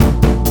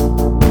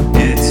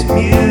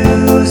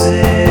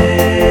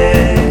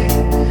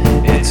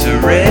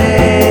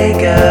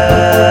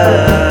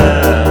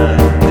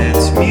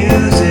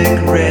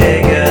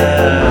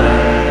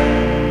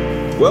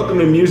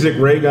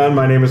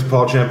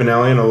Paul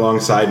Champanelli, and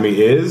alongside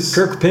me is...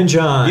 Kirk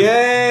Pinchon.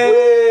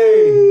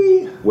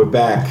 Yay! Whee! We're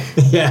back.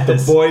 Yes.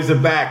 The boys are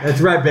back.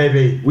 That's right,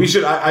 baby.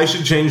 I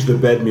should change the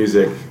bed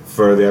music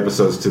for the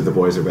episodes to The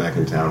Boys Are Back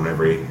in Town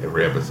every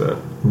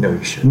episode. No,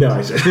 you shouldn't. No,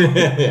 I should.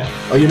 Yeah.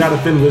 Oh, you're not a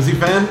Thin Lizzy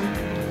fan?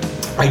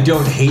 I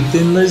don't hate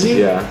Thin Lizzy.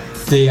 Yeah.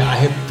 I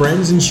have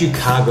friends in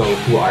Chicago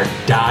who are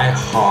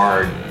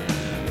die-hard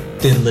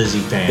Thin Lizzy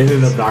fans. In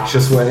an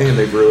obnoxious way, and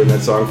they've ruined that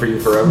song for you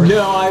forever?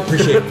 No, I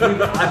appreciate it.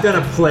 I've done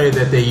a play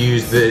that they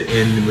used it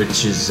in,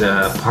 which is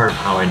part of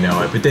how I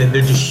know it. But then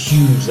they're just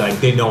huge.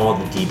 Like, they know all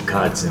the deep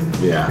cuts, and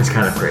it's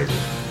kind of crazy.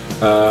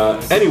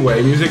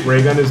 Anyway, Music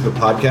Raygun is the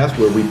podcast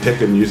where we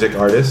pick a music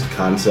artist,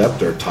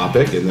 concept, or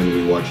topic, and then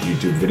we watch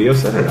YouTube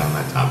videos centered on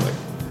that topic.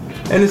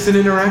 And it's an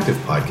interactive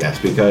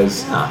podcast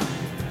because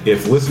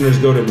if listeners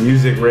go to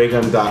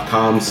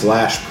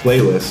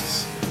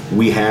musicraygun.com/playlists,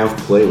 we have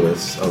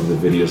playlists of the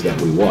videos that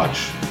we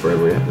watch for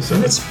every episode.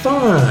 And it's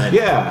fun.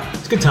 Yeah.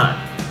 It's a good time.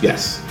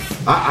 Yes.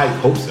 I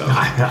hope so.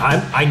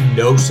 I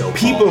know so, Paul.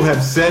 People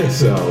have said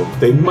so.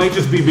 They might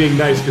just be being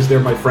nice because they're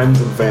my friends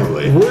and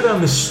family. Word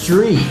on the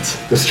street.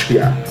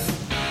 Yeah.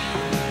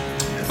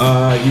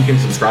 You can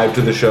subscribe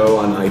to the show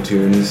on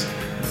iTunes,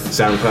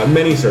 SoundCloud,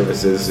 many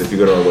services. If you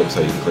go to our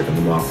website, you can click on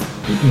them all.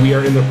 We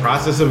are in the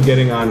process of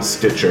getting on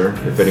Stitcher,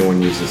 if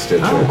anyone uses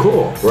Stitcher. Oh,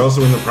 cool. We're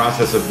also in the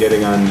process of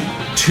getting on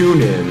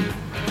TuneIn,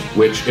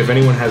 which, if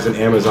anyone has an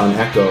Amazon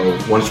Echo,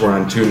 once we're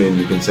on TuneIn,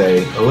 you can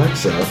say,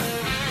 Alexa,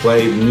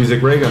 play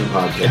Music Raygun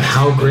podcast. And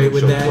how great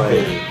would that be?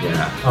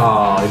 Yeah.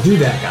 Oh, do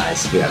that,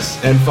 guys. Yes.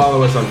 And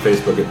follow us on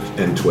Facebook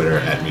and Twitter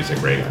at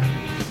Music Raygun.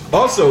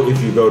 Also, if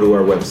you go to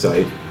our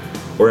website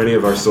or any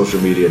of our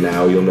social media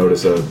now, you'll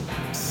notice a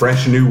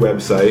fresh new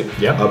website,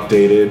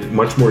 updated,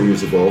 much more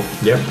usable.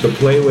 The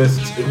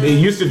playlists, it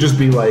used to just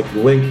be like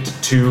linked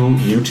to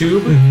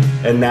YouTube,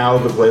 and now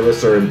the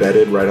playlists are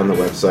embedded right on the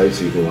website,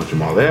 so you can watch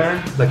them all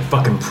there. Like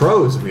fucking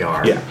pros we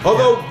are. Yeah.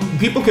 Although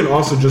people can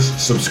also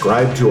just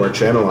subscribe to our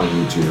channel on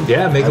YouTube.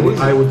 Yeah, make it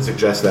easy. I would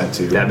suggest that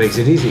too. That makes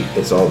it easy.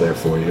 It's all there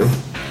for you.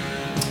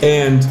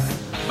 And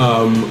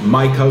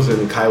my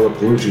cousin Kyla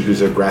Palucci,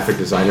 who's a graphic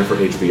designer for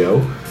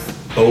HBO,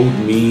 owed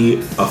me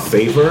a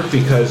favor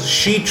because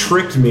she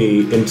tricked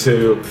me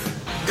into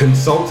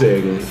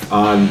consulting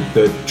on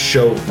the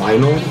show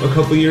Vinyl a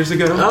couple years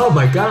ago. Oh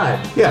my god.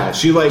 Yeah,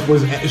 she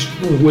was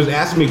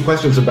asking me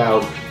questions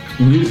about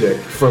music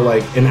for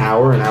like an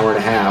hour and a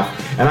half,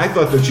 and I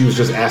thought that she was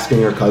just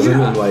asking her cousin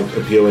and like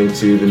appealing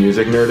to the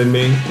music nerd in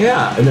me.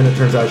 Yeah. And then it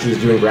turns out she was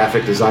doing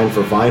graphic design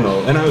for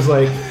Vinyl, and I was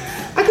like,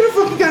 I could have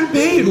fucking gotten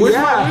paid.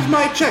 Where's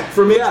my check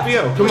from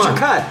HBO? Come on. Your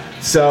cut?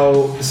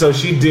 So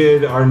she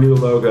did our new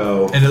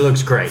logo. And it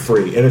looks great.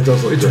 Free. And it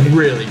does look great. It's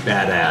really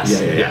badass.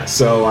 Yeah.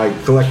 So I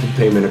collected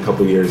payment a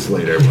couple years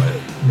later, but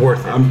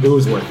worth it. It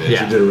was worth it.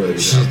 Yeah. She did a really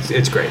good job.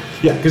 It's great.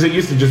 Yeah, because it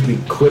used to just be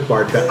clip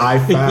art that I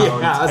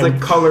found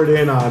and colored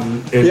in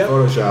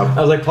Photoshop. I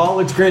was like, Paul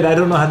looks great. I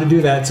don't know how to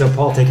do that, so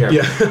Paul, take care of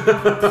it.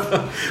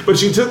 But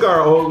she took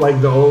our old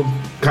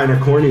kind of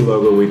corny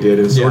logo we did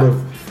and sort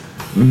of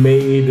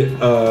made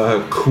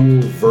a cool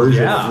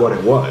version of what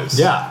it was.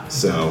 Yeah.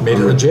 So made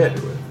it legit.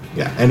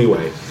 Yeah.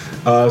 Anyway,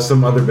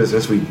 some other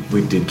business. We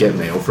did get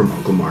mail from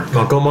Uncle Mark.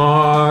 Uncle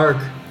Mark.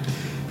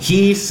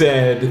 He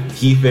said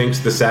he thinks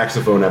the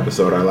saxophone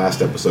episode, our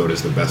last episode,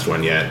 is the best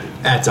one yet.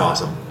 That's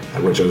awesome.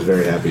 Which I was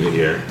very happy to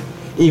hear.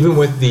 Even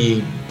with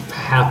the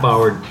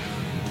half-hour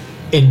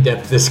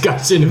in-depth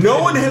discussion.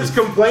 No one has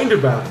complained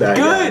about that.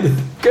 Good.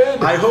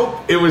 I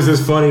hope it was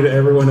as funny to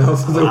everyone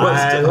else as it was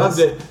to us.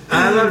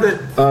 I loved it.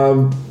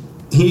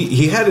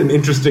 He had an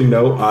interesting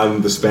note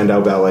on the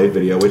Spandau Ballet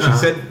video, which he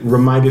said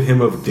reminded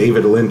him of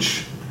David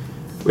Lynch,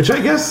 which I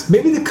guess...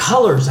 Maybe the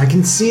colors, I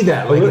can see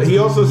that. He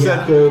also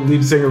said the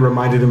lead singer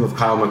reminded him of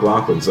Kyle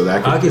MacLachlan, so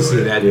that could I can see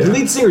that. The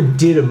lead singer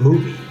did a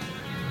movie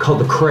called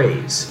The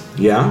Craze.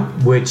 Yeah?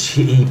 Which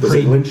he played... Was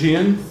it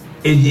Lynchian?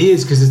 It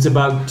is, because it's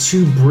about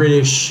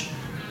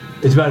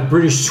It's about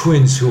British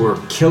twins who were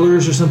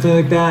killers or something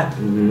like that,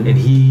 and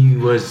he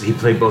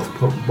played both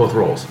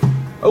roles.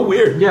 Oh,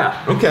 weird.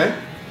 Yeah. Okay.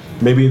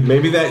 Maybe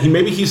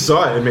he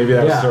saw it and maybe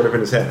that was sort of in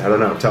his head. I don't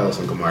know. Tell us,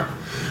 Uncle Mark.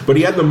 But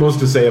he had the most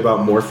to say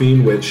about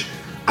Morphine, which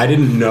I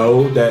didn't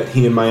know that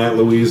he and my Aunt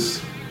Louise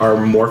are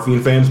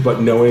Morphine fans, but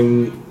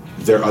knowing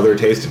their other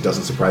taste, it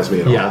doesn't surprise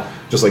me at all.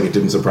 Just like it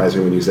didn't surprise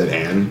me when you said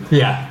Anne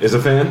is a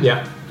fan.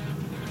 Yeah.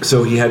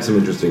 So he had some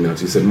interesting notes.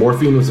 He said,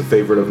 Morphine was a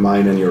favorite of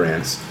mine and your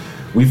aunt's.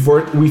 We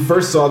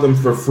first saw them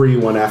for free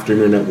one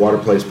afternoon at Water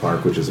Place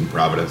Park, which is in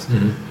Providence.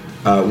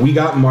 We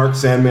got Mark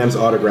Sandman's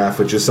autograph,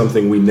 which is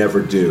something we never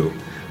do.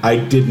 I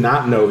did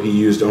not know he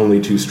used only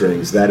 2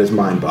 strings. That is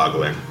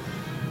mind-boggling.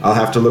 I'll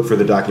have to look for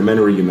the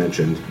documentary you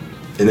mentioned.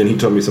 And then he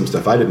told me some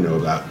stuff I didn't know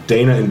about.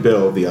 Dana and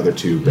Bill, the other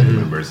 2 band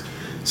members,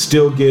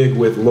 still gig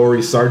with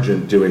Laurie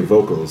Sargent doing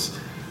vocals.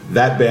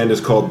 That band is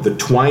called the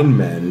Twine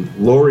Men.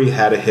 Laurie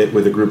had a hit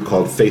with a group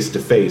called Face to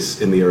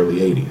Face in the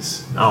early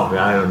 80s. Oh,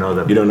 I don't know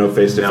that. You don't know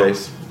Face to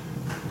Face?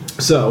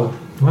 So,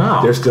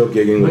 they're still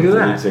gigging with the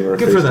lead singer of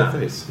Face to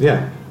Face.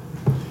 Yeah.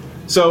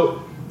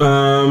 So,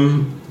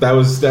 That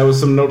was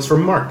some notes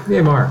from Mark.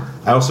 Yeah, Mark.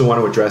 I also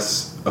want to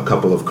address a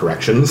couple of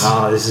corrections.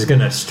 Oh, this is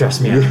gonna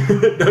stress me out.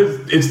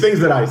 It's things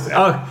that I said.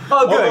 Oh, good.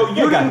 Although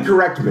you didn't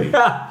correct me.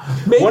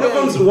 One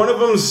of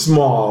them's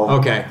small.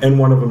 Okay. And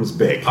one of them's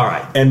big. All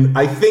right. And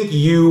I think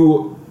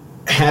you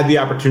had the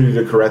opportunity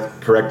to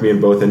correct me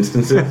in both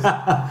instances,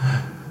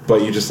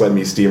 but you just let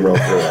me steamroll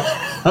through it.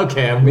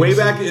 Okay. Way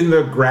back in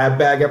the grab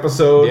bag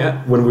episode,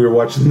 when we were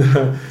watching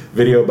the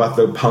video about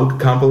the punk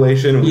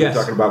compilation, and we were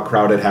talking about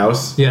Crowded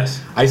House. Yes.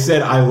 I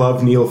said I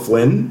love Neil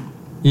Flynn.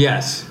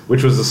 Yes.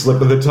 Which was a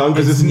slip of the tongue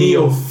because it's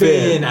Neil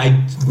Finn.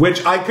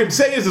 Which I could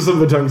say is a slip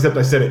of the tongue, except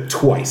I said it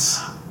twice.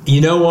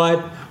 You know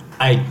what?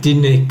 It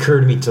didn't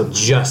occur to me till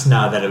just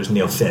now that it was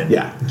Neil Finn.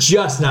 Yeah.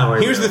 Just now.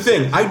 Here's the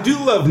thing. I do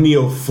love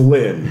Neil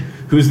Flynn,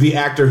 who's the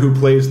actor who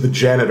plays the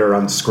janitor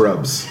on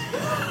Scrubs.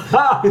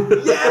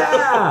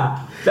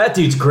 Yeah! That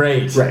dude's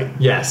great. Right.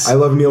 Yes. I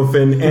love Neil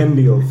Finn and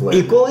Neil Flynn.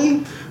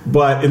 Equally?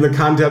 But in the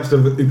context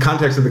of the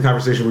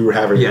conversation we were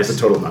having, it's a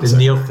total nonsense. It's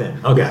Neil Finn.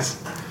 Okay.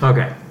 Yes.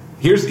 Okay.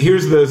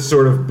 Here's the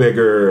sort of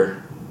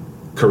bigger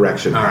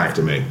correction I have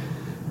to make.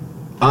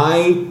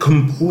 I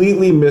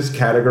completely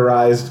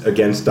miscategorized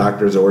Against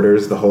Doctor's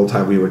Orders the whole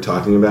time we were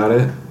talking about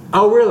it.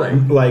 Oh, really?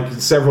 Like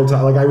several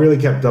times. Like I really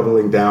kept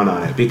doubling down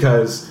on it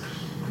because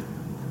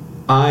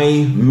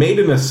I made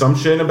an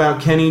assumption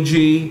about Kenny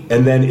G,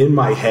 and then in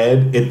my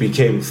head it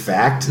became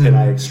fact, and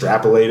I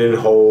extrapolated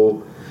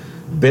whole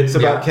bits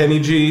about Kenny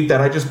G that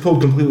I just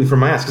pulled completely from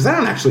my ass because I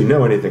don't actually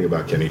know anything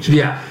about Kenny G.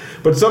 Yeah.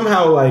 But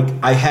somehow, like,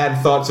 I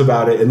had thoughts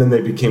about it, and then they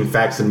became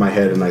facts in my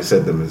head, and I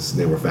said them as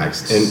they were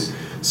facts. And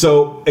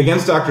so,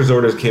 Against Doctor's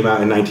Orders came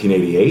out in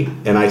 1988,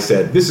 and I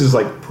said, this is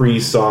like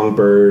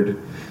pre-Songbird.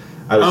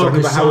 I was talking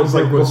about how it was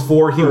like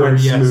before he went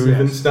smooth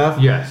and stuff.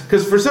 Yes.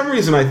 Because for some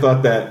reason I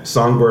thought that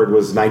Songbird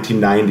was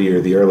 1990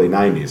 or the early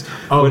 90s.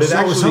 Oh, but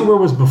Songbird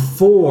was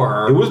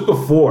before. It was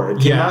before.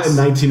 It came out in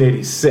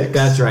 1986.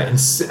 That's right. And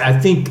I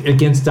think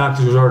Against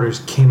Doctor's Orders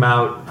came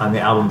out on the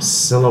album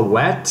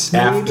Silhouette.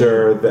 Maybe?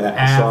 After the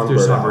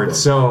Songbird album.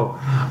 So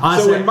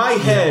in my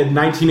head,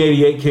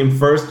 1988 came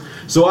first.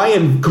 So I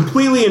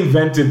completely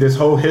invented this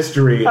whole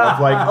history of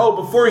like,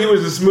 before he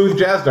was a smooth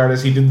jazz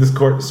artist, he did this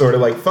sort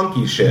of like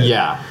funky shit.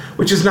 Yeah.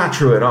 Which is not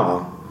true at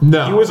all.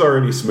 No. He was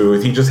already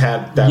smooth. He just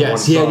had that one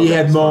song. Yes, he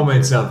had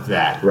moments of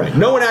that. Right.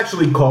 No one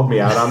actually called me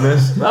out on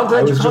this. I'm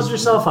glad you called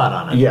yourself out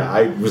on it. Yeah,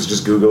 I was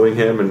just Googling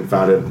him and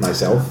found it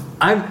myself.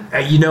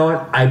 You know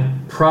what? I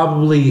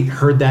probably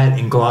heard that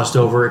and glossed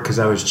over it because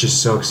I was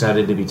just so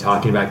excited to be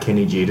talking about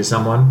Kenny G to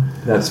someone.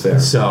 That's fair.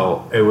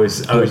 So it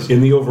was.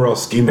 In the overall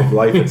scheme of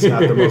life, it's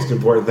not the most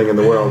important thing in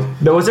the world.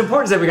 No, what's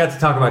important is that we got to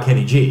talk about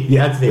Kenny G.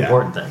 Yeah, that's the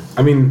important thing.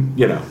 I mean,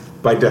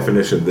 by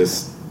definition,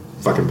 this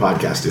fucking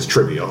podcast is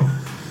trivial.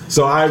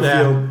 So I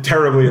feel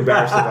terribly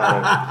embarrassed about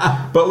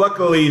it. But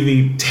luckily,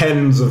 the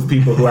tens of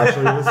people who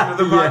actually listen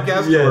to the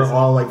podcast who are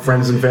all like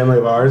friends and family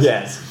of ours.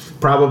 Yes.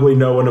 Probably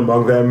no one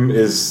among them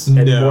is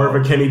any more of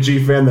a Kenny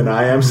G fan than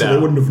I am, so they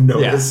wouldn't have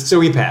noticed. Yeah. So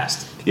we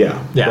passed.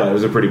 Yeah. But it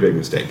was a pretty big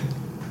mistake.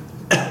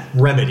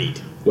 Remedied.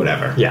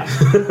 Whatever. Yeah.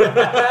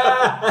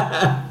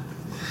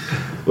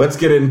 Let's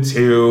get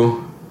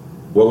into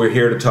what we're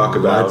here to talk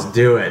about. Let's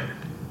do it.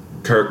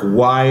 Kirk,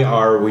 why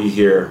are we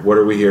here? What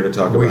are we here to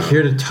talk about? We're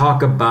here to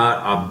talk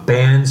about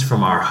bands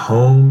from our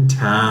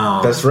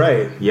hometown. That's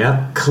right.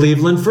 Yep.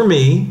 Cleveland for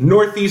me.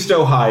 Northeast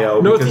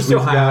Ohio. Northeast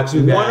Ohio. Got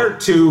one or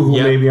two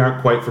who maybe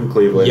aren't quite from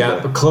Cleveland.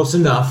 Yeah, but close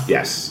enough.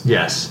 Yes.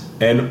 Yes.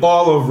 And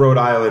all of Rhode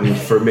Island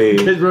for me.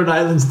 Because Rhode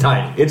Island's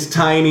tiny. It's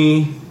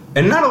tiny,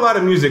 and not a lot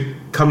of music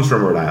comes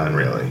from Rhode Island,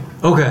 really.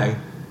 Okay.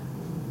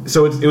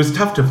 So it was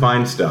tough to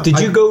find stuff.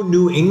 Did you go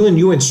New England?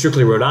 You went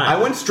strictly Rhode Island.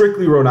 I went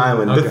strictly Rhode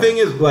Island. Okay. The thing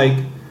is, like,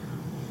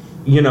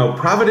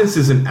 Providence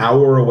is an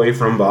hour away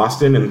from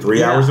Boston and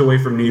 3 hours away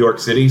from New York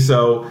City,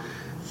 so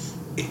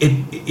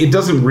it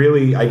doesn't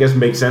really, I guess,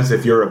 make sense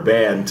if you're a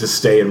band to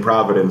stay in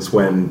Providence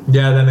when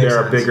there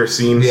are bigger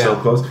scenes so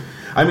close.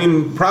 I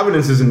mean,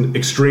 Providence is an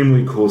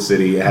extremely cool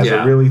city. It has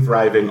a really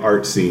thriving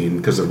art scene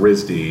because of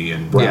RISD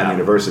and Brown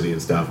University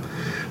and stuff.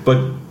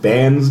 But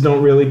bands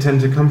don't really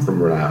tend to come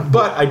from Rhode Island.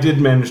 But I did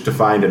manage to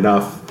find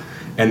enough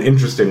and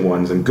interesting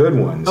ones and good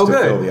ones to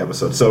fill the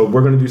episode. So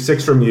we're going to do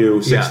 6 from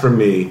you, 6 from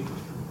me.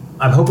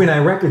 I'm hoping I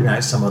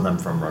recognize some of them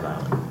from Rhode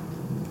Island.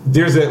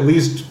 There's at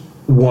least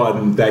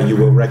one that you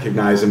will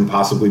recognize and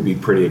possibly be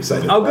pretty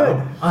excited about. Oh,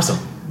 good. Awesome.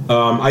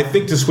 I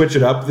think to switch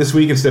it up this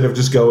week, instead of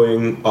just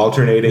going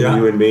alternating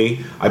you and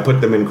me, I put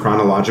them in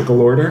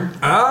chronological order.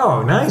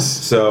 Oh, nice.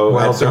 So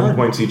at certain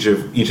points, each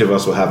of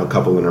us will have a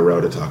couple in a row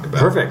to talk about.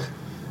 Perfect.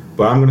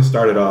 But I'm going to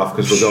start it off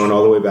because we're going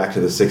all the way back to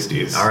the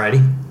 60s.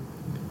 Alrighty.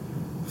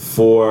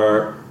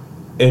 For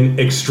an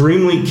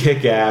extremely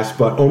kick-ass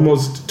but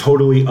almost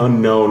totally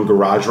unknown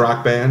garage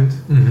rock band.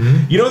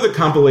 Mm-hmm. You know the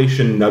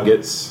compilation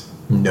Nuggets?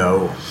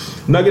 No.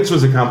 Nuggets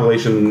was a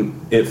compilation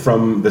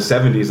from the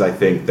 70s, I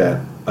think,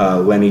 that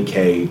Lenny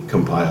Kaye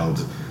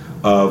compiled.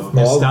 Of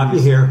stop you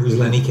here. Who's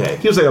Lenny Kaye?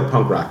 He was like a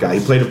punk rock guy.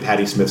 He played in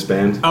Patti Smith's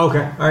band. Oh,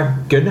 okay. All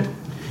right. Good.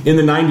 In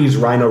the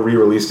 90s, Rhino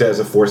re-released it as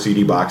a 4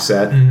 CD box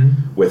set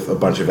with a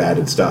bunch of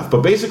added stuff.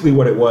 But basically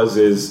what it was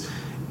is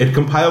it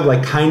compiled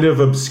like kind of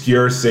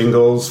obscure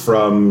singles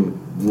from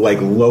like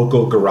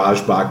local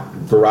garage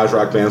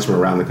rock bands from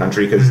around the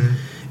country. Because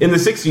in the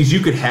 60s,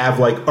 you could have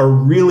like a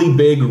really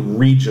big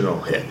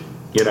regional hit.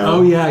 You know?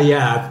 Oh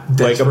yeah.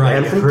 That's like a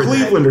band from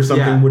Cleveland or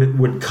something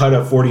would cut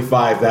a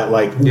 45 that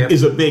like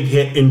is a big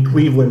hit in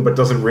Cleveland but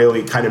doesn't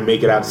really kind of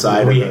make it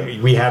outside.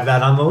 We have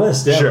that on the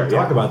list. Yeah, sure, we'll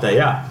talk about that.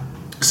 Yeah.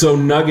 So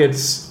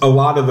Nuggets, a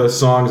lot of the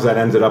songs that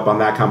ended up on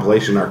that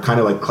compilation are kind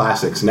of like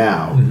classics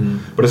now,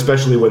 but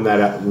especially when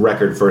that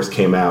record first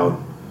came out,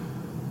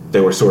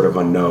 they were sort of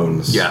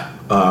unknowns. Yeah.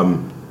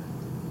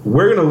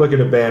 We're going to look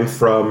at a band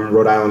from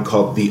Rhode Island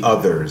called The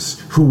Others,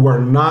 who were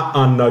not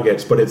on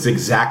Nuggets, but it's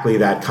exactly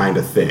that kind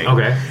of thing.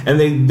 Okay. And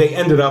they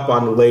ended up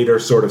on later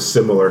sort of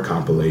similar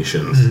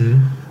compilations.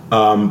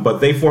 But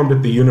they formed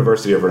at the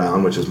University of Rhode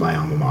Island, which is my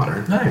alma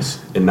mater.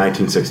 Nice. In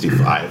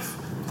 1965.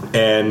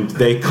 And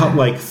they cut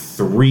like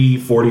 3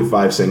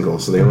 45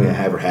 singles, so they only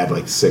ever had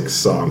like 6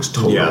 songs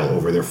total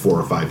over their 4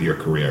 or 5 year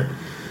career.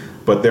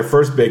 But their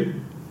first big,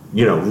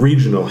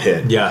 regional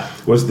hit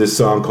was this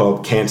song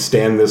called "Can't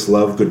Stand This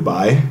Love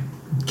Goodbye."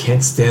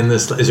 Can't stand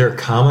this. Is there a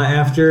comma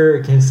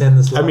after "Can't Stand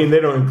This Love"? I mean,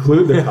 they don't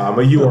include the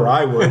comma. You or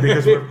I would,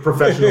 because we're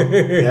professional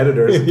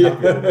editors and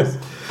calculators.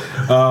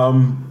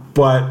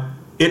 But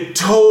it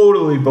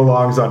totally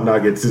belongs on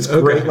Nuggets. It's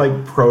great,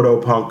 like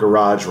proto-punk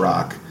garage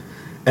rock.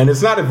 And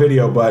it's not a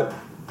video, but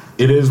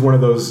it is one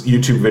of those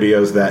YouTube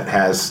videos that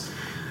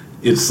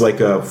it's like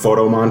a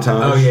photo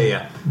montage. Oh,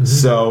 yeah.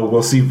 So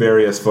we'll see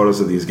various photos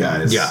of these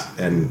guys. Yeah.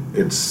 And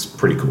it's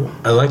pretty cool.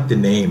 I like the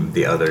name,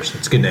 The Others.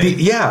 It's a good name.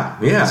 Yeah.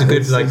 It's a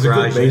good, it's garage a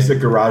good basic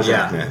garage name.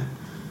 rock name.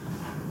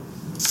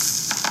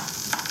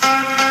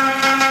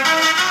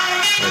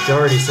 It's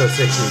already so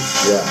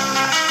 60s. Yeah.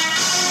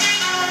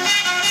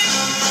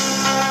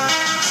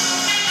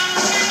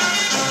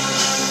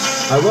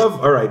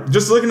 Alright,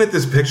 just looking at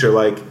this picture,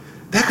 like,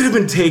 that could have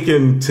been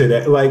taken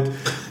today. Like,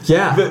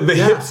 the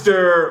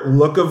hipster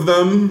look of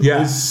them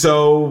is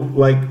so,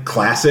 like,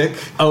 classic.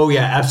 Oh,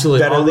 yeah, absolutely.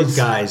 That all these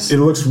guys. It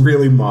looks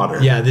really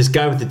modern. Yeah, this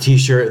guy with the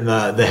t-shirt and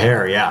the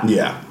hair, Yeah.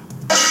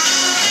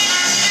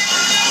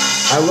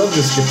 I love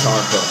this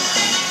guitar hook.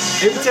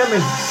 Every time I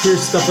hear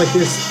stuff like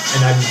this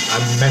and I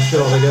mesh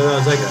it all together, I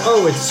was like,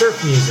 oh, it's surf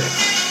music.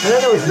 And I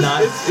know it's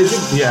not.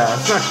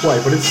 It's not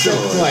quite, but it's still.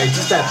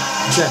 Just that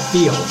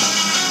feel.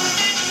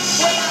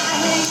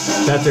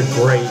 That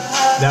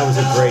was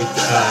a great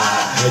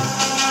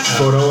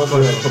photo of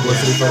a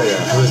publicity photo. Yeah.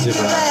 Publicity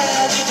photo.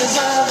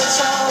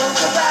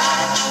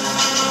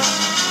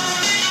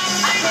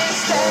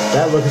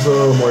 That look is a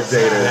little more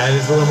dated. That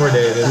is a little more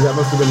dated. That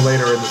must have been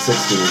later in the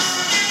 60s.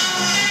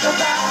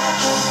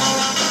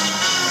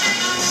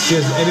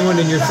 Does anyone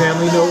in your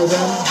family know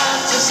them?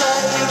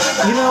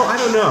 I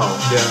don't know.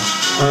 Yeah.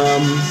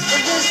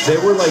 They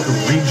were like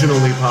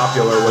regionally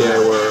popular when they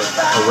were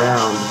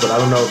around, but I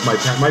don't know if my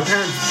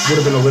parents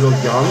would have been a little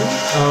young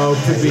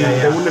to be.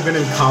 They wouldn't have been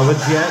in college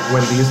yet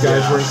when these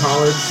guys were in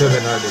college. It would have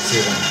been hard to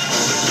see them.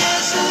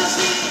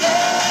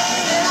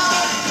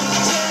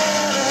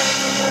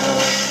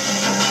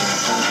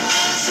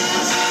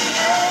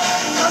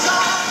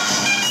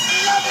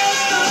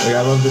 Like,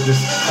 I love that this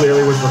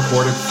clearly was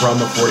recorded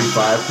from a 45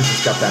 because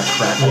it's got that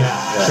crackle.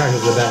 Yeah,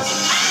 crackle's the best.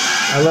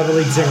 I love a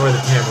lead singer with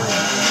a tambourine.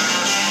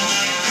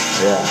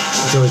 Yeah.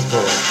 It's always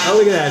cool. Oh,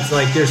 look at that. It's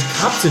like there's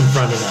cops in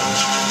front of them.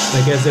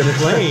 Like, as they're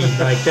playing.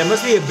 Like, that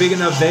must be a big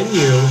enough venue.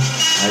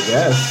 I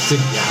guess.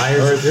 To hire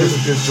or it's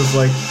just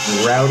like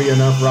rowdy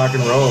enough rock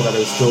and roll that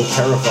it's still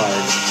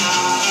terrifying.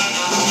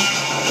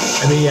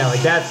 I mean, yeah,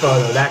 like that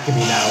photo, that could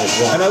be now as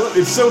well. And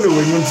it's so New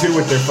England, too,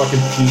 with their fucking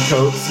pea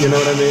coats. You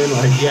know what I mean?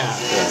 Like, the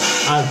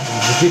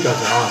pea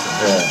coats are awesome.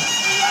 Yeah.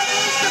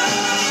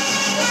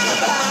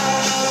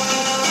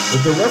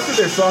 But the rest of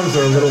their songs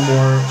are a little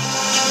more...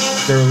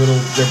 Their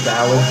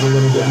ballads a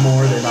little bit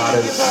more. They're not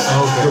as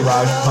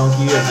garage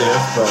punky as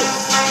this, but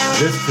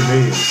this to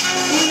me.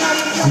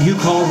 Do you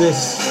call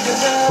this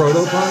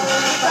proto-punk?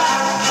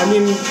 I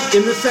mean,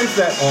 in the sense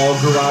that all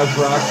garage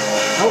rock.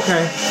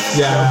 Okay.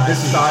 Yeah. This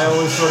style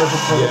is sort of a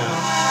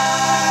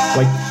proto-punk.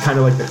 Like, kind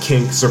of like the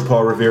Kinks or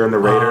Paul Revere and the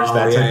Raiders,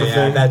 that type of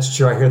thing. That's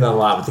true. I hear that a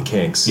lot with the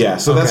Kinks. Yeah,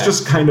 so that's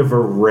just kind of a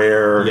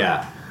rare,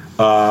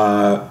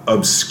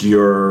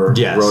 obscure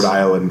Rhode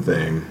Island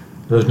thing.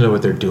 Those know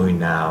what they're doing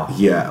now.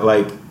 Yeah,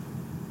 like,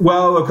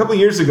 well, a couple of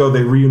years ago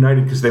they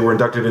reunited because they were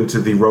inducted into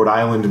the Rhode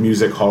Island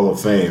Music Hall of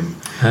Fame.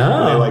 Oh.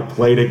 And they like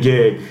played a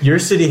gig. Your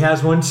city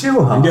has one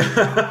too, huh?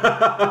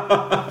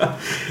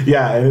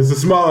 Yeah, and it's a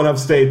small enough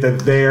state that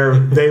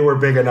they were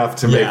big enough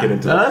to make it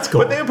into. That's cool.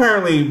 But they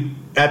apparently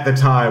at the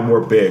time were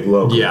big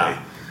locally. Yeah.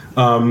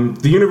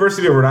 The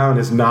University of Rhode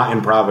Island is not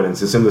in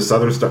Providence. It's in the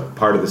southern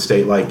part of the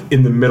state, like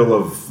in the middle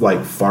of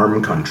like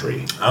farm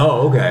country.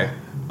 Oh, okay.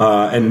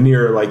 And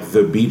near like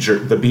the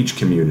beach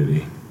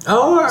community.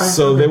 Oh, all right.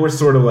 So they were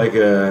sort of like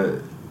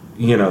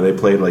they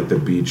played like the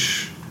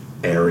beach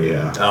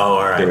area. Oh,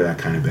 all right. They were that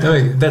kind of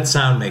band. That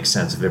sound makes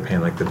sense if they're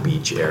playing like the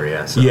beach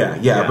area. So.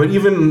 Yeah. But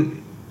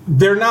even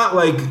they're not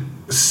like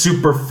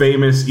super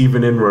famous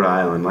even in Rhode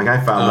Island. Like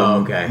I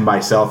found them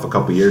myself a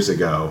couple years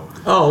ago.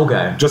 Oh,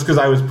 okay. Just because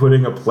I was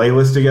putting a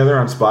playlist together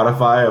on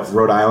Spotify of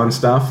Rhode Island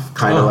stuff,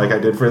 kind of like I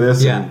did for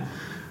this. Yeah. And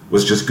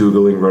was just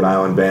Googling Rhode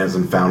Island bands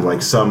and found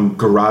like some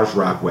garage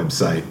rock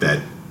website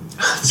that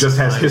just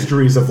has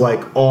histories of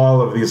like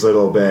all of these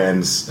little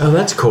bands. Oh,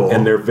 that's cool.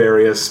 And their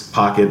various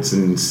pockets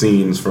and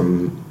scenes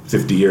from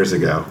 50 years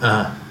ago.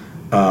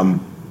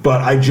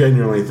 But I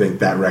genuinely think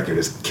that record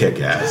is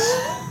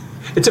kick-ass.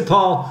 It's a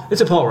Paul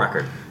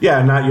record.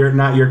 Yeah, not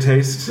your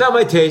taste. Not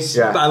my taste.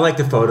 Yeah. But I like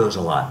the photos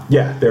a lot.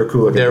 Yeah, they're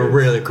cool looking. They're dudes.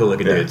 really cool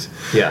looking dudes.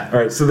 Yeah. All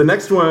right, so the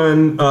next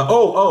one. I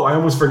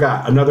almost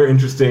forgot another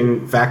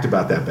interesting fact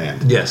about that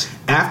band. Yes.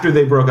 After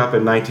they broke up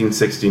in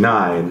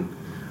 1969,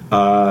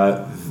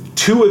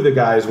 two of the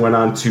guys went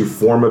on to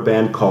form a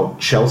band called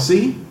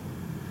Chelsea,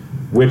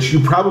 which you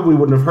probably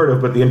wouldn't have heard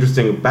of. But the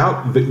interesting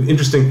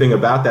thing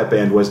about that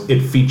band was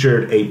it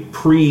featured a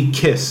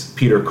pre-Kiss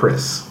Peter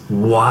Criss.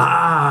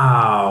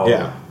 Wow.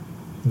 Yeah.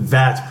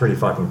 That's pretty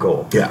fucking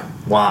cool. Yeah.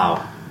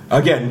 Wow.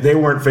 Again, they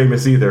weren't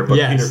famous either, but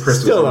Peter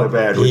Criss was in the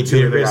band with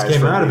two of the guys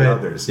came from out of the it.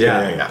 others.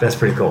 Yeah. That's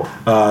pretty cool.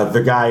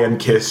 The guy in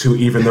Kiss who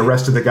even the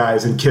rest of the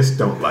guys in Kiss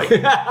don't like.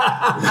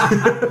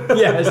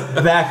 Yes,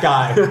 that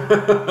guy.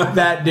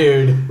 That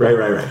dude.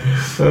 Right.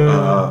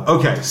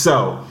 Okay,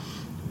 so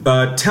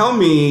tell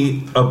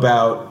me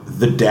about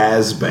the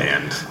Dazz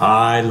Band.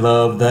 I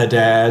love the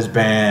Dazz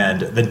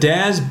Band. The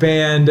Dazz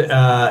Band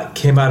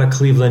came out of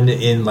Cleveland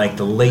in like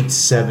the late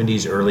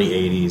 70s, early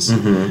 80s.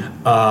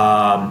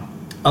 Mm-hmm.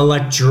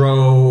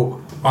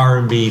 Electro,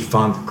 R&B,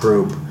 funk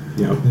group.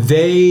 Yeah.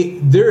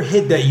 Their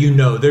hit that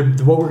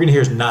what we're gonna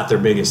hear is not their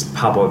biggest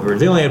pop over.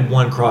 They only had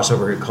one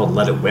crossover hit called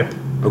 "Let It Whip."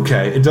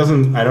 Okay, I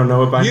don't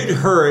know about. You'd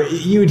hear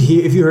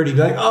if you heard it, you'd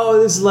be like, "Oh,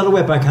 this is Let It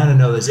Whip." I kind of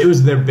know this. It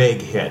was their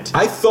big hit.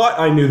 I thought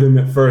I knew them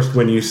at first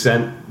when you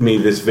sent me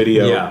this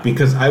video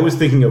because I was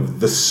thinking of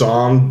the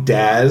song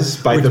 "Dazz"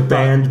 by the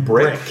band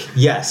Brick.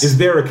 Yes. Is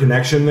there a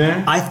connection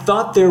there? I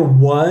thought there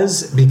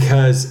was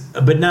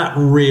but not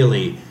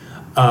really.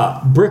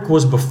 Brick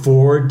was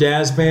before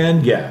Dazz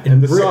Band. Yeah,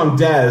 and the song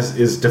Dazz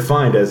is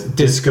defined as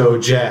disco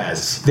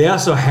jazz. They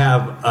also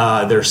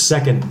have their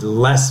second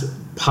less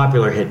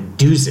popular hit,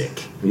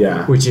 Duzik,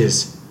 which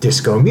is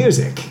disco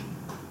music.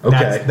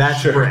 Okay,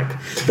 that's sure. Brick.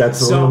 That's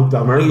a little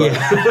dumber, but...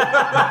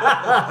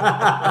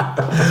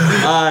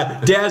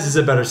 Dazz is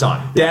a better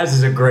song. Dazz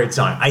is a great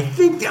song. I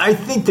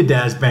think the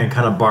Dazz Band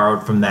kind of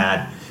borrowed from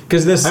that.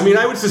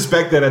 I would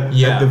suspect that at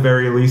the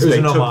very least they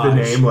took the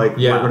name, like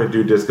we're going to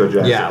do disco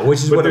jazz. Yeah, which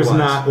is but what there's it was.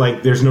 not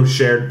like there's no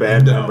shared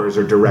band members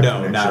or direct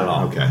connection. Not at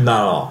all. Okay,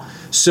 not at all.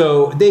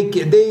 So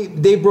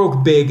they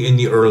broke big in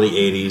the early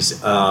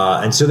 '80s,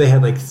 and so they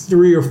had like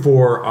 3 or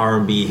 4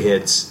 R&B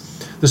hits.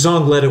 The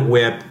song "Let It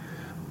Whip"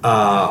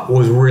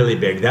 was really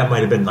big. That might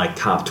have been like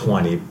top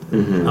 20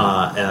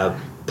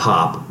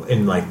 pop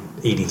in like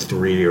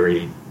 '83 or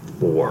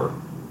 '84.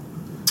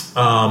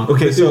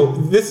 Okay, so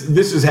this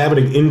is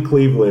happening in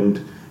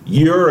Cleveland.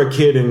 You're a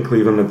kid in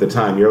Cleveland at the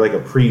time. You're like a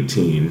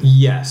preteen.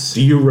 Yes.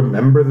 Do you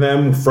remember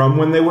them from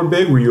when they were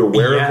big? Were you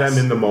aware of them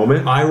in the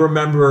moment? I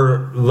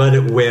remember Let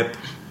It Whip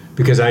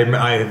because I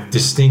have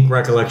distinct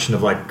recollection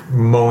of like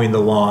mowing the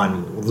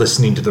lawn,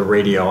 listening to the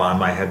radio on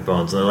my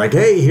headphones. And they're like,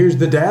 hey, here's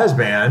the Dazz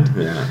Band.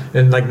 Yeah.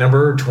 And like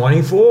number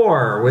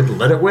 24 with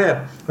Let It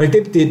Whip. Like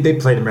they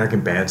played American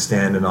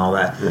Bandstand and all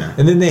that. Yeah.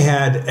 And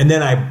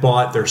then I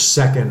bought either their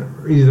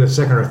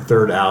second or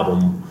third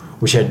album,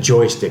 which had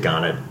Joystick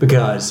on it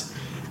because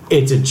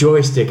it's a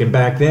joystick, and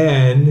back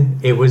then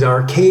it was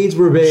arcades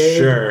were big.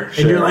 Sure.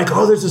 And you're like,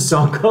 oh, there's a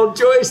song called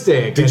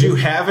Joystick. Did you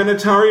have an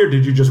Atari, or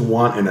did you just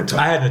want an Atari?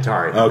 I had an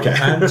Atari. Okay. I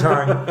had an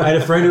Atari. I had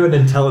a friend who had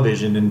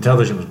Intellivision, and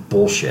Intellivision was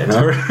bullshit.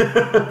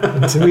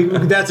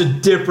 That's a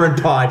different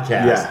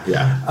podcast.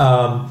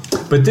 Yeah.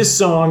 But this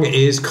song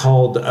is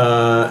called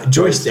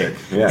Joystick,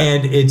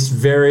 and it's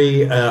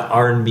very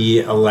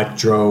R&B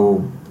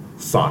electro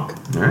funk.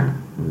 All right.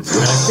 And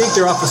I think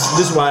they're off.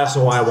 This is why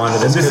I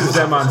wanted this. And this is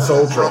them on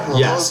Soul Train.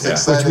 Yes,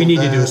 which we need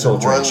to do a Soul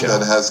Train show.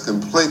 That has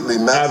completely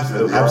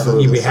mastered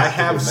Absolutely. I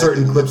have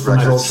certain clips from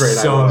Soul Train.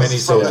 So many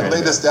Soul Train. Their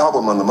latest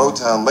album on the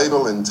Motown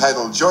label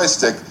entitled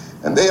Joystick,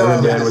 and they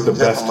are, man with the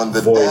best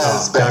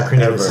voice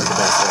ever.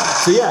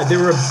 So yeah, they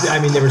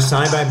were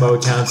signed by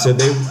Motown, so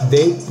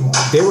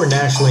they were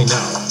nationally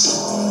known.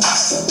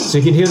 So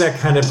you can hear that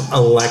kind of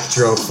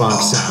electro funk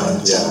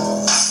sound. Yeah.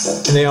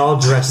 And they all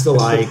dressed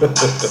alike,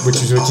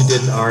 which is what you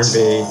did in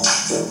R&B.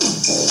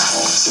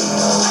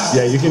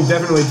 Yeah, you can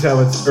definitely tell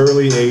it's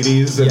early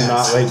 80s and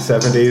not late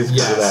 70s.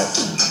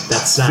 Yes.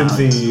 That sound.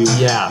 Synthy.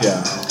 Yeah.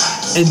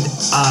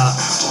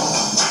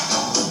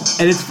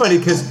 And it's funny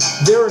because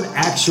they're an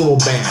actual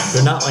band.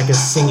 They're not like a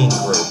singing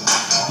group.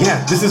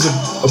 Yeah, this is a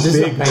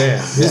big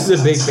band. This is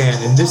a big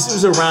band, and this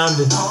was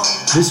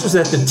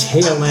at the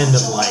tail end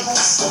of like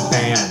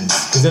bands,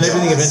 because then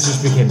everything eventually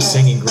just became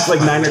singing groups. It's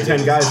like 9 or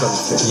 10 guys on the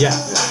stage. Yeah,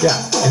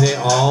 and they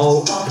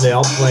all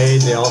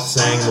played, they all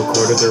sang,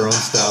 recorded their own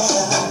stuff.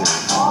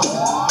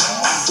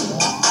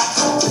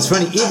 It's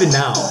funny, even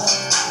now,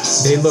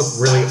 they look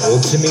really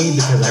old to me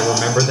because I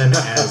remember them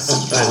as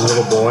a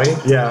little boy.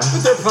 Yeah.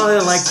 But they're probably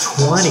like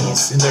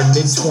 20s, in their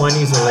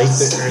mid-20s or late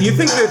 30s. You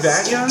think they're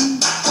that young?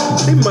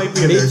 They might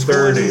be in their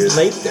 30s.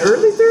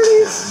 Early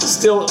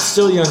 30s?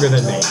 Still younger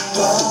than me.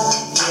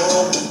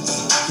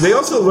 They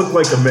also look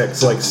like a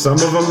mix. Like some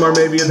of them are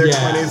maybe in their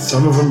 20s,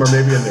 some of them are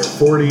maybe in their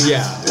 40s.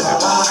 Yeah.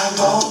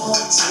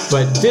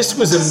 But this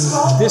was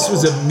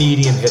a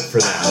medium hit for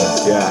them.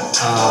 Yeah.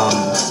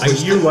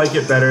 You like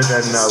it better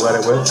than Let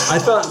It Whip? I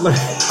thought Let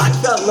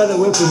It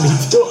Whip would be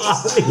too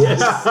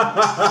obvious.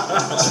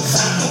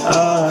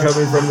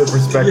 Coming from the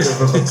perspective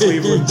of a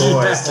Cleveland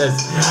boy. Yes.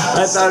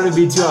 I thought it would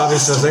be too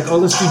obvious. So I was like, oh,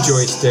 let's do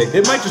Joystick.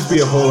 It might just be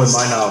a hole in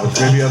my knowledge.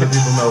 Maybe other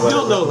people know Let It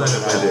Whip. You'll know Let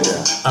It Whip. I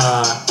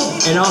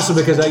did, and also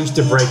because I used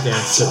to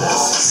breakdance to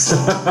this.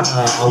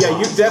 Yeah,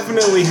 you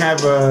definitely have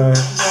a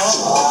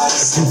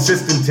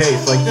consistent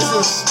taste. Like this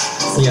is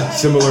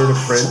similar to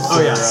Prince.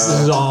 Oh yeah, this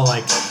is all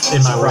like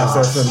in my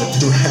Process and the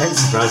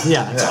Two-Rags.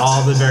 Yeah, it's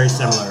all the very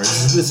similar.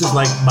 This is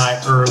like my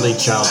early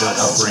childhood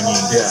upbringing.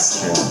 Yeah.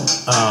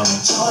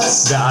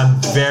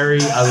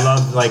 I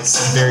love like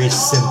very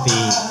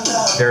synthy,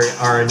 very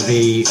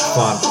R&B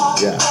funk.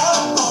 Yeah.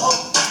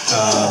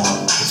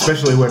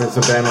 Especially when it's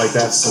a band like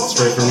that that's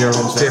straight from your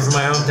hometown. Straight from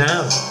my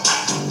hometown.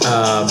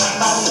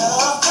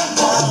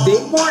 They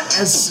weren't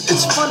as.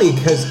 It's funny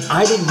because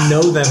I didn't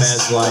know them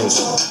as like.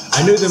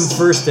 I knew them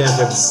first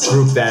as a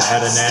group that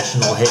had a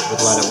national hit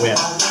with Let It Whip,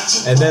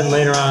 and then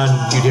later on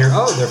you'd hear,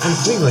 oh, they're from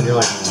Cleveland. You're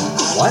like,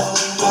 what?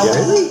 Yeah.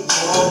 Really?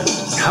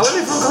 How are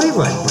they from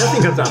Cleveland?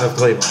 Nothing comes out of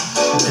Cleveland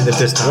at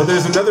this time. Well,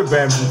 there's another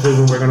band from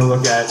Cleveland we're going to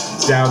look at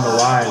down the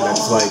line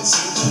that's like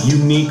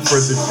unique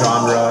for the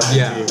genre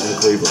and being from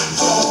Cleveland.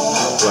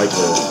 Like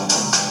this.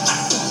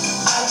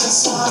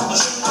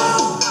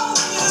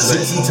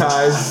 Suits and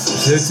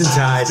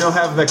Ties. Still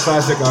have that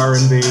classic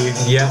R&B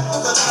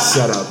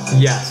setup.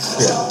 Yes.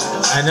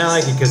 Yeah. And I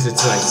like it because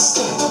it's like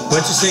a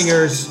bunch of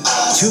singers,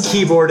 2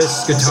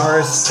 keyboardists,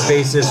 guitarist,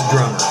 bassist,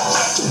 drummer.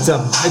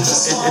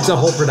 It's a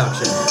whole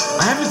production.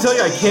 I have to tell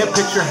you, I can't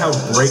picture how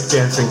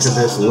breakdancing to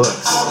this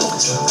looks.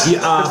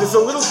 Yeah, it's a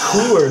little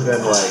cooler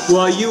than like.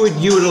 Well, you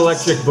would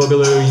electric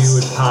boogaloo, you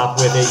would pop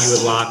with it, you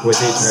would lock with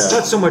it.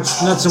 Yeah. Not so much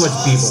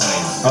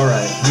b-boying. All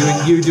right.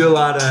 You would do a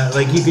lot of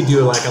like you could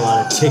do like a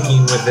lot of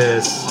ticking with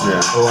this.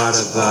 Yeah. A lot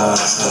of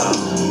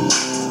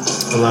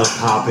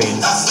popping.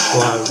 A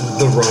lot of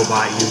the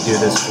robot you do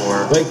this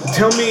for. Like,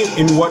 tell me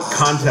in what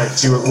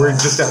context you were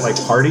just at like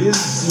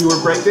parties you were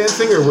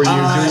breakdancing, or were you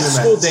doing them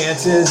school at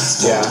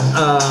dances? Yeah.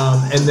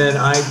 And then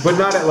but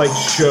not at like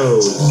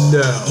shows.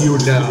 No. You were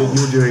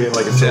doing it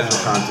like a social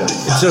context.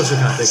 In social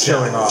context.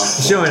 Showing off.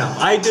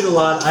 I did a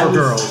lot. For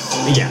girls.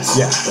 Yes.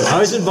 Yeah. I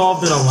was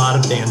involved in a lot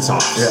of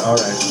dance-offs. Yeah. All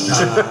right.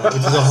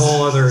 Which is a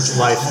whole other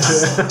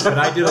lifestyle. But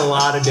I did a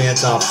lot of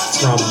dance-offs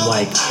from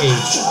like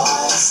age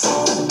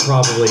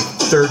probably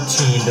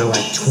 13 to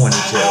like 22.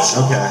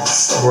 Okay.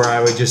 Where I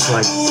would just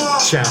like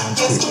challenge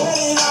people.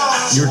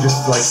 You were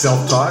just like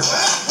self-taught?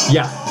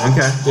 Yeah.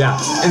 Okay. Yeah.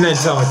 And then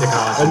so I went to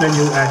college. And then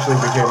you actually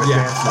became a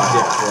dance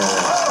model.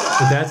 Yeah.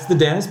 But that's the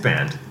dance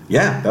band.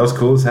 Yeah, that was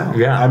cool as hell.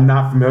 Yeah. I'm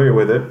not familiar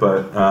with it,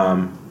 but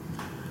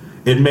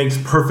it makes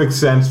perfect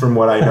sense from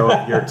what I know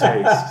of your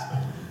taste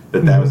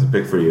that was a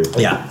pick for you.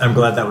 Yeah, I'm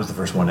glad that was the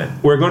first one in.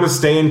 We're going to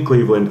stay in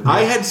Cleveland.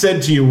 I had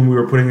said to you when we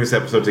were putting this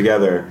episode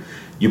together,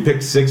 you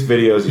picked 6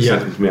 videos you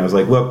sent them to me. I was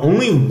like, look,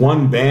 only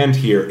one band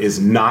here is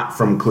not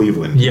from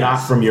Cleveland, not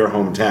from your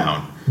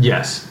hometown.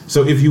 Yes.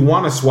 So if you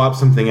want to swap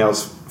something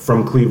else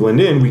from Cleveland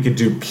in, we could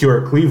do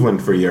pure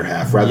Cleveland for year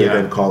half rather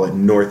than call it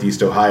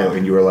Northeast Ohio.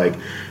 And you were like,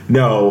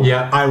 no,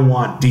 I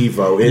want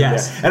Devo in there.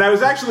 And I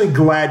was actually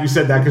glad you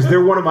said that because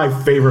they're one of my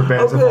favorite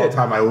bands of all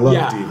time. I love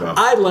Devo.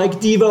 I like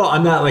Devo.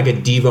 I'm not like a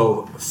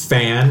Devo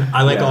fan.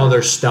 I like all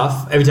their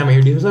stuff. Every time I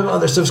hear Devo, I'm like, oh,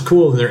 their stuff's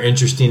cool and they're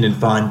interesting and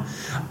fun.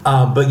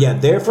 But yeah,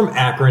 they're from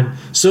Akron.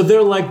 So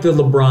they're like the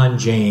LeBron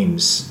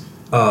James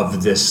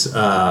of this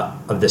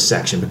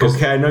section.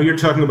 Because I know you're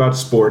talking about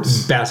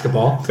sports.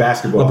 Basketball.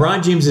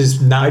 LeBron James is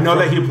not. I know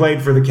that he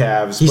played for the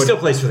Cavs. He still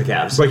plays for the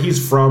Cavs. But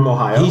he's from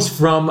Ohio? He's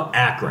from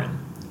Akron.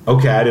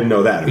 Okay, I didn't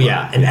know that.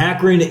 And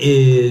Akron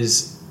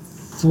is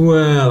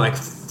like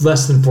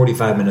less than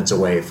 45 minutes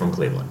away from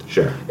Cleveland.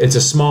 Sure. It's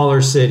a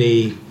smaller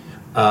city,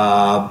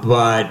 but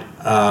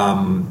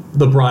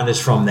LeBron is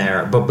from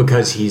there. But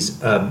because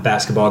he's a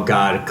basketball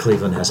god,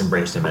 Cleveland has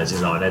embraced him as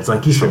his own. It's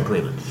like he's from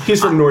Cleveland.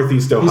 He's from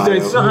Northeast Ohio.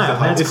 He's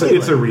Ohio.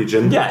 It's a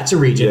region. Yeah, it's a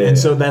region. And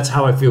so that's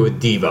how I feel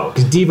with Devo.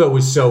 Because Devo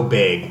was so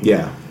big.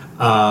 Yeah.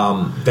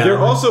 They're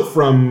also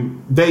from.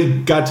 They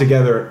got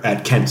together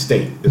at Kent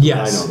State.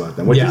 Yes, I know about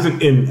them, which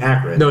isn't in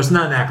Akron. No, it's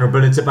not in Akron,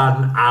 but it's about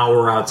an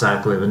hour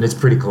outside Cleveland. It's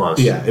pretty close.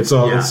 Yeah, it's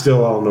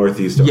still all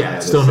Northeast Ohio. Yeah,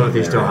 it's still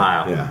Northeast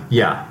Ohio.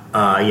 Yeah.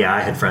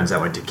 I had friends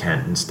that went to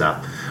Kent and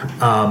stuff.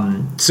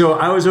 So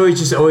I was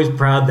always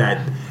proud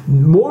that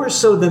more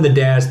so than the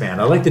Daz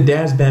Band. I like the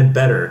Daz Band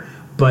better,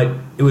 but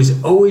it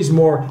was always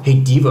more.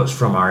 Hey, Devo's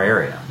from our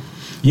area.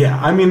 Yeah,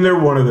 I mean, they're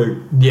one of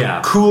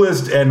the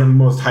coolest and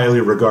most highly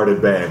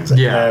regarded bands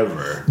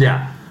ever.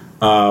 Yeah.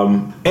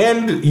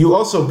 And you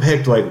also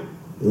picked, like,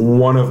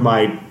 one of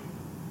my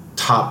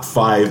top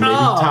 5, maybe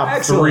top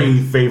excellent.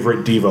 3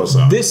 favorite Devo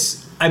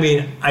songs.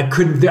 I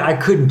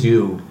couldn't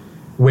do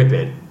Whip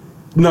It.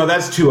 No,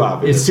 that's too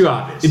obvious. It's too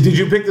obvious. Did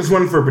you pick this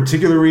one for a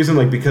particular reason,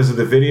 like because of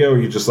the video, or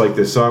you just like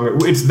this song?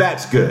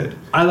 That's good.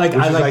 I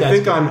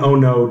think on Oh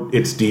No,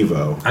 it's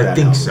Devo. I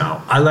think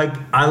so. I like.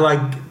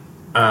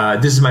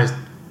 This is my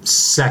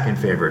second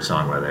favorite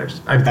song by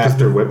theirs.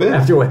 After Whip It?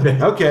 After Whip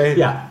It. Okay.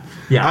 Yeah.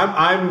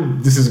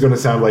 This is going to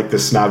sound like the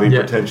snobby,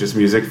 pretentious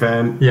music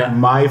fan. Yeah.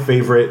 My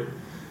favorite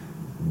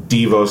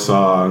Devo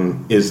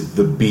song is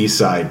the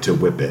B-side to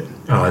Whip It.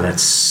 Oh,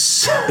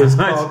 that's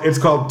It's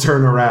called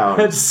Turn Around.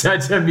 That's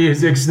such a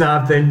music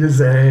snob thing to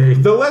say.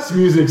 The less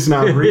music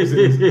snob reason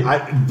is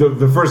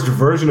the first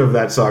version of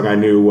that song I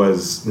knew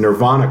was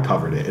Nirvana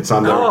covered it. It's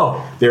on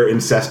their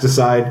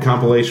Incesticide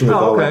compilation with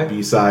all like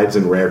B-sides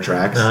and rare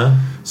tracks. Uh-huh.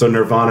 So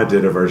Nirvana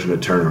did a version of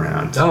Turn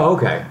Around. Oh,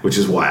 okay. Which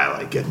is why I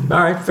like it. All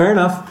right, fair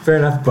enough.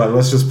 But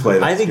let's just play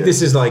that. I think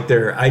this is like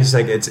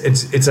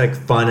it's like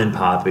fun and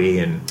poppy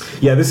and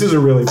yeah, this is a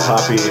really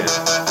poppy.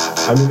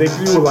 I mean, they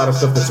do a lot of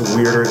stuff that's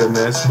weirder than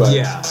this, but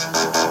yeah.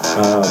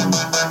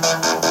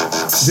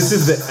 This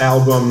is the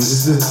album.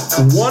 This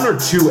is 1 or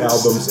 2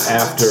 albums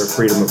after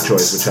Freedom of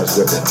Choice, which has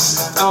Whip It on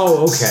it.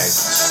 Oh, okay.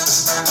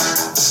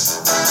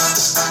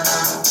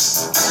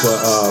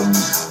 But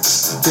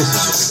This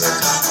is just a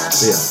great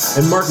song. yeah,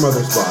 and Mark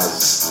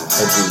Mothersbaugh's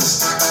a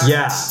genius.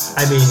 Yeah,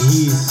 I mean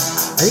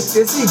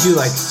doesn't he do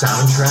like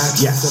soundtracks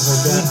and stuff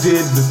like that? He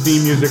did the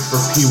theme music for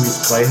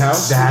Pee-wee's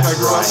Playhouse, That's which I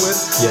grew up right. with.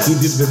 Yeah. He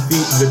did the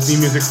theme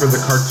music for the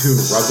cartoon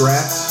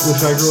Rugrats, which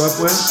I grew up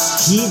with.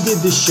 He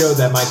did the show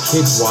that my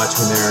kids watch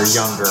when they were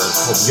younger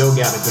called Yo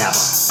Gabba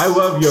Gabba. I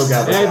love Yo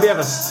Gabba And Gabba. they have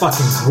a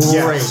fucking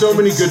great. Yeah, so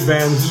many good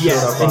bands showed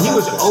up on and he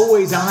that was show.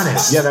 always on it.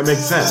 Yeah, that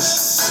makes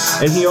sense.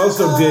 And he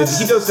also does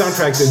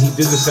soundtracks, and he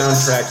did the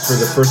soundtracks for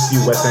the first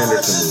few Wes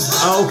Anderson movies,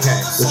 Oh, okay.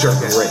 which are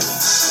great.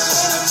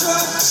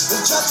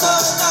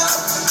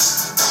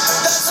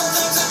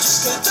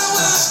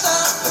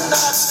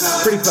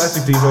 Pretty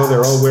classic Devo.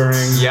 They're all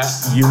wearing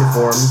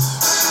uniforms.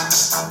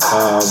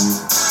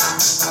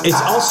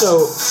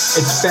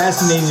 It's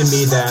fascinating to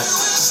me that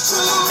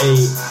a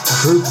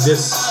group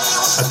this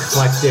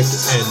eclectic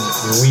and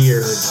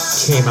weird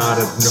came out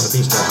of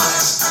Northeast Ohio.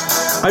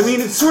 I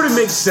mean, it sort of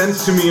makes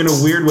sense to me in a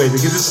weird way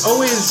because it's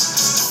always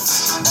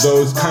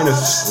those kind of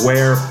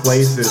square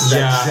places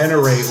that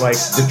generate like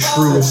the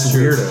truest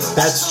weirdos.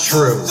 That's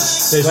true.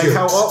 That's like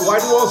true.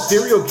 why do all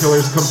serial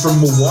killers come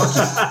from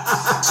Milwaukee?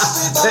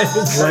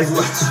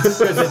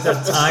 Because it's a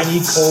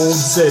tiny, cold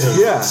city.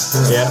 Yeah.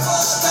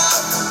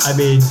 I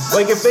mean,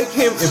 like if they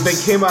came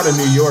out of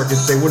New York,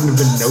 they wouldn't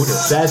have been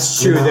noticed. That's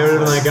true. They would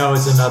have been like, "Oh,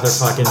 it's another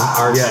fucking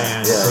art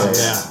band."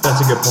 Yeah,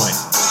 that's a good point.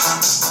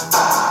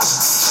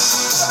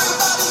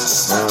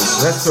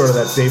 That's sort of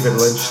that David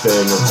Lynch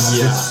thing.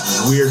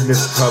 This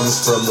weirdness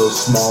comes from those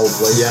small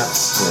places. Yeah.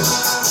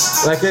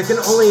 Like I can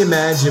only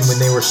imagine when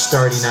they were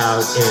starting out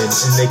and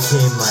they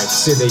came like,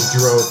 say they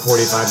drove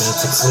 45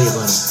 minutes to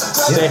Cleveland.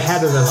 They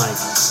had to have been like,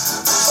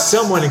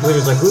 someone in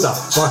Cleveland's like, who the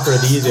fuck are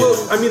these idiots? Well,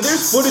 I mean,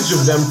 there's footage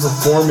of them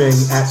performing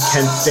at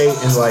Kent State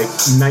in like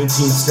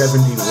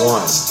 1971.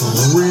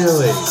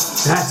 Really?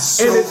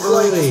 That's so and it's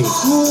early. Like,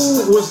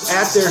 who was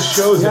at their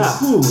shows and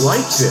who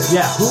liked it?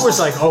 Yeah, who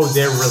was like, oh,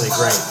 they're really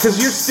great. Because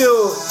you're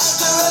still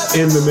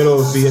in the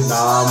middle of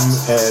Vietnam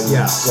and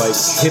like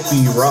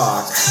hippie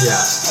rock. Yeah.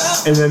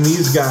 And then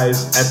these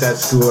guys at that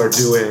school are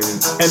doing,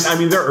 and I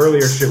mean, their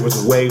earlier shit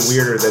was way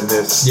weirder than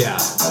this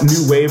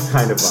new wave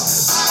kind of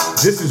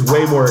vibe. This is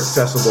way more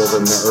accessible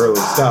than the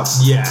early stuff.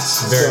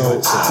 Yes, very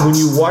much so. When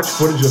you watch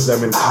footage of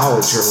them in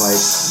college, you're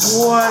like,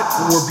 what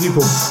were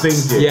people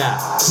thinking? Yeah,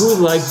 who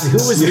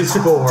was this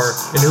for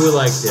and who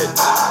liked it?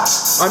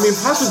 I mean,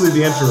 possibly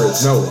the answer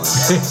is no one.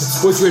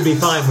 Which would be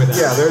fine with that.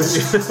 Yeah, there's...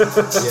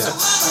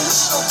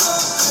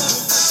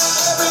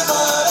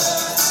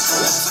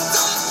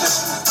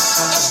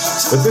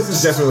 But this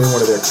is definitely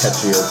one of their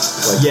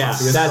catchiest. Like,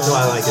 that's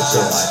why I like it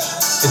so much.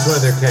 It's one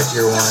of their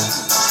catchier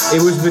ones.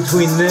 It was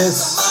between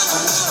this,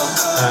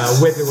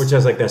 Whip It, which I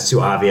was like, that's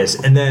too obvious,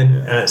 and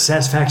then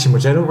Satisfaction,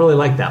 which I don't really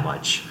like that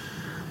much.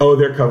 Oh,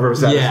 their cover of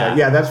Satisfaction.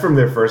 Yeah, that's from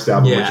their first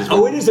album. Yeah. Which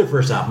is it is their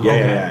first album.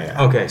 Yeah.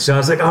 Okay, so I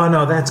was like, oh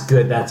no, that's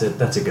good. That's a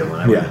good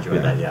one. I really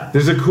enjoyed that. Yeah.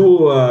 There's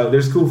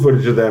cool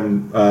footage of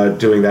them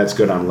doing That's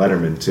Good on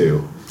Letterman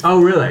too. Oh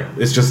really?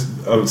 It's just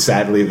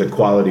sadly the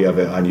quality of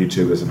it on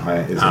YouTube isn't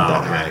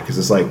that high because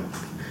it's like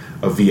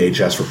a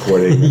VHS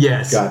recording.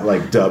 Yes. Got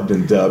like dubbed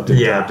and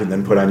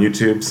then put on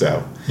YouTube.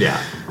 So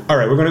yeah. All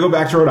right, we're gonna go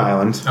back to Rhode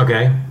Island.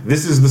 Okay.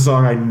 This is the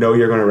song I know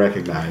you're gonna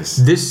recognize.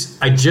 This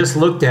I just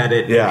looked at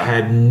it. Yeah. And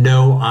had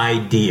no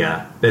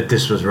idea that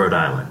this was Rhode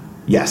Island.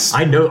 Yes.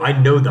 I know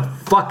the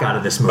fuck out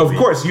of this movie. Of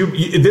course,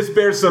 this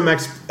bears some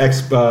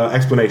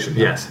explanation.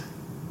 Yes.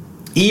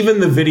 Even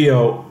the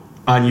video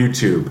on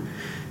YouTube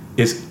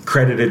is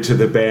credited to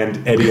the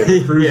band Eddie and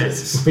the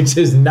Cruisers. Yes, which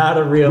is not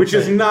a real Which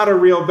is not a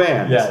real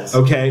band. Yes.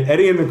 Okay,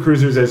 Eddie and the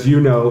Cruisers, as you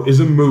know, is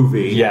a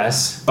movie.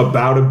 Yes.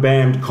 About a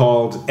band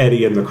called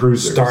Eddie and the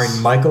Cruisers.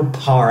 Starring Michael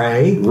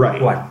Paré. Right.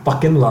 Who I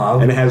fucking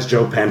love. And it has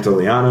Joe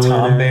Pantoliano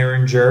Tom in it.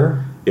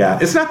 Berenger. Yeah,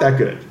 it's not that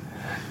good.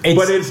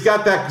 But it's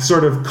got that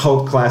sort of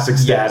cult classic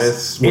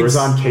status where it's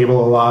on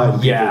cable a lot.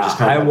 And yeah, just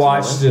kind of I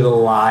watched it a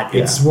lot.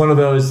 It's one of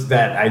those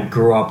that I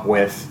grew up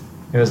with.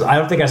 It was. I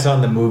don't think I saw it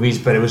in the movies,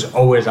 but it was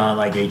always on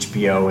like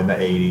HBO in the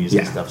 80s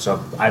and stuff.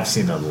 So I've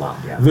seen it a lot,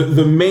 yeah.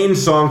 The main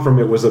song from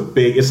it was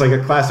it's like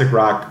a classic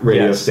rock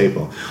radio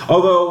staple.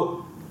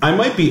 Although I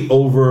might be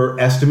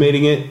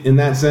overestimating it in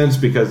that sense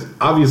because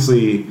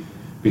obviously...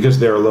 Because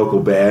they're a local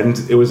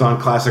band, it was on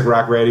classic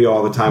rock radio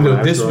all the time.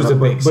 No, this was a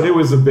big song. But it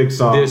was a big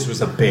song. This was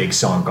a big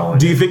song going.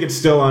 Do you think it's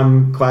still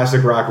on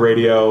classic rock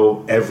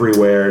radio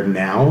everywhere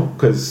now?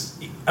 Because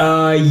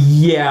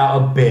yeah,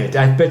 a bit.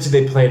 I bet you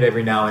they play it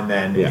every now and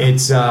then. Yeah.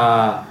 It's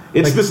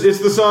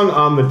the song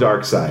 "On the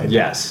Dark Side."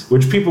 Yes,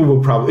 which people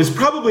will probably... It's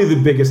probably the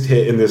biggest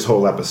hit in this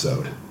whole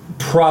episode.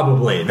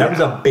 Probably. That was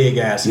a big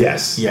ass hit.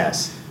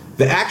 Yes.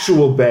 The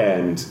actual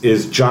band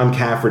is John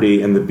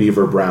Cafferty and the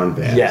Beaver Brown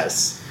Band.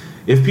 Yes.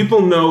 If people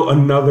know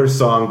another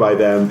song by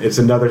them, it's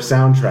another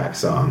soundtrack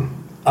song.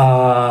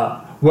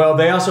 Well,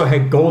 they also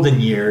had Golden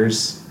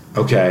Years.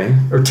 Okay.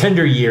 Or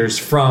Tender Years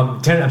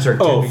from...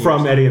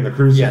 from Eddie and the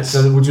Cruisers. Yes,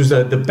 which was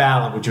the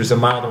ballad, which was a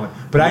milder one.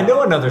 But I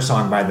know another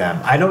song by them.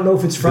 I don't know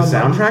if it's from... The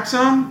soundtrack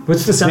song?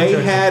 What's the soundtrack?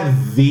 They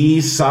had the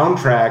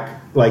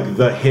soundtrack, like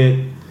the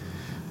hit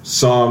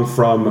song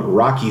from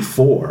Rocky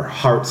IV,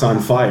 Hearts on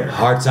Fire.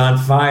 Hearts on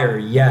Fire,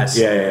 yes.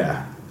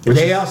 Yeah. Which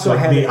they is also like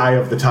had the Eye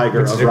of the Tiger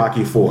of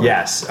Rocky IV.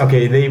 Yes.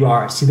 Okay, they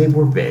were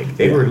big.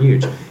 They were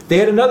huge. They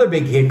had another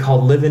big hit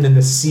called Living in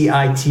the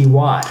CITY.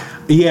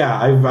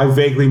 Yeah, I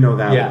vaguely know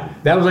that one.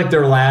 That was like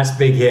their last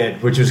big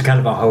hit, which was kind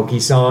of a hokey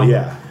song.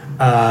 Yeah.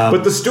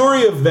 But the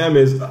story of them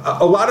is,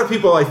 a lot of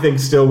people, I think,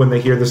 still, when they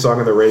hear the song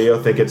on the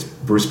radio, think it's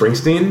Bruce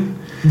Springsteen.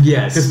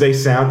 Yes. Because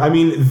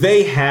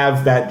they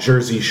have that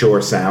Jersey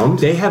Shore sound.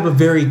 They have a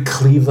very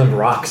Cleveland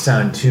rock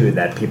sound, too,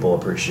 that people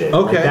appreciate.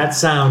 Okay. Like, that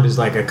sound is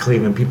like a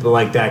Cleveland. People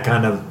like that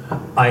kind of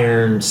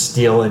iron,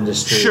 steel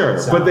industry. Sure,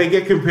 sound. but they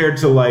get compared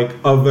to, like,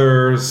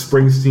 other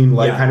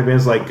Springsteen-like kind of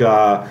bands, like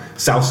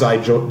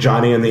Southside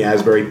Johnny and the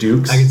Asbury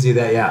Dukes. I can see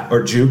that, yeah.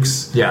 Or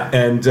Jukes. Yeah.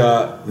 And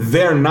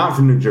they're not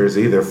from New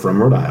Jersey. They're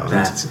from Rhode Island.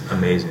 That's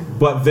amazing.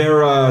 But they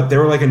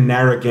were like a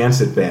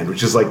Narragansett band,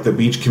 which is like the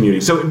beach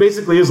community. So it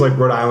basically is like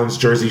Rhode Island's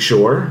Jersey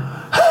Shore.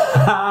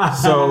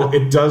 So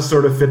it does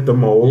sort of fit the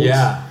mold.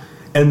 Yeah.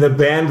 And the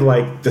band,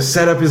 like, the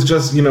setup is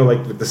just,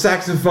 like with the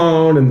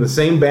saxophone, and the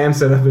same band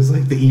setup is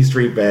like the E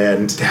Street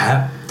Band.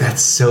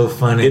 That's so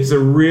funny. It's a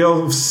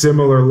real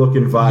similar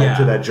looking vibe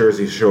to that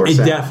Jersey Shore sound.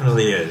 It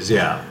definitely is,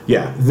 yeah.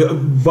 Yeah.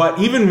 But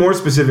even more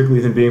specifically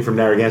than being from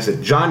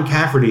Narragansett, John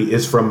Cafferty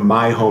is from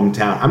my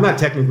hometown. I'm not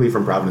technically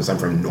from Providence. I'm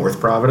from North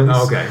Providence.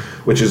 Oh, okay.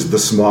 Which is the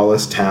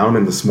smallest town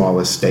in the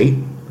smallest state.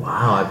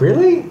 Wow,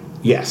 really?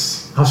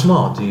 Yes. How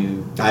small do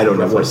you... I don't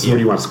know. What do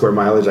you want, square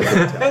mileage? I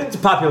can't tell. It's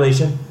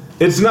population.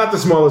 It's not the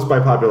smallest by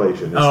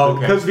population.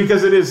 It's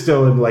because it is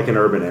still in like an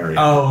urban area.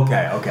 Oh,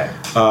 okay.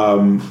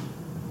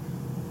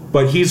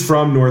 But he's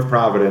from North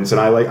Providence, and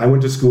I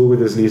went to school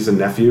with his niece and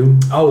nephew.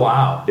 Oh,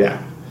 wow.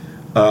 Yeah.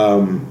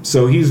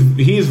 So he's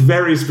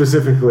very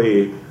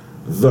specifically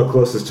the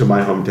closest to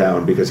my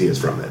hometown because he is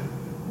from it.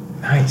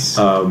 Nice.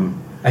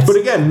 But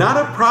again, not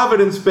a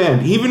Providence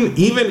band. Even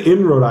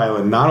in Rhode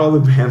Island, not all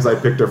the bands I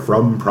picked are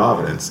from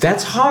Providence.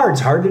 That's hard.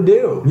 It's hard to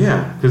do.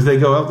 Yeah, because they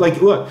go out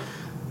like, look,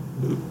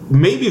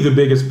 maybe the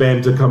biggest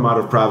band to come out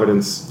of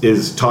Providence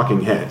is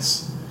Talking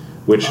Heads,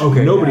 which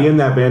nobody in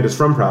that band is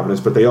from Providence,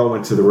 but they all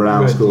went to the Rhode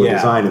Island School of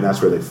Design, and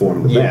that's where they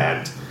formed the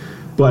band.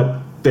 But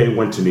they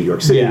went to New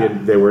York City,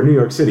 and they were a New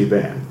York City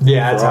band.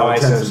 Yeah, that's how I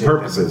intents and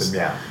purposes.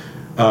 Yeah.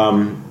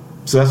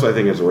 So that's why I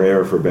think it's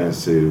rare for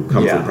bands to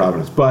come from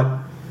Providence. But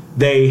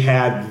they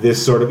had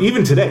this sort of,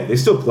 even today, they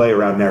still play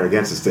around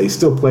Narragansett. They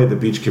still play the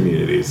beach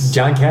communities.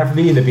 John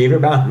Cafferty and the Beaver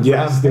Brown.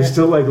 Yes, they're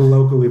still like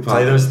locally popular.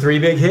 Play those 3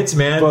 big hits,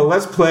 man. Well,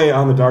 let's play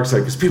On the Dark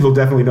Side because people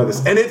definitely know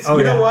this, and it's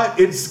you know what?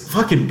 It's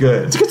fucking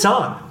good. It's a good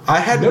song. I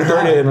hadn't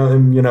heard it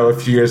in a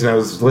few years, and I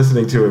was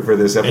listening to it for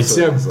this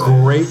episode. It's a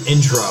great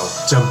intro.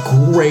 It's a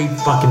great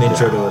fucking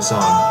intro to a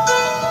song.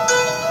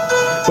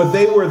 But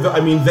they were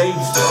they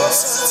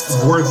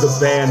were the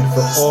band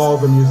for all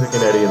the music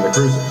in Eddie and the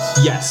Cruisers.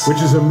 Yes. Which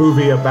is a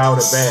movie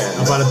about a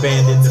band. About a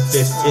band in the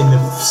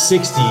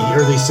 60s,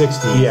 early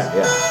 60s. Yeah.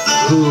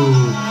 Who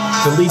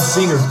the lead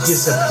singer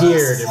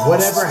disappeared, and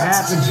whatever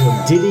happened to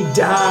him? Did he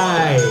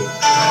die?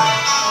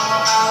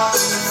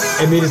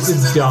 I mean, it's a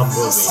dumb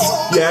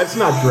movie. Yeah, it's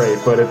not great,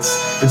 but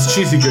it's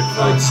cheesy good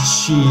fun.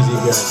 It's cheesy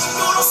good.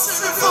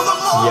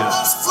 Yeah.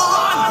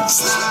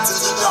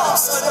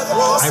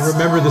 I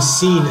remember the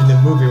scene in the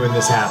movie when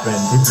this happened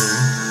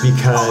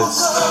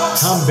because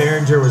Tom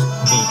Berenger was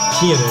the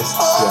pianist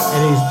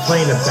and he's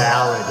playing a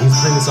ballad. He's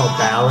playing this all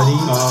ballady.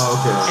 Oh,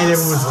 okay. And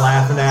everyone's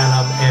laughing at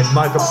him. And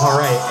Michael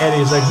Paré,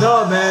 Eddie's like,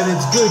 no, man,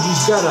 it's good. You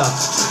just gotta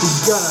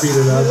Speed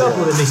it up,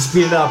 with it. And they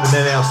speed it up and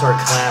then they all start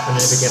clapping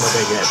and it became a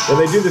big hit. Well,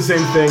 they do the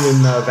same thing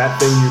in That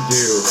Thing You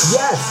Do.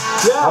 Yes,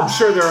 yeah. I'm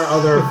sure there are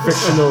other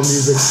fictional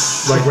music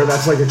like where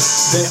that's like a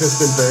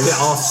consistent thing. They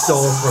all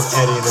stole from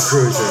Eddie and the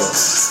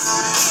Cruisers.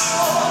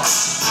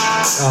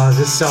 Oh,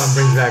 this song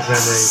brings back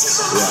memories.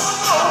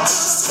 Yeah.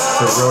 It's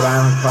a Rhode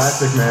Island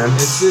classic, man. To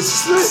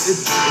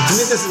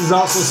me, this is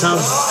also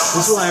sounds.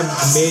 This is why I'm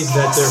amazed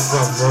that they're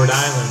from Rhode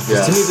Island.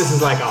 Yeah. To me, this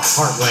is like a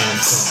heartland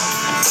song.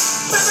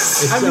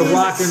 It's a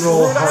rock and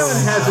roll. Rhode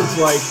Island has its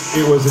like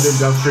it was an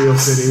industrial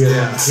city and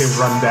then became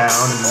run down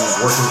and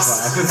working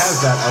class. It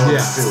has that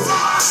element to it.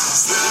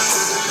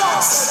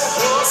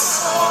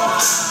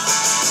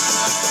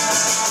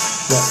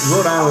 But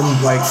Rhode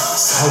Island like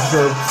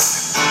culture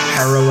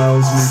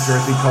parallels New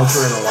Jersey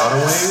culture in a lot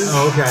of ways.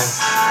 Oh, okay.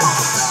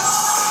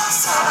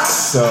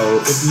 So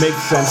it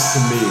makes sense to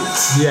me.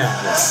 Yeah.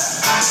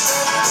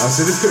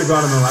 So this could have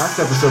gone in the last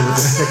episode with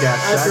the kick-ass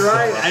That's sax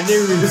right. solo. I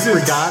never even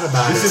forgot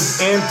about it. This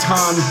is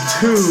Anton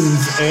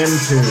Tunes and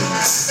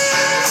Tunes.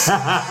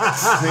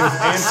 His name is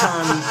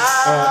Anton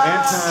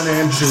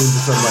and Tunes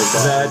or something like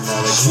that.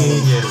 That's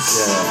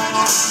genius.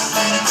 Yeah.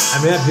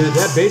 I mean,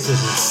 that bassist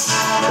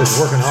is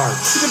working hard.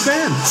 It's a good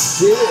band.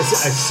 It is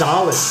a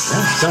solid.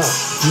 Solid.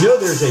 You know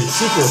there's a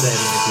sequel to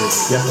Eddie and the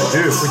Cruisers. Yes, I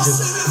do. Which is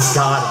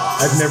god.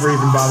 I've never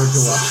even bothered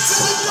to watch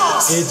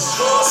it. It's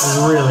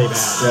really bad.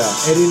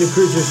 Yeah. Eddie and the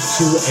Cruisers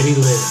 2, Eddie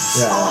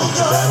Lives. Yeah.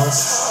 The battle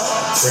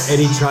where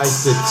Eddie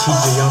tries to teach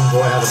a young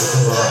boy how to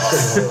become a rock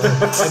and roller.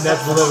 And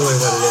that's literally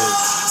what it is.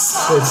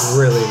 It's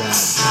really bad.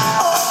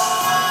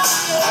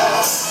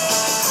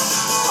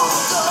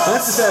 I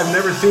have to say, I've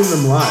never seen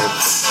them live.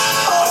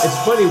 It's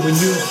funny when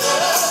you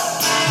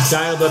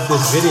dialed up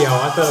this video,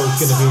 I thought it was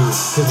going to be,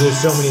 because there's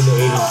so many in the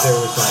 80s, there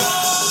was like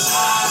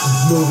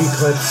movie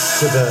clips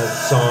to the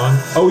song.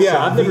 Oh, yeah. So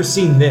I've never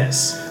seen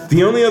this.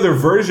 The only other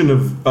version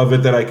of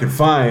it that I could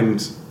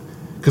find,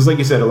 because like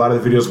you said, a lot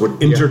of the videos would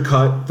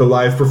intercut the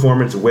live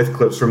performance with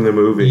clips from the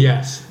movie.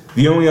 Yes.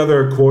 The only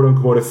other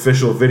quote-unquote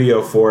official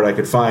video for it I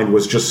could find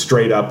was just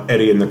straight up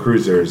Eddie and the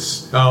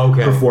Cruisers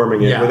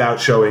performing it without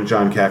showing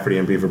John Cafferty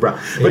and Beaver Brown.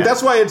 But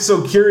that's why it's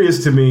so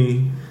curious to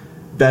me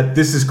that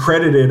this is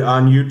credited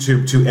on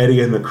YouTube to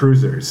Eddie and the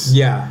Cruisers.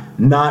 Yeah.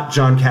 Not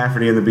John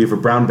Cafferty and the Beaver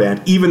Brown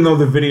Band, even though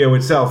the video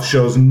itself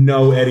shows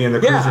no Eddie and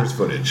the Cruisers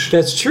footage.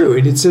 That's true.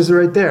 It says it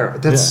right there.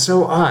 That's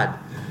so odd.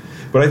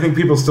 But I think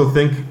people still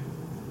think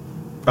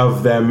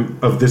of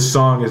this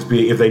song as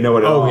being, if they know it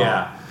at all. Oh,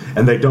 yeah.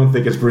 And they don't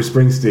think it's Bruce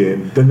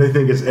Springsteen, then they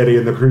think it's Eddie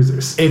and the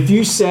Cruisers. If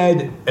you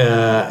said,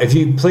 if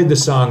you played the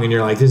song and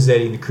you're like, this is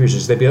Eddie and the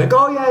Cruisers, they'd be like,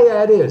 oh,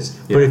 yeah, it is.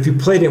 Yeah. But if you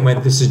played it and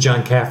went, this is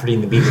John Cafferty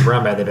and the Beaver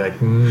Brown Band, they'd be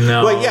like,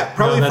 no. Well, yeah,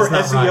 probably for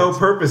SEO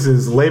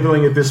purposes,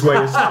 labeling it this way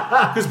is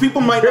because people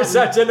might You're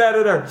such an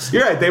editor.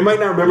 You're right. They might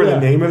not remember the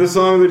name of the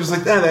song. They're just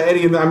like, that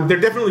Eddie and the... they're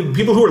definitely...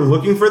 People who are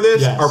looking for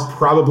this are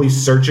probably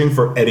searching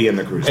for Eddie and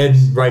the Cruisers.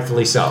 And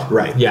rightfully so.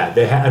 Right. Yeah,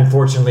 they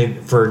unfortunately,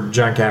 for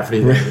John Cafferty,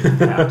 they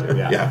have to,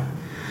 yeah.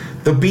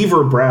 The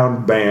Beaver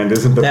Brown Band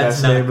isn't the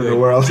best name in the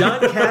world. John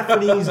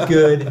Cafferty's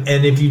good,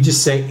 and if you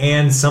just say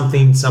 "and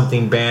something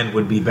something band"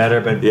 would be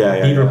better, but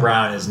Beaver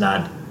Brown is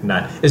not.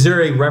 Is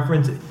there a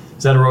reference?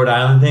 Is that a Rhode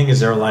Island thing? Is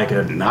there like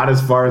a... Not as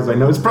far as I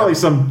know. It's probably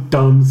some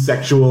dumb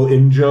sexual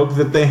in-joke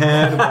that they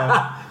had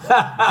about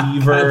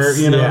Beaver,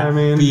 you know what I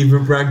mean? Beaver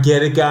Brown,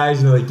 get it,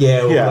 guys? And they're like,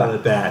 we'll call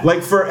it that.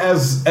 Like, for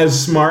as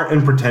smart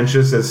and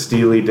pretentious as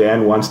Steely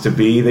Dan wants to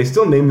be, they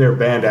still name their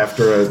band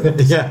after a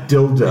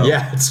dildo.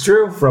 Yeah, it's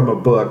true. From a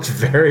book. It's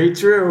very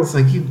true. It's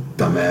like, you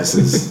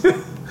dumbasses.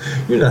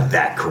 You're not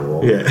that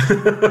cool. Yeah.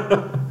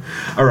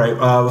 All right,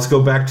 let's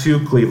go back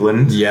to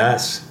Cleveland.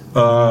 Yes.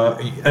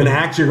 An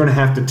act you're going to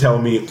have to tell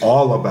me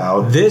all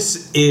about.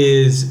 This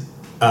is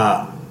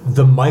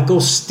the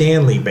Michael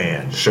Stanley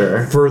Band.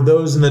 Sure. For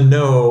those in the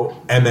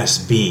know,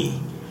 MSB.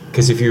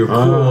 Because if you were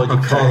cool,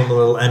 you call them a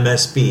little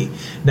MSB.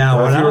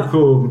 Now, if you were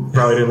cool,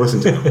 probably didn't listen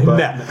to them.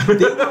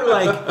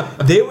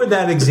 But they were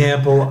that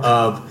example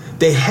of,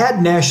 they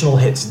had national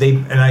hits.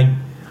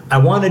 I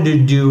wanted to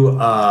do,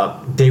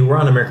 they were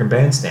on American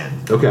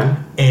Bandstand. Okay.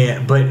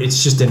 But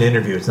it's just an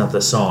interview. It's not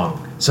the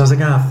song. So I was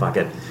like, fuck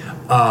it.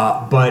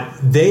 But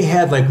they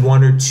had like They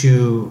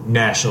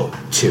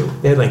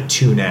had like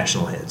two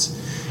national hits.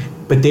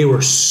 But they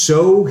were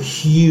so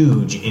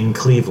huge in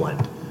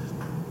Cleveland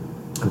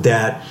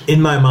that,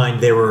 in my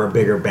mind, they were a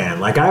bigger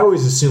band. Like, I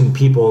always assumed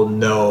people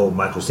know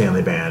Michael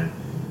Stanley Band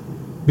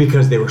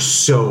because they were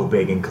so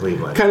big in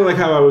Cleveland. Kind of like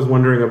how I was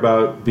wondering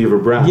about Beaver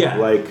Brown. Yeah.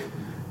 Like,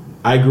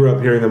 I grew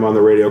up hearing them on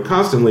the radio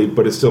constantly,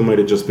 but it still might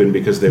have just been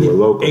because they were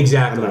local.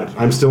 Exactly.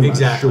 I'm still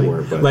not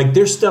sure. But. Like,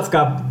 their stuff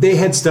they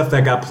had stuff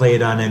that got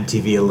played on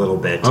MTV a little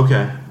bit.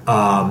 Okay.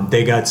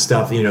 They got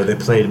stuff, they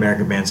played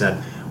American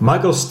Bandstand.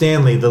 Michael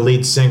Stanley, the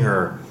lead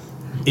singer,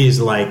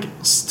 is like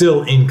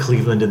still in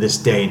Cleveland to this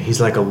day, and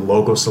he's like a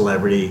local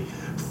celebrity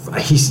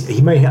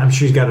he might. I'm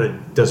sure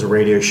does a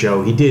radio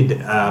show. He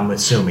did. I'm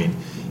assuming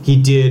he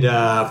did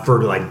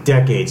for like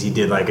decades. He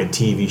did like a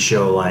TV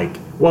show like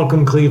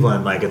Welcome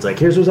Cleveland. Like it's like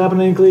here's what's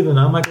happening in Cleveland.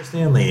 I'm Michael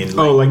Stanley. And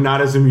like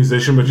not as a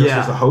musician, but just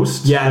as a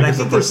host. Yeah, and I as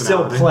a think they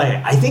still personality?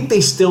 play. I think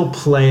they still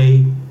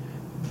play.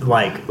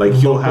 Like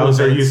Huell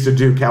Hauser used to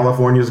do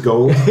California's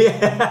Gold.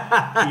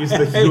 Yeah, he's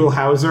the Huell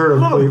Hauser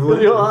of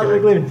Cleveland.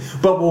 Okay.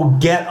 But we'll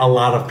get a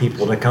lot of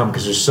people to come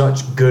because there's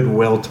such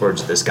goodwill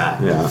towards this guy.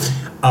 Yeah.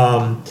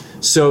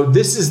 So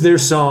this is their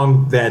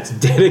song that's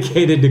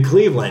dedicated to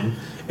Cleveland.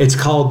 It's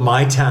called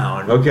 "My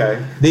Town."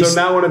 Okay. So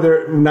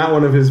not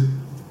one of his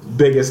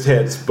biggest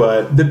hits,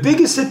 but the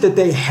biggest hit that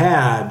they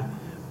had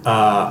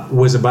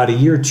was about a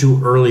year or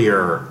two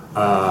earlier,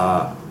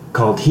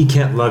 called "He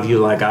Can't Love You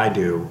Like I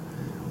Do,"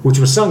 which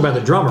was sung by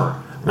the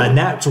drummer, and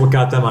that's what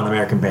got them on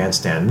American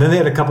Bandstand. And then they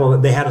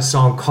had they had a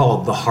song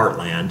called "The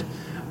Heartland,"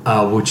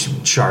 which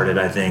charted,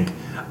 I think.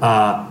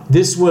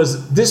 This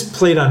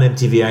played on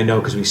MTV, I know,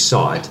 because we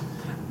saw it.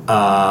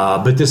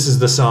 But this is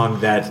the song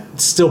that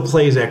still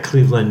plays at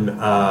Cleveland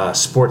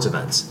sports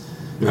events.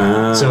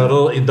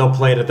 So they'll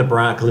play it at the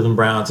Cleveland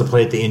Browns. They'll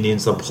play it at the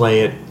Indians. They'll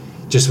play it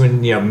just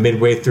when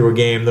midway through a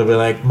game. They'll be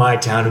like, "My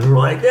Town," and we're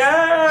like,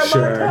 "Yeah,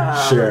 sure, my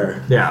town."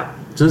 Sure. Yeah.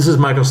 So this is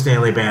Michael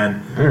Stanley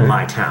Band,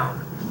 "My Town."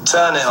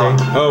 Turn it on.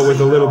 Oh,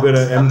 with a little bit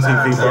of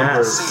MTV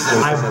bumper.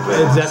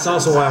 Yes. That's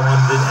also why I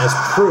wanted it as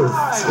proof.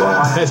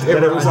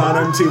 That it was on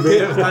MTV.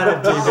 It was on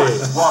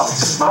MTV. Want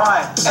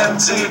my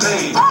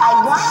MTV.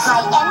 I want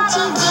my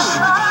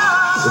MTV.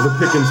 Well, the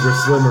pickings were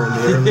slimmer in the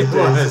early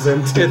days of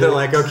MTV. And they're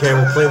like, "Okay,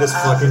 we'll play this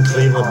fucking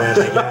Cleveland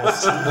band, I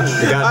guess."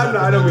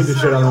 I don't mean to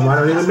shit on them. I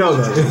don't even know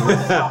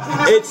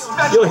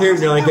that. You'll hear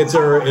it and you're like, it's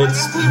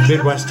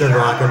Midwestern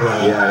rock and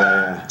roll.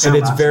 Yeah. And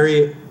it's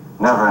very...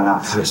 Never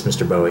enough. Yes,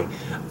 Mr. Bowie.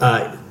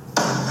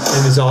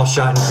 And it's all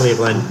shot in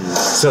Cleveland.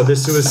 So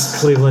this was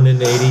Cleveland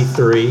in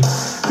 '83.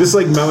 This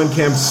like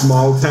Mellencamp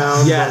small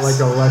town. Yes. But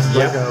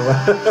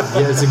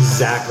Yes,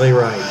 exactly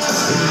right.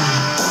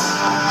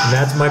 And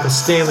that's Michael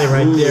Stanley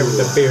right there with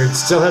the beard.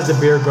 Still has the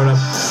beard going up.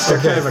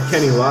 Okay. Kind of a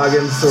Kenny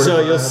Loggins sort of. So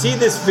you'll see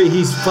this.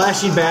 He's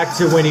flashing back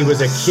to when he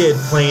was a kid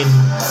playing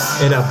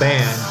in a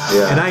band.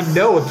 Yeah. And I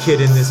know a kid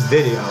in this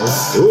video.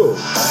 Ooh.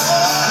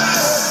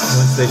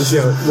 Once they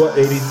show What,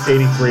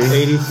 83?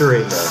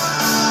 83.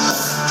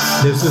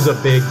 This is a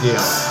big deal.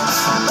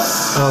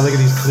 Oh, look at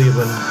these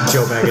Cleveland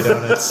Joe Bag of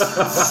Donuts.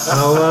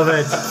 I love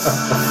it.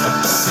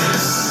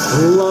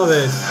 Love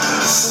it.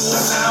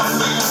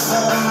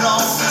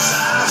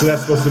 So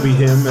that's supposed to be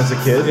him as a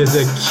kid?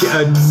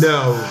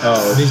 No.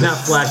 Oh, he's not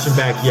flashing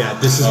back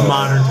yet. This is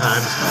modern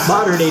times.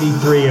 Modern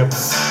 '83 of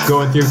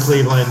going through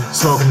Cleveland,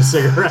 smoking a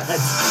cigarette.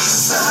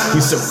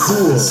 He's so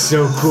cool.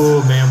 So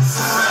cool, man.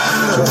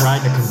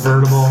 Riding a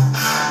convertible.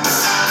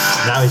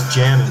 Now he's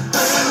jamming.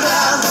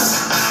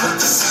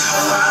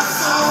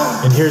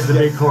 And here's the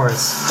big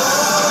chorus.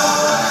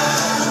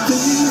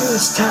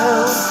 This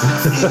town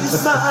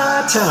is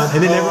my town.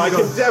 And then I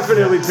can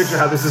definitely picture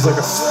how this is like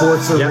a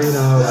sports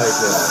arena. Like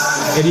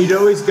and you'd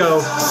always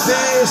go,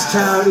 "This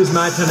town is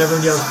my town."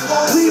 Everyone yells,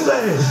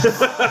 "Cleveland!"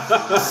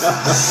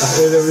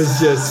 And it was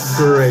just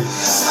great.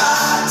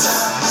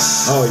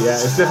 Oh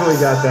yeah, it's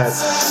definitely got that,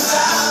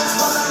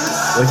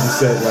 like you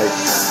said, like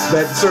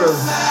that sort of.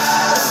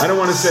 I don't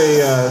want to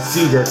say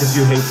Seeger because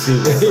you hate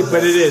Seeger,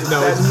 but it is.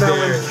 No, that it's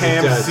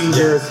Mellencamp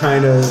Seeger yes.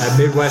 kind of that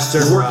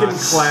Midwestern working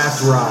rock.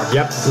 class rock.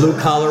 Yep, blue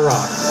collar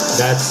rock.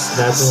 That's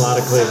a lot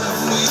of Cleveland.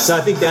 So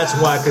I think that's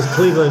why, because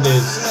Cleveland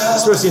is,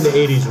 especially in the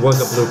 '80s, was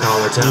a blue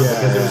collar town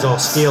because it was all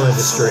steel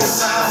industry.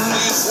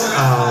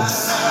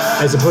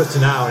 As opposed to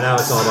now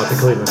it's all about the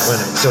Cleveland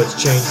Clinic. So it's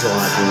changed a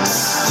lot.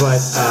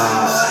 But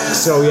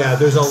so yeah,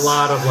 there's a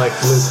lot of like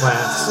blue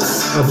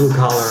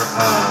collar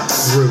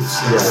roots.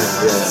 Yeah.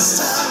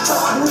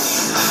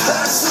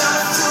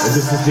 And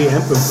this is the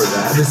anthem for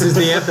that. This is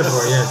the anthem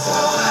for it, yes.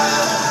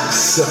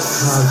 So,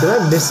 did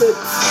I miss it?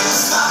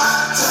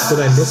 Did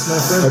I miss my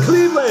friend?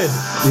 Cleveland!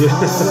 Yeah.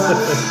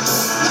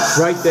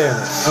 Right there.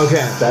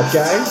 Okay. That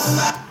guy?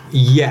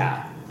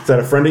 Yeah. Is that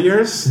a friend of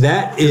yours?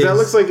 That is. That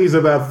looks like he's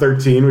about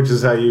 13, which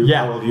is how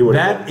old you would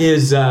have been. That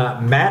is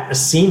Matt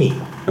Assini.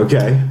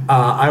 Okay.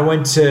 I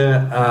went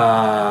to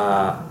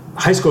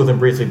high school with him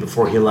briefly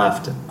before he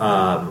left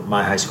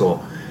my high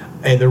school.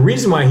 And the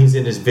reason why he's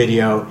in this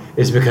video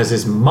is because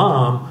his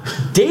mom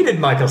dated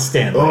Michael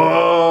Stanley.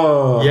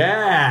 Oh.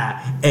 Yeah.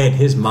 And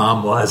his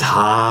mom was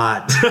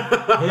hot.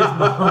 His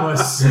mom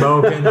was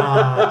smoking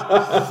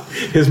hot.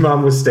 His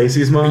mom was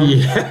Stacy's mom?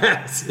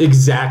 Yes,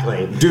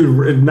 exactly.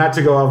 Dude, not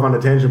to go off on a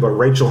tangent, but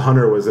Rachel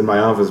Hunter was in my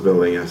office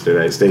building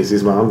yesterday.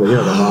 Stacy's mom,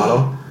 the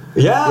model.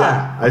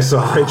 Yeah. I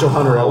saw Rachel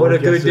Hunter at what work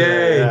a good yesterday.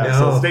 day. Yeah.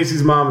 No. So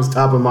Stacy's mom is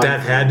top of mind.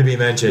 That had to be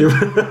mentioned.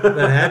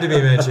 That had to be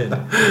mentioned.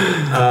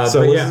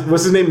 So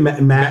what's his name?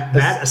 Matt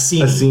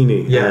Assini.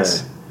 Assini.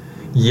 Yes.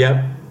 Yeah.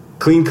 Yep.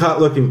 Clean cut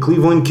looking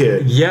Cleveland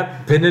kid.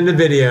 Yep. Pinned in the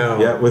video.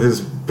 Yeah, with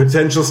his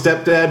Potential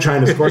stepdad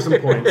trying to score some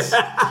points.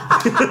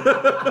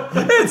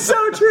 It's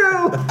so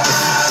true.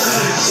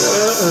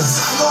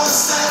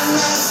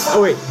 Oh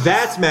wait,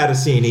 that's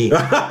Mattasini.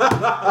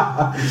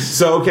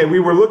 So okay, we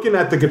were looking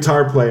at the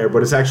guitar player,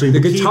 but it's actually the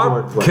guitar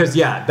keyboard player. because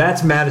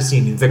that's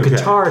Mattasini. The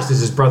guitarist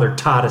is his brother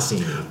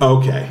Todasini.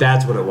 Okay,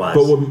 That's what it was.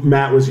 but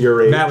Matt was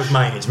your age, Matt was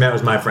my age. Matt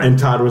was my friend. and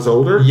Todd was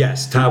older.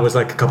 Yes, Todd was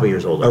like a couple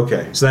years older.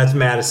 Okay. So that's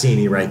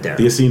Mattasini right there.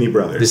 The Assini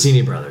brothers. The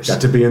Cini brothers.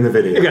 Got to be in the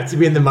video. I got to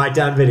be in the My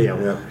Town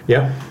video.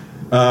 Yep.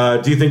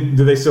 Do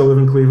they still live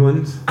in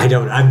Cleveland? I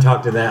haven't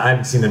talked to them. I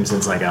haven't seen them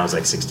since like I was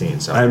like 16.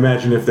 So I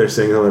imagine if they're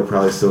single, they're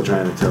probably still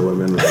trying to tell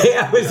women. Like,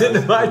 I was in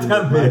the My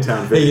Town video. My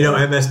Town Hey, you video.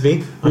 know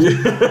MSB?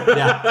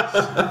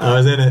 Yeah, I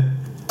was in it.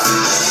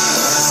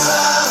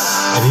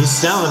 And he's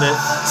selling it.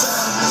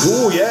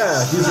 Ooh,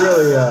 yeah, he's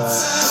really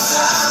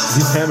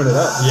he's hamming it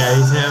up. Yeah,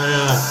 he's hamming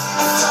it up.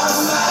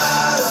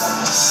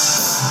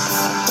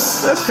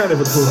 That's kind of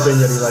a cool thing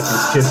that he let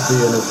these kids be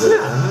in his video.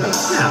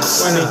 Yeah.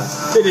 Why I mean, not?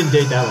 they didn't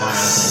date that long, I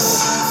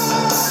think.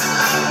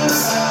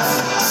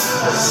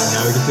 And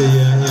now we get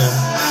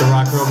the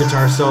rock and roll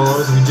guitar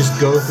solos, and we just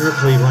go through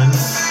Cleveland.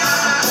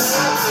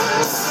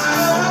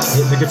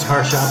 Hitting the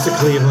guitar shops of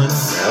Cleveland.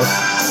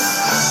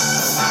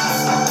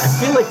 I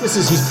feel like he's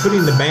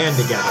putting the band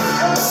together.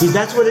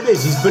 That's what it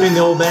is. He's putting the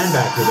old band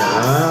back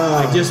together.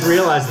 Oh. I just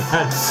realized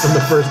that from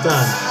the first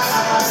time.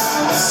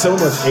 So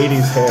much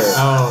 80s hair.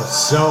 Oh,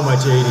 so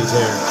much 80s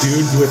hair.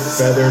 Dudes with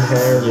feathered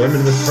hair,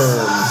 women with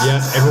perms.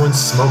 Yep,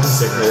 everyone's smoking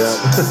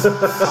cigarettes.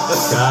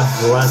 God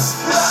bless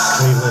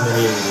Cleveland in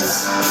the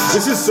 80s.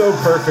 This is so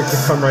perfect to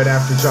come right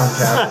after John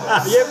Capital.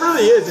 Yeah, it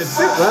really is. It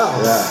fit well.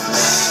 Yeah.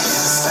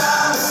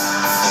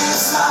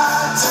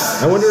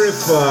 I wonder if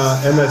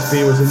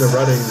MSB was in the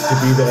running to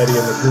be the Eddie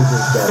and the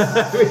Cruisers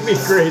band. It would be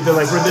great. They're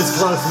like, we're this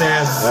close,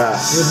 man. Yeah.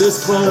 We're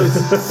this close.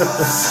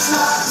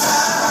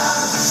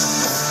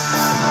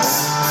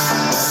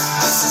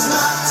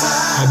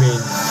 I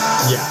mean,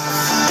 yeah.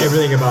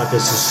 Everything about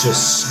this is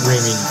just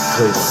screaming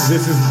Cleveland.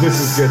 This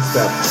is good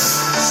stuff.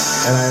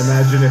 And I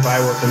imagine if I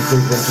were from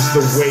Cleveland, just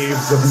the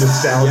waves of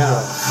nostalgia.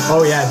 Yeah.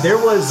 Oh, yeah. There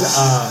was,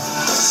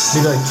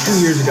 maybe like 2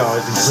 years ago, I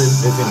was in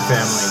Cleveland visiting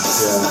family.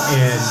 Yeah.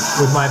 And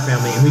with my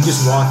family, and we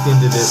just walked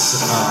into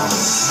this,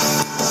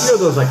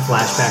 those like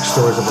flashback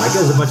stores of like,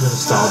 there's a bunch of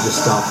nostalgia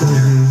stuff in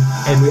there.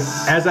 And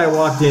as I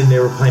walked in, they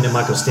were playing a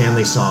Michael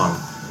Stanley song.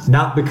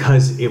 Not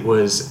because it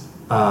was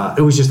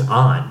just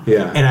on.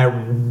 Yeah. And I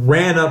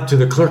ran up to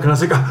the clerk and I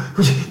was like,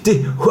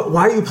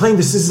 why are you playing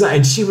this?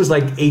 And she was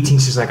like 18.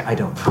 She's like, I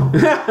don't know.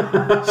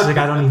 She's like,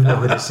 I don't even know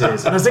who this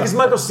is. And I was like, it's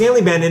Michael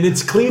Stanley Band and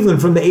it's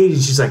Cleveland from the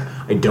 80s. She's like,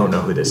 I don't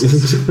know who this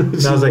is. And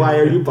I was like, why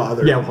are you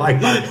bothering? Yeah, why?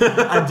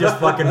 I'm just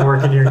fucking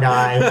working your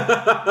guy.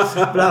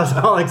 But I was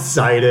all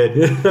excited.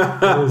 It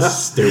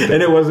was stupid.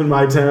 And it wasn't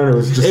My Town. It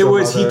was just. It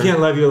was other... He Can't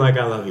Love You Like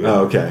I Love You.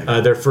 Oh, okay.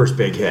 Their first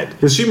big hit.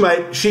 Because she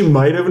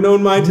might have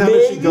known My Town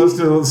if she Maybe. goes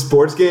to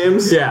sports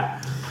games. Yeah.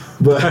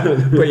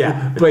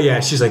 But yeah,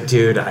 she's like,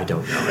 dude, I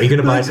don't know. Are you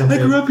gonna buy something?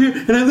 I grew up here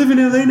and I live in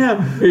LA now.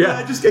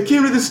 Yeah. I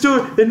came to the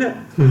store and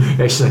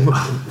Yeah, she's like,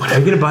 what, are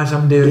you gonna buy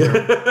something, dude?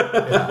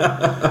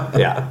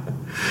 Yeah.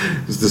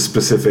 It's the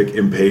specific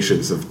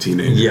impatience of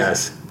teenagers.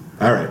 Yes.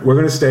 All right, we're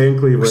gonna stay in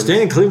Cleveland. We're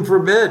staying in Cleveland for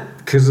a bit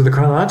because of the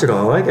chronological.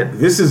 I like it.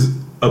 This is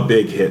a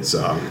big hit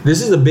song.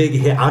 This is a big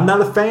hit. I'm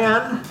not a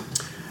fan,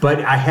 but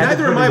I had.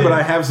 Neither am I, but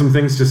I have some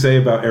things to say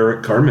about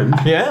Eric Carmen.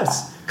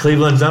 Yes.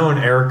 Cleveland's own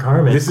Eric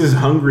Carmen. This is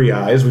Hungry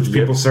Eyes, which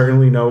people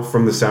certainly know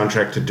from the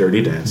soundtrack to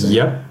Dirty Dancing.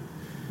 Yep.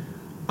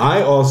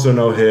 I also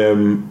know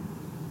him.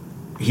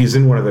 He's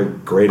in one of the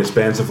greatest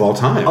bands of all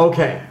time.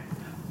 Okay.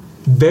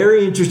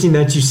 Very interesting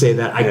that you say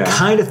that. I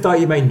kind of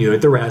thought you might know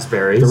it, the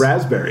Raspberries. The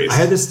Raspberries. I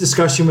had this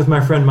discussion with my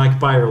friend Mike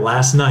Byer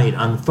last night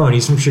on the phone.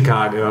 He's from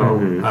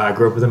Chicago. I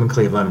grew up with him in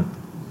Cleveland.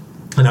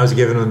 And I was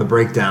giving him the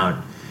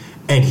breakdown.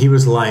 And he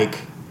was like,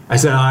 I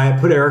said, I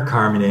put Eric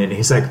Carmen in. And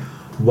he's like,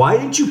 why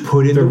didn't you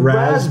put in the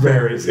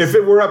Raspberries? If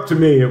it were up to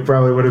me, it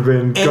probably would have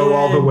been Go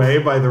All the Way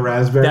by the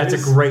Raspberries. That's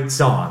a great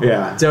song.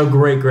 Yeah. It's a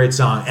great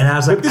song. And I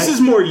was like, But this is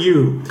more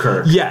you,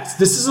 Kirk. Yes,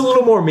 this is a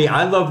little more me.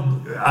 I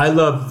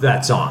love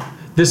that song.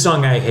 This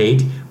song I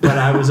hate, but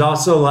I was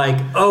also like,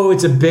 oh,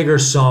 it's a bigger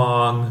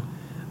song.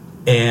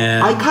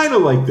 And I kind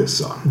of like this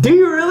song. do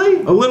you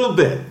really? A little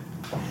bit.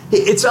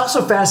 It's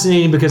also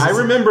fascinating because I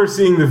remember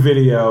seeing the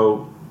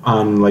video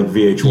on like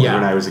VH1 Yeah.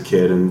 when I was a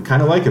kid and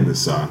kind of liking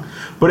this song.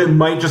 But it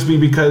might just be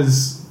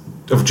because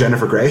of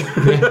Jennifer Grey.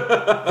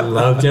 I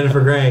love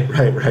Jennifer Grey.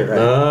 Right.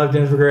 Love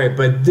Jennifer Grey.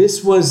 But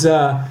this was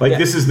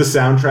This is the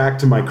soundtrack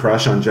to my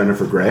crush on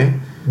Jennifer Grey.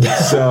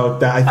 So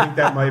I think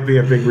that might be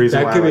a big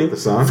reason why I like the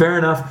song. Fair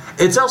enough.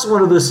 It's also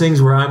one of those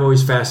things where I'm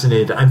always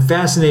fascinated. I'm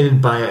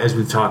fascinated by, as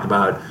we've talked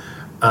about,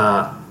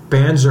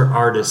 bands or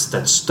artists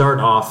that start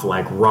off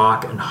like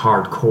rock and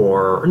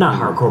hardcore, or not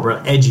hardcore,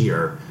 but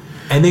edgier,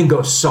 and then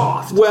go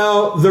soft.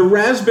 Well, the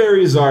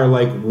Raspberries are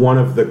like one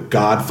of the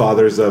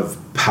godfathers of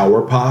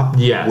power pop,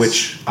 Yes.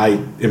 which I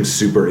am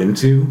super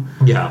into.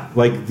 Yeah.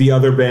 Like the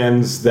other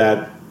bands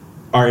that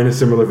are in a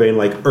similar vein,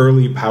 like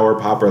early power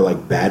pop, are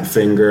like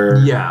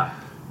Badfinger, Yeah.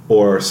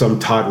 or some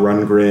Todd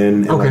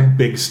Rundgren and like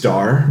Big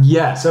Star.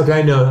 Yes, okay,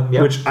 I know them.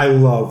 Yep. Which I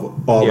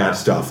love all that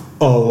stuff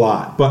a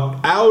lot. But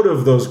out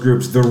of those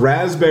groups, the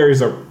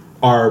Raspberries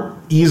are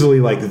easily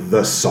like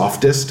the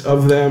softest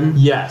of them.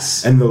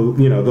 Yes. And the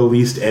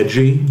least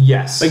edgy.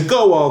 Yes. Like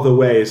Go All the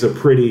Way is a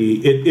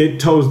pretty it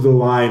toes the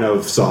line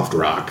of soft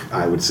rock,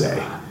 I would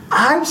say.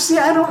 I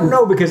don't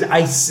know because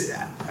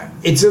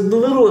it's a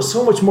little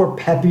so much more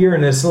peppier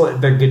and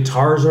the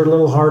guitars are a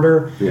little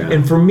harder. Yeah.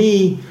 And for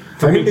me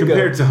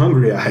compared to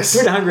Hungry Eyes.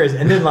 Compared to Hungry Eyes.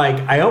 And then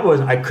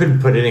I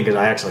couldn't put it in because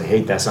I actually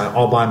hate that song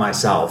All By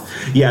Myself.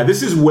 Yeah,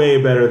 this is way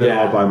better than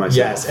All By Myself.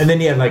 Yes. And then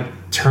you had like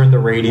Turn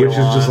the Radio Which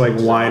is just like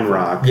wine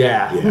rock.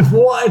 Yeah.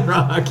 Wine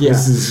rock, yeah.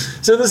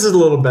 So this is a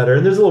little better.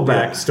 And there's a little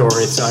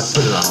backstory, so I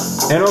put it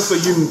on. And also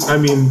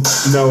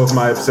know of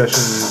my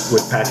obsession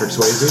with Patrick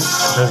Swayze.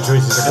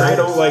 Patrick Swayze is and I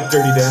don't like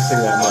Dirty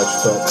Dancing that much,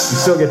 but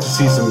you still get to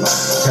see some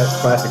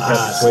classic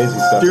Patrick Swayze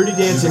stuff. Dirty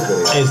Dancing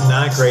is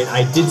not great.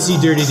 I did see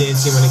Dirty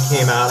Dancing when it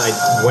came out. I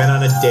went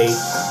on a date.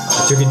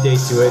 I took a date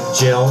to it.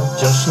 Jill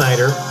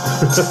Schneider.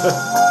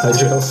 Hi,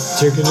 Jill.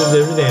 Took her to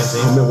Dirty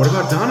Dancing. And then what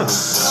about Donna?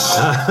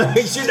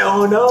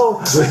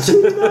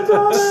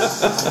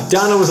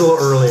 Donna was a little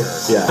earlier.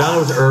 Yeah. Donna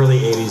was early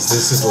 80s.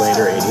 This is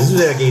later 80s. This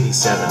was like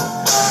 87.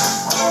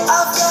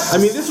 I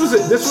mean, this was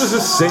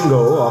a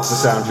single off the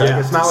soundtrack. Yeah.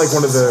 It's not like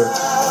one of the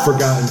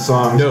forgotten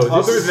songs. No,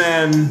 other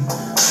than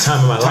Time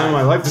of My Life. Time of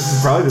My Life, this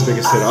is probably the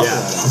biggest hit off of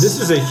that. This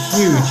is a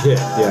huge hit.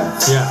 Yeah.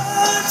 Yeah.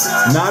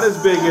 Not as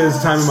big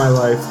as Time of My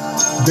Life,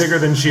 bigger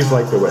than She's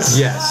Like the Wind.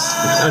 Yes.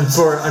 I'm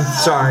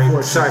sorry,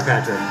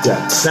 Patrick.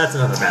 Yeah. That's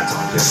another bad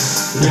song too.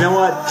 You know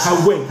what? How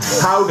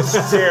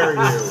dare you?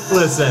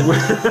 Listen,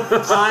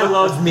 I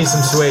love me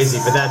some Swayze,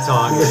 but that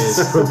song is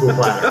poo-poo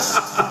platter.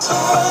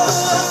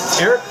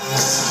 Eric,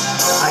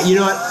 you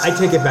know what? I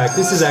take it back.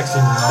 This is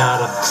actually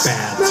not a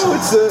bad song. No,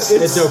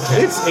 it's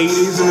okay. It's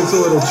 80s and it's a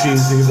little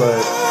cheesy,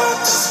 but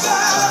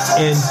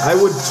and I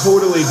would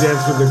totally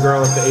dance with the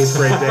girl at the 8th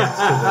grade dance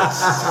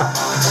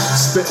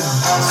to this.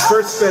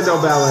 First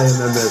Spandau Ballet and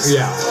then this.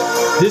 Yeah.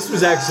 This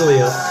was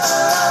actually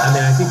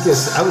I think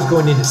I was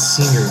going into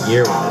senior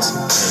year when this came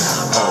out.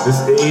 Oh,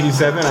 this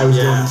 87, I was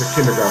going into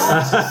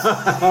kindergarten.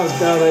 Oh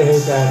God, I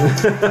hate that. I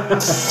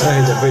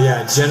hate that. But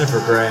yeah, Jennifer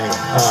Grey.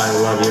 Oh, I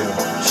love you.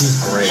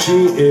 She's great.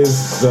 She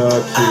is the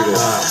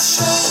cutest.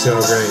 She's so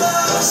great.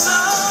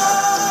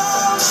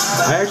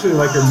 I actually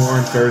like her more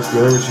in Ferris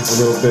Bueller, which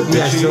is a little bit bitchy.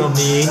 Yeah, she's a little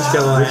mean. She's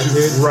got a little attitude.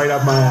 Which is right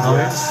up my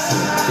alley.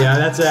 Yeah,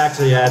 that's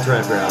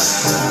right for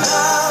us.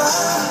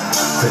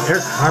 But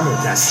Eric Carmen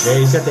with that shit.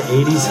 He's got the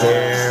 80s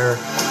hair.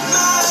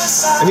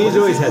 I mean, he's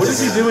always had What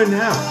is he doing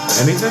now?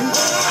 Anything?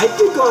 I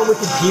think on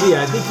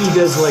Wikipedia, I think he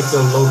does like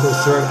the local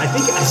service. I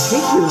think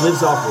he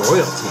lives off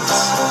royalties.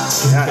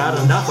 He's got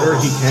enough. Or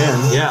he can.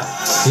 Yeah,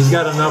 he's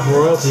got enough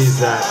royalties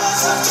that.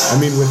 I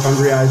mean, with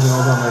Hungry Eyes and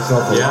All By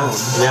Myself alone.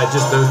 Yeah,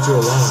 just those two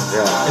alone.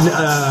 Yeah. And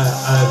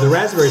the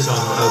Raspberry song,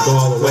 Go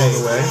All the Way.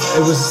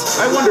 It was.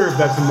 I wonder if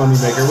that's a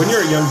moneymaker. When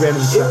you're a young band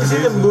in the 70s. It was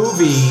in a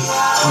movie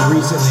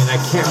recently, and I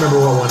can't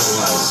remember what one it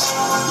was.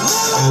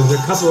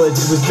 It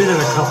was been in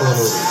a couple of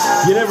movies.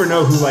 You never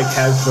know who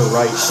has the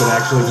rights and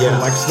actually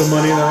collects the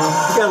money though.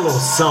 He got a little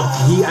something.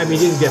 He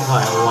didn't get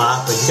probably a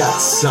lot, but he got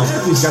something.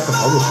 Yeah, he's got the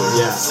publisher.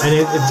 Yeah, and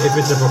if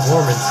it's a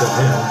performance of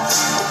him.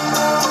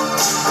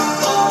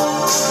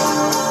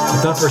 I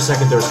thought for a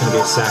second there was going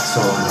to be a sax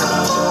solo in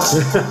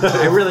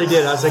there. I really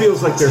did. I was like,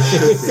 feels like there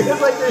should be.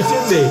 Feels like there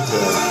should be.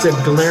 It's a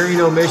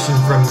glaring omission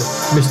from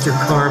Mr.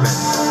 Carmen.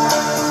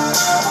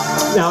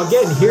 Now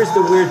again, here's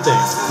the weird thing.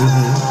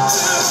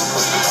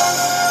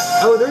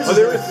 Oh, and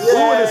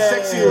a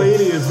sexy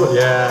lady is what.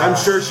 Yeah. I'm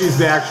sure she's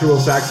the actual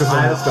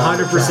saxophonist.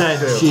 100%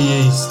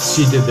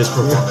 she did this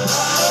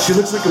performance. She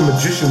looks like a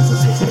magician's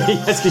assistant.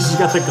 Yes, because she's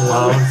got the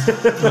gloves,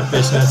 the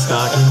fishnet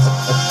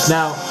stockings.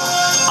 Now,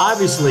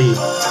 obviously,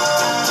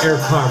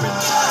 Eric Carmen,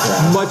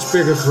 much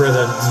bigger career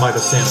than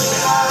Michael Stanley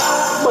Band.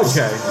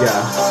 Okay,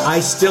 yeah. I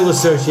still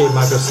associate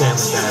Michael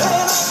Stanley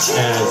Band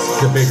as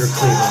the bigger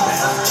Cleveland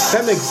band.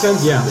 That makes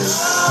sense to me.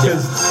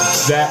 Because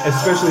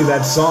especially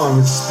that song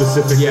is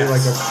specifically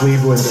like a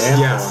Cleveland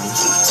anthem. Yeah.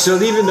 So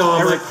even though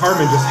Eric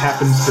Carmen just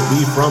happens to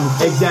be from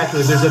Cleveland.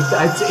 Exactly.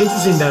 It's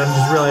interesting that I'm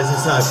just realizing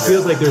it's not. It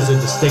feels like there's a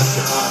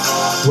distinction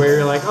where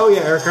you're like, oh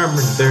yeah, Eric Carmen,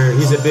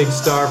 he's a big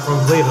star from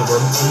Cleveland.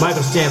 Where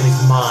Michael Stanley's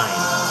mine.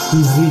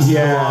 He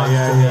belongs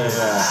to me.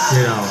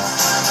 You know.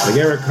 Like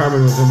Eric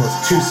Carmen was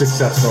almost too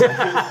successful.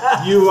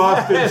 You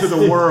lost it to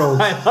the world.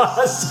 I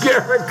lost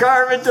Eric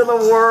Carmen to the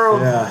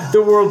world. Yeah.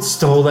 The world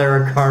stole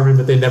Eric Carmen,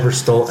 but they never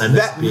stole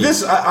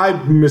MSP. I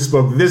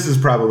misspoke. This is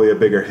probably a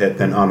bigger hit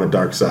than On the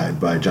Dark Side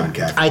by John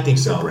Cafferty. I think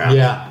so. Brown.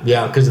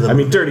 Yeah, because of the. I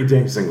mean, Dirty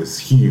Dancing was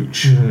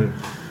huge.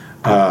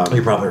 Mm-hmm.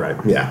 You're probably right.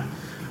 Yeah.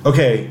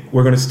 Okay,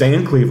 we're going to stay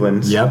in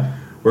Cleveland. Yep.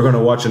 We're going to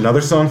watch another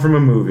song from a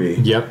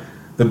movie. Yep.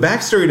 The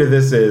backstory to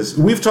this is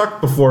we've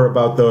talked before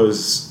about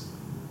those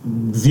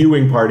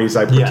viewing parties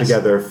I put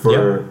together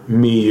for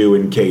me, you,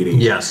 and Katie.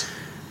 Yes.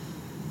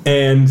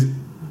 And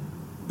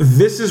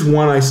this is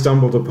one I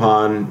stumbled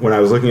upon when I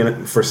was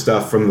looking for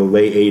stuff from the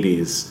late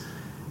 80s.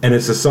 and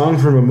it's a song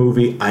from a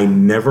movie I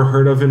never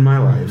heard of in my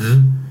life.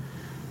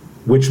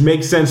 Which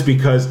makes sense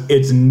because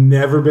it's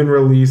never been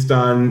released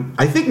on...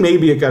 I think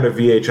maybe it got a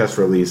VHS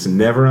release,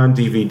 never on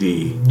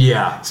DVD.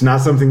 Yeah. It's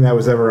not something that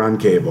was ever on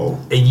cable.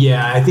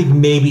 Yeah, I think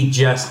maybe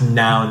just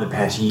now in the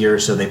past year or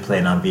so they play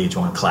it on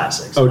VH1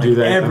 Classics. Oh, do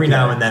they? Every Okay.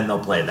 now and then they'll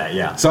play that,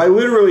 yeah. So I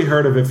literally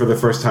heard of it for the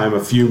first time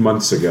a few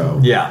months ago.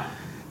 Yeah.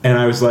 And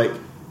I was like...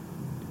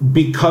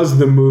 Because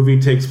the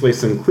movie takes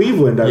place in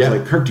Cleveland, I was Yeah.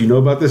 like, Kirk, do you know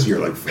about this? You're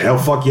like, hell,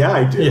 fuck yeah,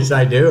 I do. Yes,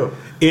 I do.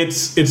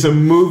 It's a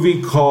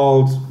movie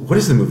called... What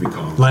is the movie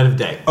called? Light of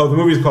Day. Oh, the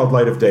movie is called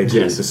Light of Day, too.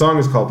 Yes. The song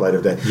is called Light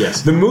of Day.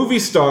 Yes. The movie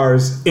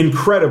stars,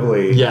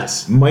 incredibly,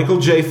 Yes. Michael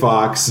J.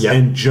 Fox Yep.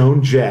 and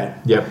Joan Jett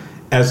Yep.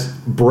 as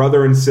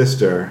brother and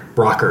sister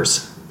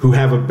Rockers. who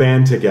have a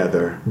band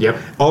together. Yep.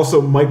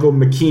 Also, Michael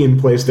McKean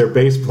plays their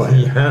bass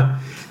player. Yeah.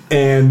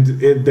 And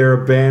they're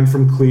a band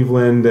from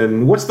Cleveland.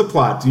 And what's the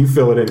plot? Do you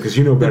fill it in? Because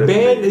you know better The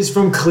than band me. is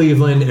from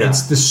Cleveland. Yeah.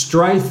 It's the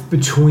strife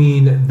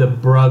between the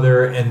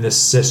brother and the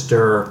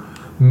sister,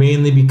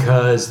 mainly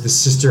because the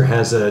sister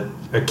has a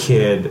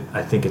kid.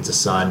 I think it's a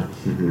son.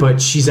 Mm-hmm.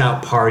 But she's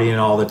out partying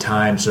all the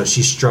time, so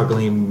she's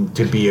struggling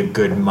to be a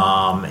good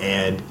mom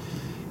and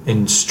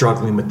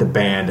struggling with the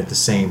band at the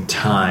same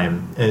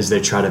time as they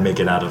try to make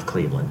it out of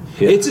Cleveland.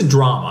 Yeah. It's a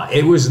drama.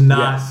 It was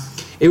not... Yes.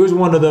 It was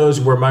one of those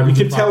where You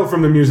can tell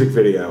from the music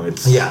video.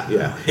 It's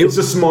Yeah. It's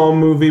a small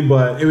movie,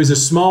 but It was a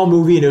small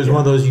movie, and it was one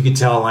of those you could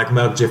tell, like,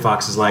 Michael J.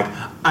 Fox is like,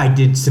 I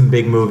did some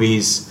big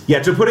movies. yeah.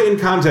 To put it in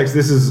context,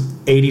 this is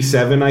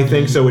 '87, I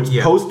think. So it's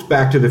Yeah. post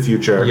Back to the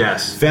Future.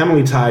 Yes.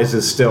 Family Ties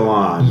is still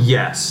on.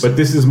 Yes. But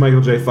this is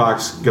Michael J.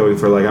 Fox going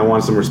for like, I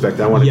want some respect.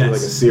 I want to do like a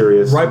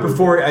serious. Right movie.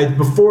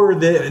 before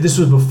this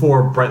was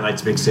before Bright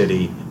Lights Big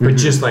City, Mm-hmm. but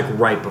just like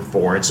right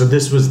before. And so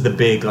this was the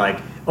big, like,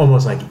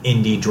 almost like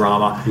indie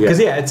drama. Because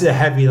it's a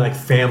heavy, like,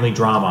 family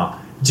drama.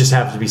 It just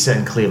happens to be set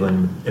in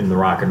Cleveland, in the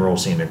rock and roll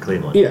scene in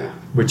Cleveland. Yeah.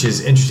 Which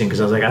is interesting because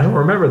I was like, I don't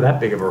remember that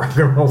big of a rock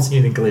and roll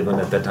scene in Cleveland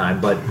at that time.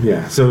 But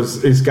Yeah. So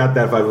it's got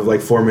that vibe of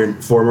like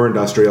former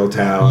industrial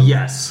town.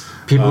 yes,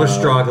 people are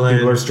struggling.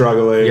 People are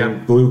struggling.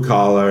 Yep. Blue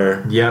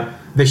collar. Yep.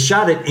 They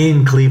shot it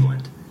in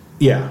Cleveland.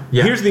 Yeah.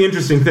 Yeah. Here's the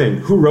interesting thing.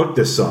 Who wrote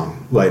this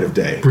song, Light of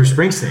Day? Bruce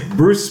Springsteen.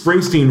 Bruce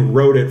Springsteen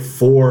wrote it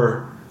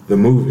for the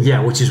movie.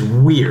 Yeah, which is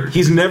weird.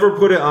 He's never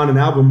put it on an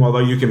album, although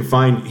you can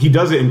find... He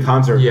does it in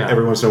concert Yeah.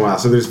 every once in a while.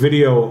 So there's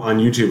video on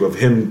YouTube of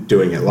him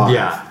doing it live.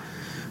 Yeah.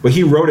 But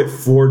he wrote it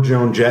for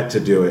Joan Jett to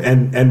do it,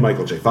 and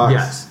Michael J. Fox.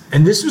 Yes,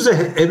 and this was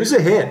it was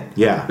a hit.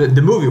 Yeah.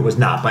 The movie was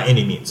not by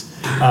any means.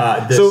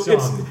 The So song,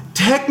 it's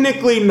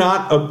technically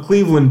not a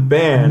Cleveland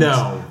band.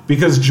 No.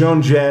 Because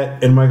Joan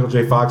Jett and Michael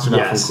J. Fox are not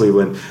Yes. from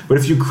Cleveland. But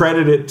if you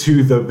credit it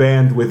to the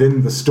band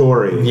within the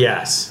story...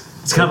 yes,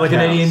 it's kind of like an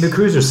counts. Eddie and the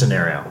Cruiser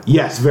scenario.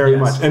 Yes, very Yes.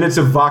 much. And it's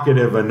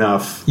evocative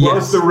enough. Well,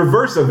 Yes. it's the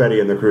reverse of Eddie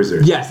and the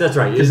Cruisers. Yes, that's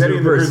right. Because It's Eddie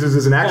and the reverse. Cruisers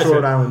is an actual That's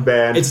Rhode right. Island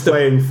band It's the-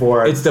 playing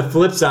for... It's the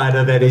flip side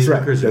of Eddie That's and the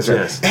right. Cruisers.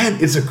 That's right. Yes.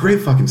 And it's a great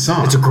fucking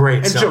song. It's a great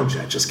and song. Joan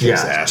Jett just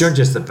kicks Yeah, ass. Joan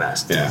Jett's the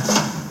best. Yeah.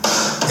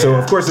 So,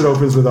 of course, it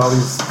opens with all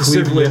these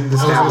Cleveland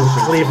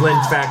establishments.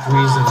 Cleveland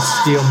factories and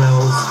steel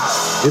mills.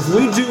 If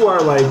we do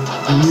our, like,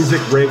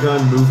 music Raygun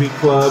movie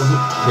club,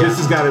 this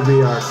has got to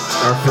be our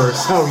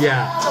first. Oh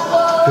yeah,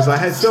 Because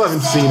I still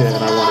haven't seen it,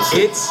 and I want to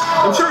see it.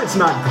 I'm sure it's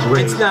not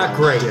great. it's not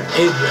great. Yeah.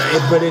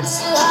 But it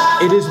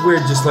is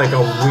weird. Just like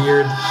a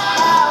weird.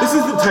 This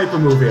is the type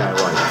of movie I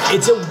like.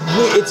 It's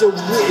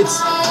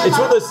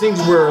one of those things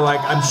where,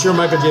 like, I'm sure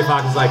Michael J.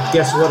 Fox is like,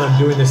 guess what? I'm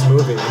doing this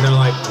movie, and they're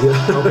like,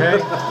 okay.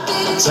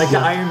 Like the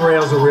Iron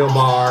Rail's a real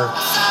bar.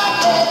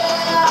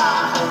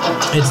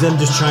 It's them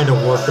just trying to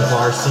work the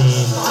bar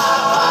scene,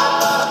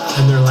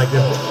 and they're like,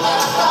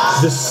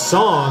 this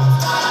song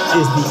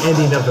is the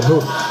ending of the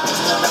movie.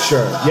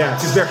 Sure. Yeah,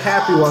 because they're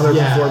happy while they're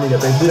Yeah. performing it.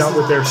 They've dealt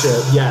with their shit.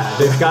 Yeah,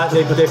 they've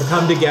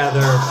come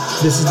together.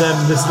 This is them.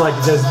 This is like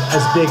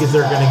as big as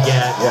they're gonna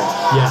get.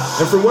 Yeah. yeah.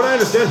 And from what I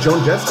understand,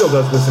 Joan Jett still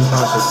does this in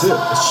concert too.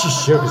 She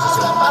Sugar is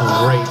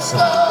a great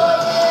song,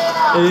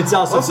 and it's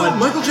also fun.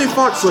 Michael J.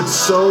 Fox looks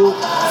so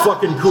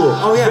fucking cool.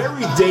 Oh, yeah.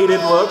 Very dated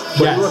look,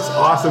 but Yes. he looks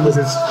awesome with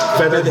his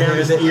feathered hair,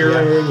 his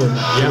earring, and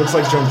he Yeah. looks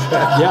like Joan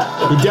Jett. Yeah,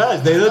 he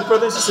does. They look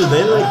brother and sister.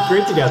 They look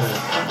great together.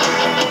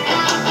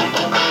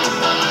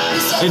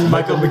 And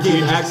Michael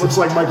McKean just looks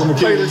like Michael He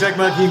McKean. looks like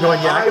Michael McKean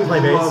going, yeah, I can play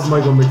bass. love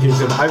Michael McKean.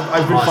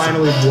 I've been Awesome.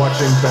 finally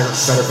watching Better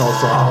Call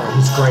Saul. Oh,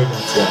 he's great.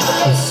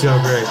 He's so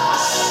great.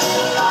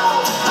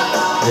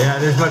 Yeah,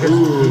 there's Michael.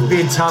 Ooh. He's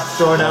being tough,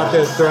 throwing out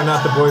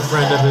the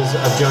boyfriend of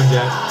Joan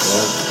Jett.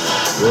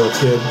 Little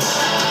kid.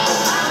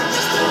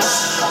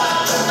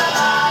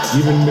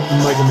 Even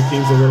Michael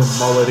McKean's a little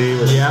mullety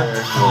with Yeah,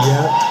 his hair.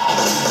 yeah.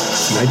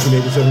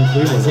 1987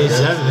 Cleveland. I guess.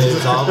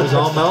 1987. It was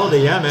all melody,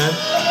 yeah, man.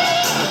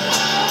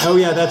 Oh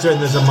yeah, that's right.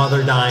 And there's a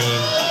mother dying,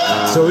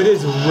 so it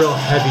is a real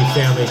heavy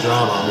family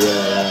drama.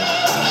 Yeah.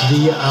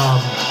 The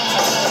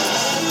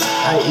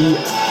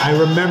I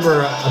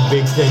remember a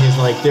big thing is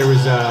like there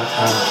was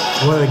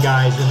one of the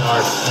guys in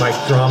our like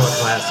drama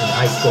class in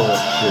high school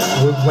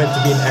went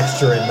to be an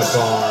extra in the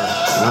bar.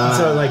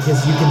 So like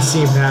you can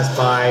see him pass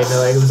by, and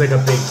like, it was like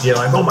a big deal.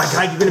 Like, oh my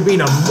god, you're gonna be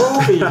in a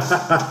movie!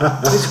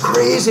 It's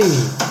crazy.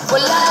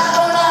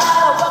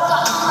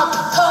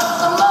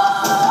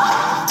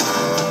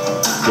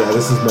 Yeah,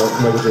 this is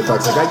Michael J.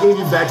 Fox. Like, I gave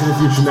you Back to the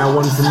Future, now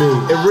one for me.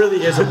 It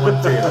really is a one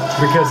for you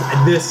because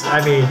this.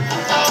 I mean,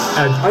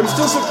 I'm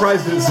still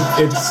surprised that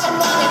it's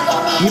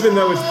even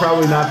though it's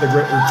probably not the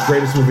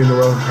greatest movie in the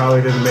world and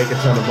probably didn't make a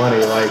ton of money,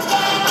 like,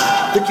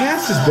 the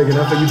cast is big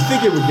enough that you'd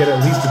think it would get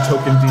at least a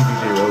token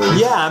DVD release.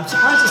 Yeah, I'm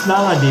surprised it's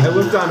not on DVD. I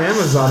looked on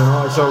Amazon and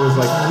all I saw was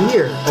like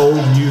weird old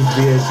used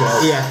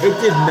VHS. Yeah, it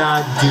did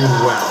not do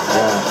well.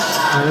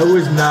 Yeah. It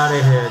was not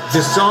a hit.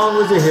 The song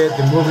was a hit,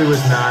 the movie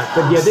was not.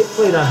 But yeah, they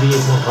played on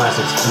VH1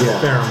 Classics. Yeah.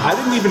 Fair enough. I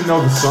didn't even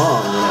know the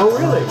song. Oh,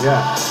 really?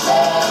 Yeah.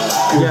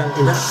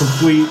 It was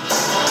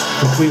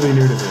completely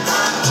new to me.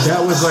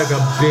 That was like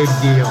a big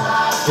deal.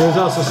 It was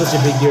also such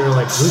a big deal.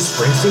 Like Bruce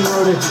Springsteen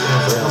wrote it. And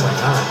I was like, oh my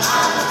god.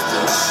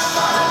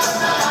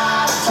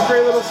 It's a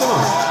great little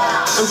song.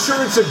 I'm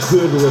sure it's a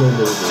good little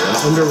movie.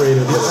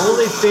 Underrated. The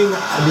only thing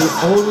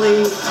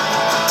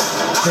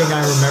I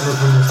remember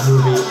from this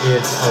movie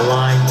is a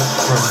line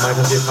from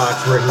Michael J.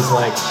 Fox where he's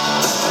like,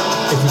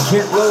 if you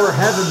can't lower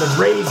heaven, then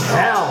raise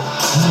hell.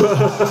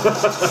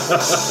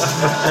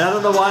 And I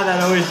don't know why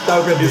that always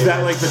stuck with me. Is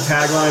that like the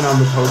tagline on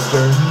the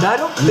poster? I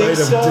don't think Light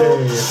of so.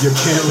 day, if you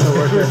can't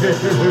lower heaven.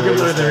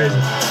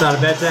 It's not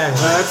a bad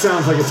tagline. That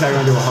sounds like a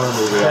tagline to a horror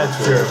movie. That's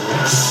true.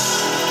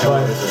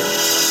 But I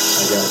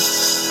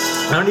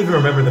guess. I don't even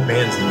remember the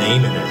band's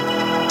name in it.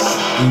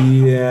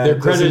 Yeah.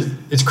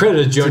 It's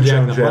credited as Joan to Jett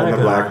and Joan the Jett and the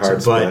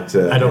Blackhearts, but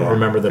I don't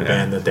remember the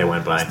band that they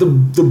went by. The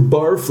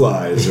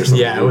Barflies or something.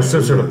 Yeah, it was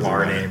some sort of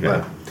bar name,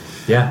 but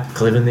yeah,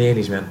 Cleveland in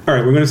the 80s, man. All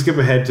right, we're going to skip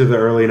ahead to the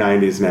early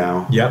 90s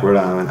now. Yep. Rhode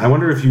Island. I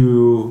wonder if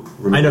you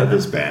remember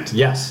this them. band.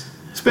 Yes.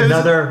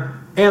 Another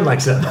and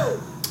like seven.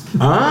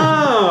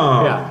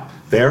 Oh. Yeah.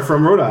 They're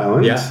from Rhode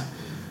Island. Yeah.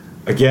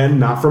 Again,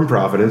 not from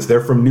Providence.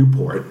 They're from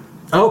Newport.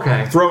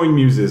 Okay. Throwing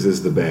Muses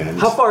is the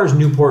band. How far is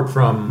Newport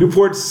from?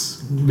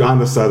 Newport's on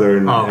the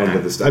southern end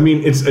of the state. I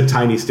mean, it's a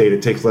tiny state.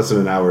 It takes less than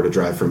an hour to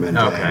drive from end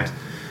to end.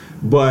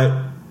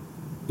 But,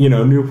 you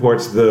know,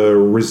 Newport's the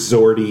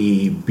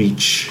resorty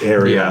beach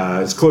area. Yeah.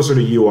 It's closer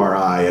to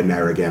URI and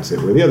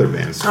Narragansett, where the other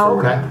bands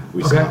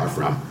we saw are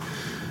from.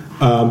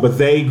 But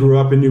they grew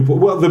up in Newport.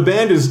 Well, the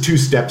band is two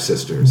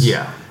stepsisters.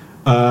 Yeah.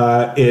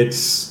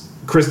 It's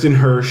Kristen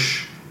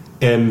Hirsch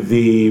and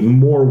the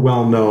more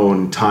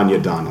well-known Tanya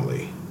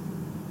Donnelly.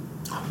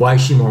 Why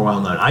is she more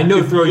well known? I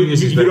know Throwing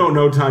Muses. You don't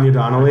know Tanya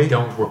Donnelly? I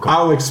don't recall.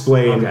 I'll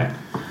explain. Okay.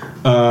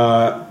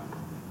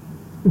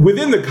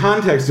 Within the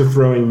context of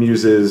Throwing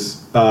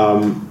Muses,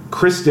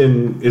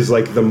 Kristen is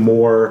like the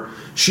more...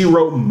 She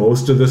wrote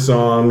most of the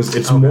songs.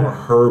 It's more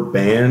her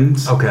band.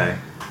 Okay.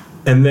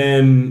 And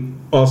then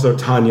also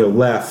Tanya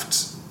left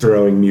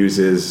Throwing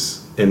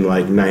Muses in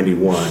like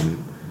 91.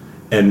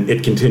 And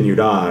it continued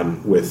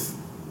on with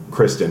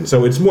Kristen.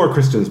 So it's more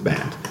Kristen's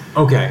band.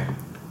 Okay.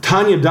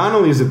 Tanya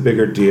Donnelly is a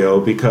bigger deal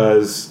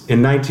because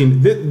in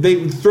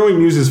Throwing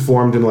Muses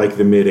formed in like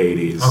the mid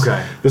 80s.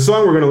 Okay. The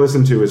song we're going to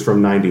listen to is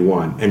from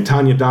 91, and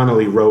Tanya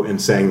Donnelly wrote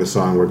and sang the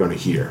song we're going to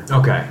hear.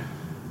 Okay.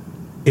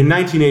 In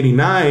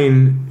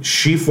 1989,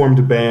 she formed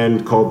a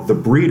band called The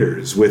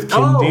Breeders with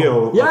Kim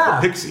Deal of the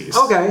Pixies.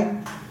 Okay.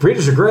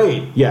 Breeders are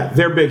great. Yeah,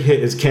 their big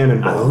hit is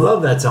Cannonball. I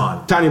love that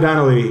song. Tanya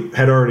Donnelly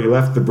had already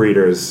left The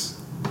Breeders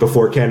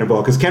before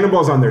Cannonball, because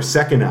Cannonball's on their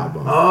second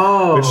album.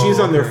 Oh, but she's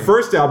on their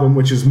first album,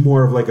 which is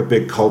more of like a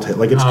big cult hit.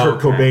 Like it's Kurt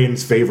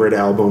Cobain's favorite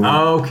album.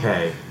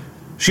 Okay.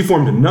 She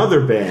formed another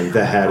band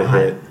that had a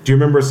hit. Do you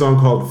remember a song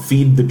called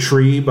Feed the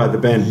Tree by the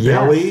band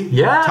Belly?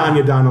 Yeah.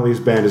 Tanya Donnelly's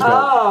band is Belly.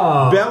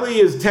 Oh. Belly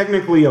is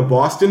technically a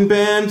Boston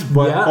band,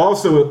 but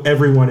also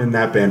everyone in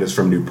that band is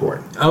from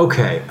Newport.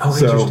 Okay. Oh,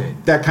 so interesting.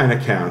 that kind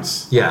of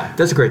counts. Yeah,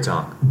 that's a great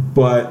song.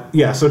 But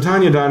yeah, so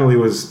Tanya Donnelly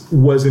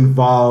was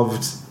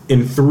involved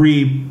in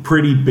three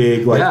pretty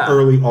big,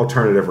 early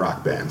alternative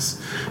rock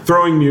bands.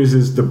 Throwing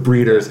Muses, The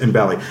Breeders, and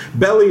Belly.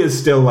 Belly is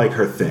still like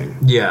her thing.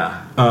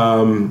 Yeah.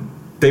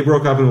 They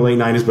broke up in the late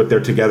 90s, but they're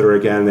together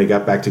again. They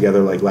got back together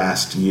like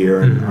last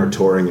year and are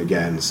touring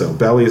again. So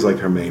Belly is like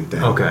her main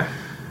thing. Okay.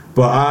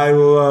 But I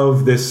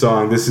love this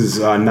song. This is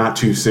Not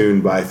Too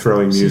Soon by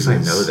Throwing Muses. See if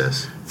I know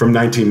this. From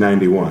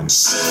 1991.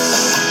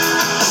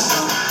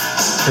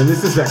 And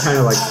this is that kind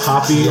of like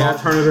poppy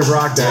alternative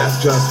rock.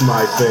 That's just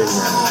my thing,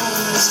 man.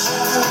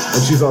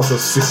 And she's also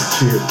super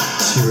cute.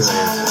 She really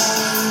is.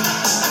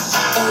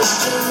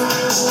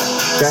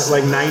 That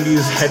like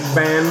 90s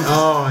headband.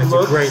 Oh, it's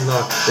a great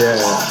look. Yeah,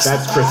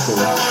 that's Kristen.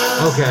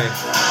 Okay.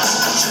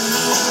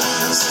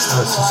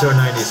 Oh, it's so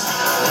 90s.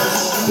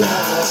 Yeah.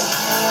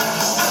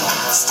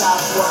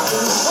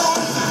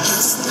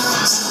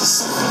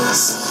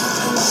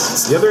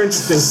 The other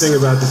interesting thing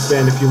about this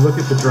band, if you look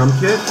at the drum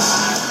kit,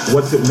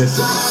 what's it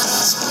missing?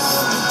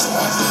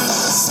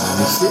 Let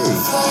me see.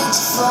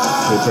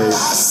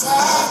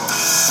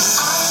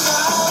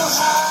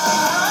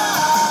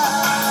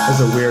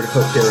 There's a weird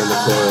hook here in the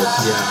chorus.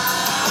 Yeah.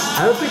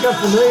 I don't think I'm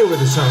familiar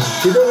with the song.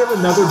 Did they have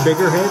another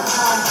bigger hit?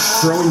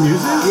 Throwing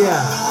music?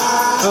 Yeah.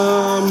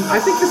 I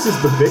think this is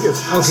the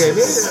biggest. Okay,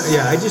 maybe,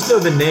 yeah, I just know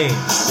the name.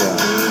 Yeah.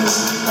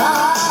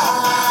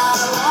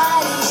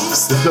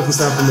 This doesn't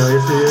sound familiar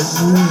to you?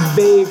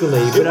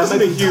 Vaguely, It but I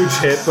wasn't might a huge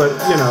hit, but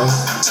you know.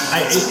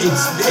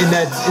 it's in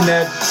that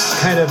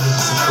kind of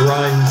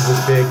grunge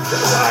was big.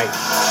 I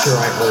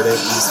heard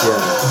it. Yeah,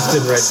 just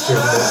didn't register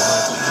that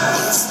much.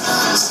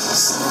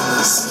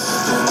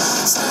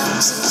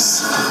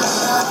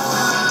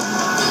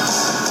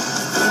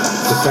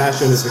 The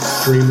fashion is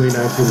extremely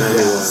 1991.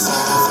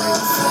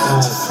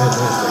 That's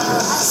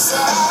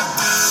fantastic.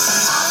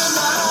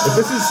 But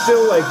this is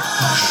still like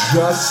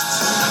just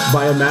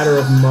by a matter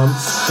of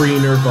months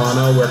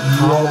pre-Nirvana, where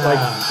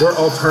where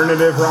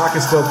alternative rock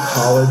is still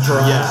college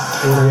rock. Yeah,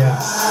 you know? yeah.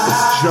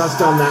 It's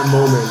just on that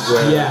moment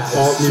where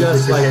alt it's music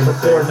just like became a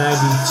before thing.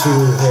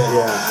 92 hit.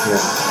 Yeah.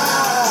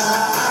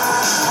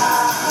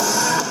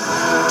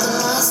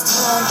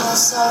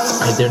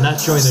 They're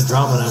not showing the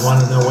drama, and I want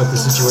to know what the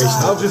situation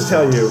is. I'll just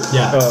tell you.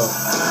 Yeah.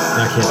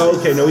 I can't.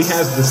 Okay, no, he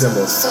has the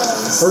cymbals.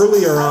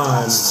 Earlier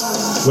on,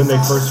 when they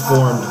first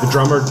formed, the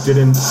drummer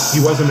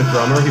he wasn't a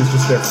drummer, he was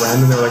just their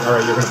friend, and they were like, all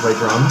right, you're going to play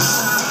drums.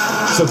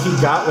 So he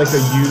got like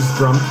a used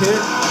drum kit,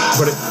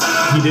 but it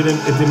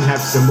didn't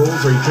have cymbals,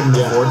 or he couldn't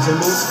afford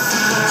cymbals.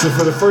 So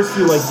for the first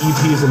few like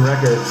EPs and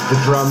records,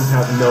 the drums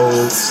have no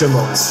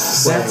cymbals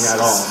playing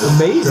at all.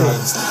 Amazing.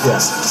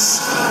 Yeah.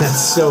 That's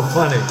so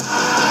funny.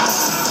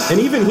 And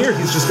even here,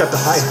 he's just got the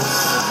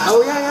hi-hat. Oh,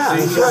 yeah.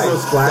 See, That's he has right.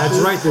 those flashes.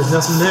 That's right. There's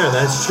nothing there.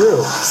 That's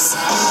true.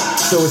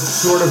 So it's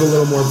sort of a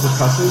little more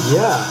percussive.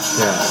 Yeah.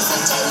 Yeah.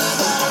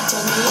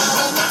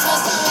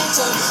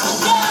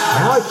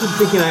 Now I keep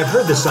thinking I've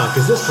heard this song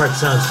because this part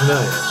sounds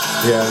familiar.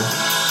 Yeah.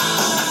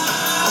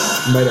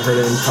 You might have heard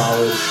it in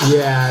college.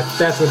 Yeah,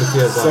 that's what it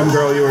feels like. Some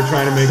girl you were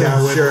trying to make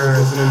out with was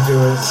listening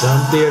to it.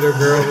 Some theater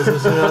girl was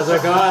listening. I was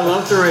like, oh, I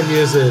love Throwing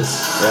Muses.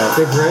 Yeah.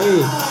 They're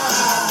great.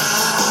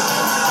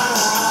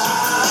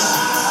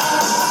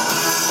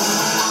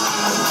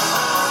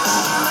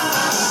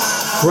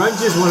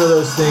 Grunge is one of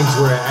those things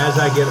where as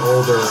I get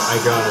older,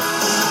 I go,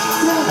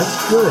 yeah, that's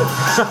good.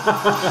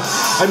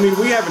 I mean,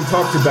 we haven't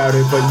talked about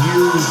it, but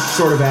you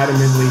sort of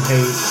adamantly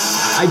hate.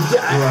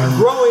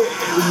 Growing,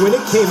 when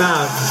it came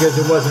out,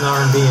 because it wasn't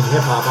R&B and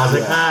hip-hop, I was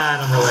like,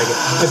 I don't really like it.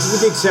 But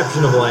with the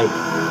exception of, like,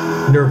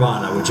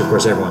 Nirvana, which, of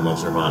course, everyone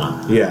loves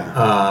Nirvana.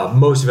 Yeah.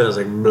 Most of it, I was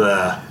like,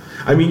 blah.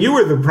 I mean, you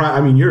were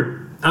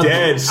you're I'm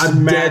dead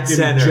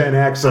center. Gen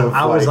X of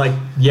I was like,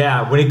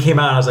 yeah, when it came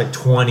out, I was like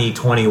 20,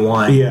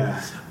 21. Yeah.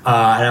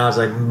 And I was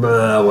like,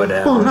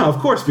 whatever. Well, no, of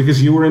course,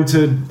 because you were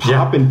into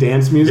pop and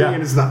dance music,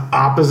 and it's the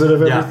opposite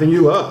of everything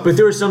you love. But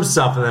there was some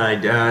stuff that I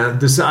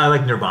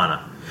like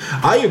Nirvana.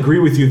 I agree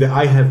with you that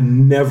I have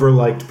never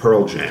liked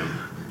Pearl Jam.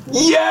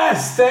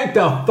 Yes, thank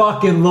the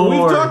fucking Lord.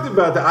 We've talked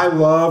about that. I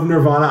love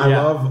Nirvana. I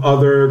love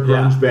other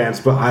grunge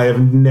bands, but I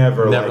have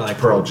never liked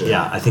Pearl Jam.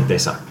 Yeah, I think they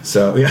suck.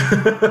 So,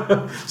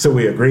 yeah. So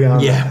we agree on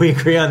that. Yeah, we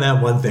agree on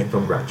that one thing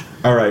from grunge.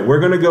 All right, we're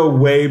going to go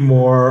way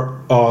more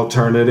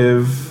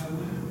alternative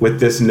with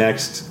this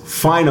next,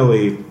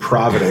 finally,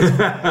 Providence.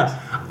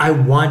 I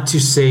want to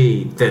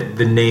say that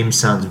the name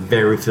sounds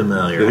very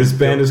familiar. This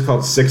band is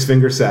called Six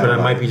Finger Satellite.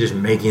 But I might be just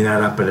making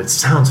that up, but it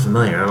sounds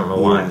familiar. I don't know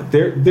why.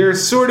 Yeah, they're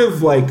sort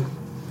of like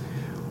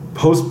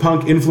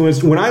post-punk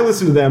influenced. When I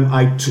listen to them,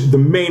 the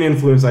main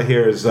influence I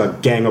hear is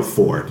Gang of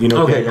Four. You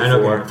know Gang of Four? I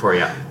know Gang of Four,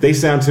 yeah. They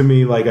sound to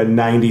me like a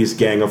 90s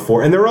Gang of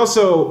Four. And they're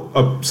also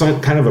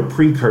kind of a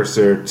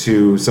precursor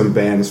to some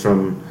bands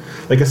from,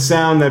 like a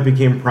sound that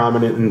became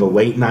prominent in the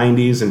late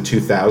 90s and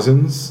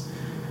 2000s.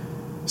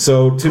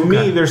 So to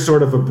me, they're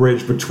sort of a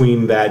bridge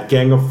between that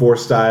Gang of Four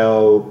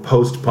style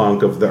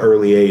post-punk of the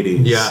early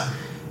 80s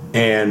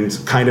and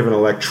kind of an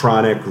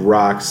electronic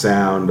rock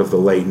sound of the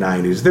late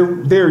 90s.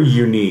 They're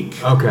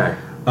unique. Okay.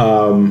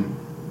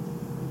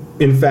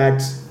 In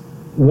fact,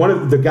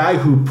 the guy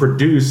who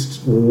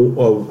produced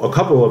a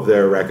couple of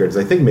their records,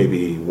 I think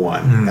maybe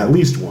one, at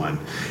least one,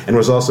 and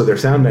was also their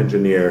sound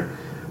engineer,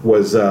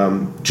 was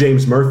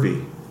James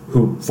Murphy,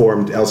 who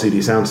formed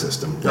LCD Sound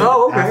System.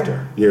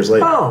 After, years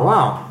later. Oh,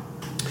 wow.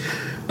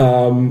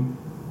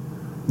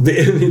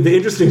 The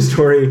interesting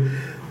story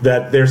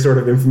that they're sort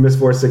of infamous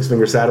for, Six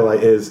Finger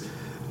Satellite, is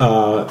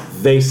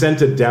they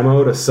sent a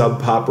demo to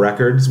Sub Pop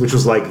Records, which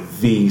was like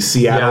the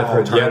Seattle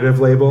alternative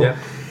label,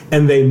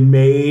 and they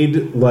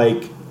made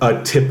like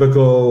a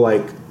typical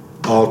like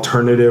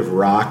alternative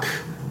rock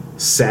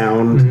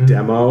sound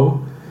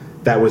demo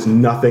that was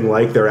nothing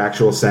like their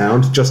actual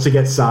sound, just to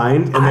get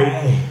signed,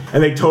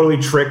 and they totally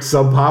tricked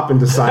Sub Pop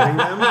into signing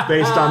them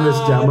based on this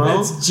demo.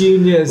 That's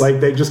genius. Like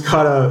they just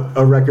cut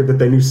a record that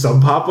they knew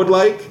Sub Pop would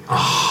like,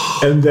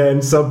 and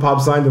then Sub Pop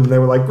signed them, and they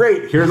were like,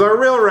 "Great, here's our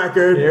real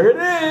record." Here it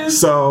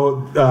is.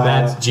 So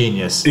that's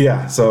genious.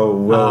 Yeah.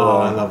 So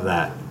I love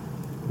that.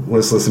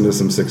 Let's listen to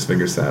some Six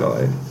Finger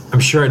Satellite. I'm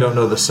sure I don't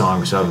know the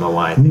song, so I don't know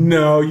why.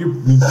 No, you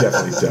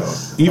definitely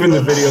don't. Even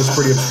the video's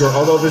pretty obscure,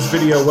 although this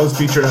video was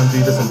featured on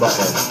Beavis and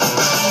Butthead.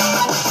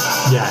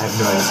 Yeah, I have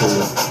no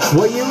idea.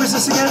 What year was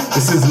this again?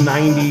 This is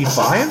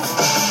 95?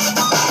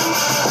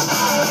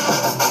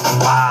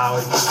 Wow,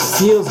 it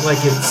feels and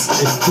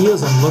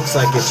looks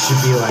like it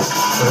should be like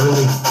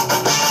early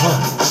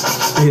punk.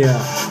 Yeah.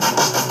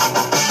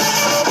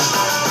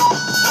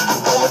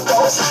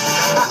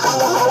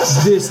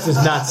 This does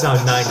not sound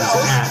 90s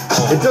at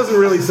all. It doesn't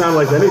really sound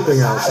like anything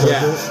else, does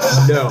Yeah, it?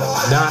 no,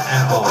 not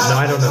at all. No,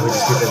 I don't know who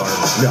these people are.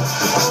 No.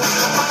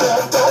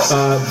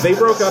 They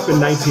broke up in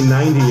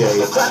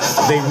 1998.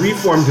 They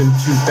reformed in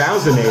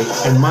 2008,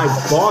 and my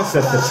boss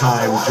at the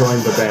time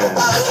joined the band.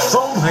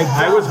 Oh my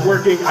god. I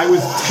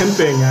was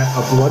temping at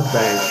a blood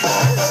bank,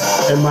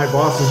 and my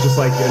boss was just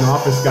like an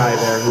office guy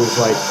there who was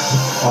like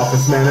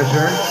office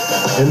manager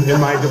in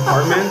my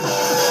department.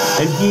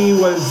 And he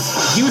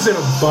was in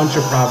a bunch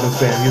of Providence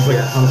bands. He was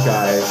like a punk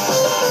guy,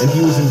 and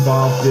he was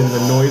involved in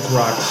the noise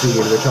rock scene,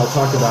 which I'll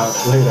talk about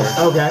later.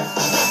 Okay.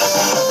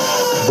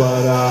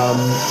 But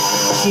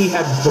he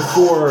had,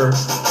 before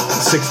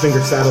Six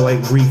Finger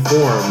Satellite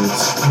reformed,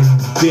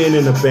 been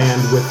in a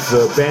band with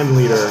the band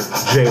leader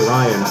Jay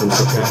Ryan from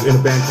in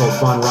a band called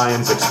Von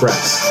Ryan's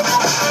Express.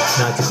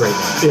 That's a great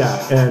name. Yeah,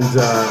 and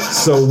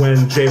so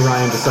when Jay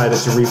Ryan decided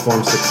to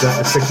reform Six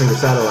Finger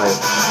Satellite,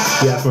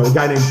 he asked me, a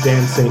guy named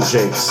Dan St.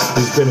 Jakes,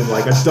 who's been in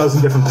like a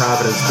dozen different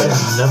Providence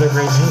bands. Another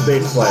great name.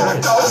 Bass player.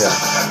 Yeah.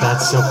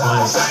 That's so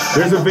funny.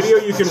 There's a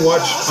video you can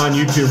watch on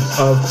YouTube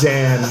of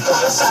Dan.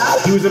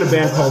 He was in a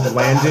band called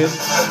Landed,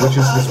 which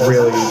is this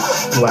really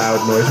loud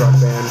noise rock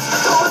band.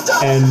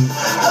 And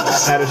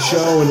at a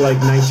show in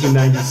like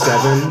 1997,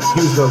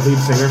 he was the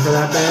lead singer for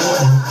that band.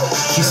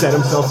 He set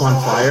himself on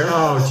fire.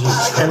 Oh,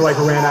 Jesus. And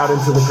like ran out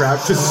into the crowd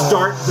to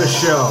start the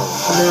show.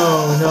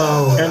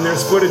 No. And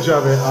there's footage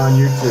of it on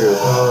YouTube.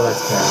 Oh, that's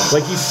bad.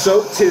 Like he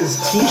soaked his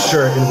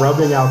t-shirt in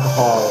rubbing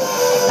alcohol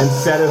and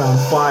set it on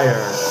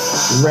fire,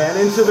 ran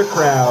into the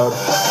crowd,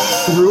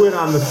 threw it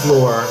on the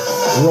floor,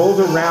 rolled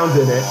around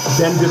in it,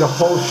 then did a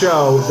whole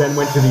show, then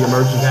went to the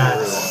emergency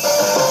room.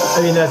 I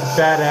mean, that's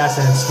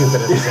badass and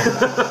stupid at the same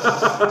time.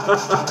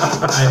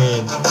 I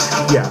mean,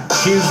 yeah,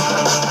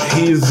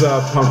 he's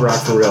punk rock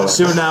for real.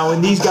 so now when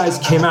these guys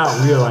came out,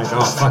 we were like,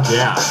 oh, fuck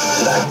yeah.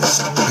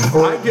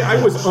 I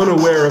was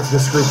unaware of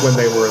this group when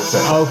they were a thing.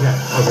 Okay.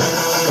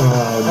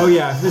 Oh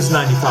yeah, this is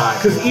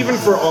 95. Because even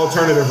for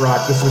alternative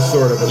rock, this was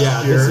sort of obscure.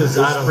 Yeah, this is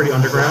pretty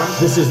underground.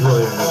 This is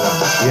really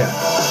underground. Yeah.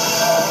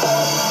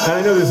 And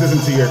I know this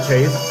isn't to your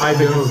taste. I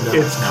think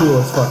it's cool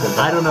as fucking.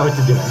 I don't know what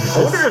to do. I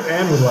wonder if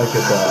Anne would like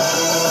it though.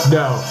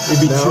 No,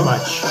 it'd be too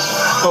much.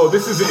 Oh,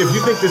 if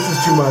you think this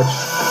is too much,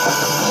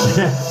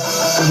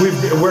 we're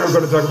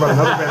going to talk about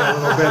another band a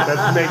little bit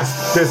that makes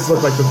this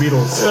look like the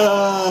Beatles.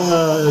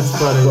 That's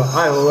funny. But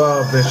I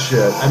love this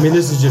shit. I mean,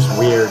 this is just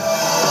weird.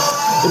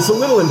 It's a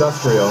little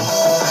industrial.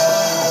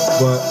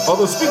 But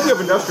although speaking of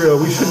industrial,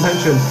 we should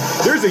mention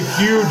there's a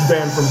huge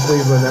band from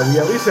Cleveland that we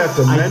at least have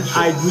to mention.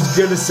 I was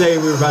gonna say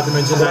we were about to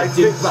mention that.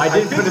 I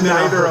didn't put them in.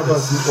 Neither of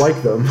us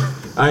like them.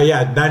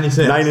 Yeah, 9 Inch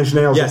Nails. 9 Inch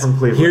Nails are from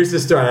Cleveland. Here's the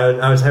story.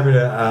 I was having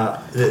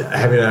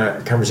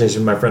a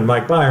conversation with my friend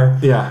Mike Byer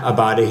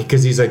about it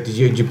because he's like, did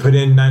you put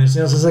in 9 Inch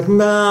Nails? I was like,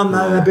 no, I'm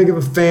not that big of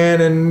a fan,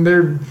 and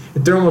they're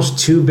almost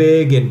too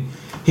big. And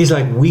he's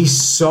like, we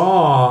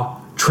saw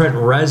Trent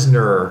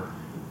Reznor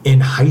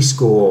in high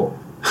school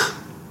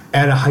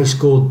at a high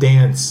school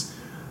dance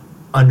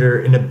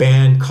in a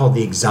band called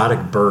the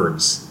Exotic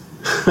Birds.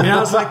 And I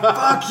was like,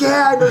 fuck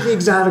yeah, I know the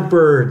Exotic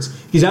Birds.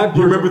 You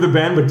remember the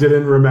band but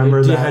didn't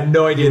remember that? I had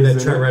no idea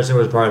that Trent Reznor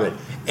was part of it.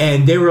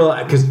 And they were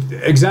like, because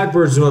Exotic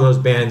Birds is one of those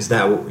bands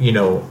that,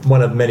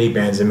 one of many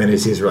bands in many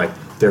cities were like,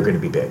 they're going to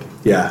be big.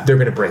 Yeah. They're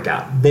going to break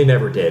out. They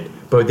never did.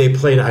 But they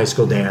played a high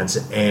school dance,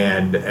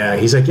 and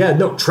he's like, yeah,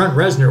 no, Trent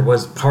Reznor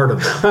was part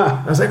of them.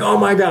 I was like, oh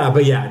my God.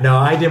 But yeah, no,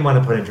 I didn't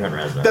want to put in Trent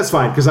Reznor. That's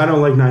fine, because I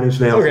don't like 9 Inch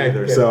Nails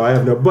either, so I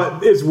have no...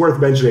 But it's worth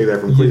mentioning there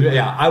from Cleveland.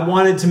 Yeah, I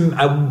wanted to...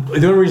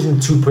 the only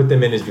reason to put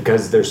them in is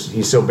because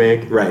he's so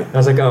big. Right. I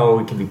was like, oh,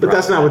 we can be... But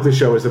that's not what this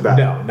show is about.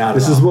 No, not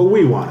This at all. is what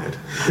we wanted.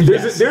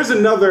 There's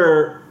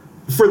another,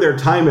 for their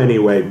time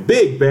anyway,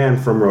 big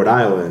band from Rhode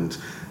Island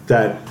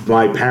that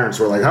my parents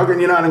were like, how can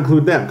you not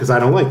include them? Because I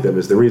don't like them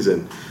is the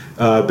reason.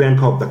 A band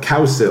called the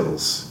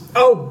Cowsills.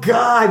 Oh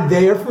God,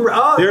 they are from...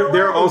 Oh,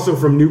 they're also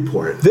from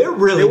Newport. They're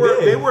really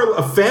big. They were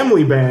a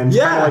family band,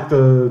 kind of like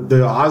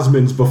the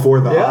Osmonds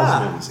before the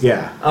Osmonds.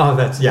 Yeah. Oh,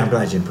 I'm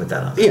glad you didn't put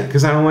that on. Yeah,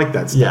 because I don't like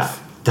that stuff. Yeah,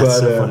 that's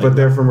so funny. But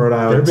they're from Rhode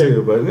Island They're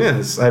too. But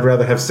yes, I'd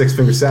rather have Six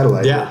Finger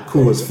Satellite. Yeah. They're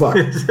cool as fuck.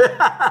 We're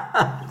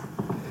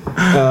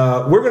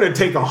going to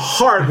take a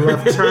hard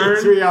left turn.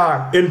 Yes, we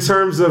are. In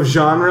terms of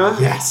genre.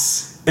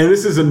 Yes. And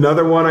this is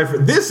another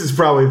one. This is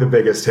probably the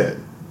biggest hit.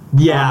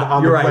 Yeah,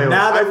 on you're the right. playlist.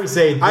 Now that we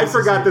say I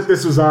forgot that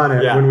this was on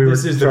it when we were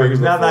talking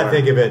Now that I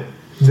think of it,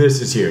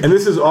 this is huge. And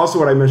this is also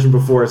what I mentioned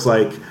before. It's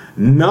like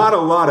not a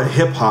lot of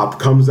hip hop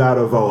comes out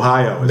of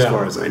Ohio, as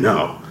far as I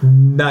know.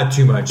 Not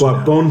too much.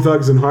 But Bone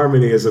Thugs and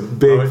Harmony is a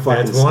big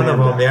fucking that's one of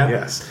them. Yeah.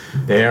 Yes,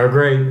 they are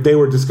great. They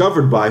were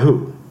discovered by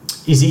who?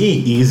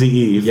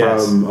 Eazy-E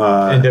from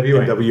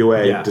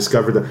NWA. Yeah.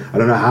 Discovered them. I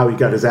don't know how he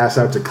got his ass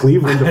out to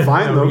Cleveland to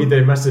find them.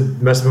 They must have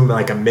been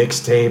like a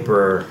mixtape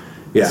or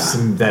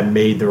that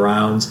made the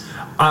rounds.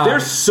 They're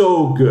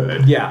so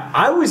good. Yeah,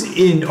 I was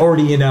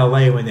already in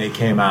LA when they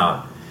came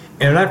out,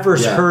 and when I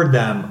first heard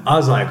them, I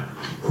was like,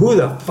 "Who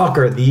the fuck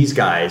are these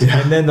guys?" Yeah.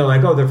 And then they're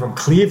like, "Oh, they're from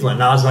Cleveland."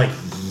 And I was like,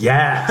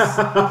 "Yes,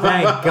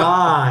 thank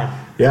God."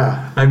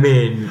 Yeah. I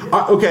mean,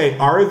 Okay,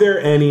 are there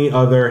any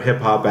other hip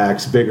hop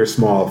acts, big or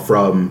small,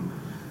 from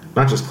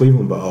not just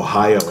Cleveland but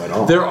Ohio at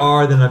all? there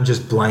are that I'm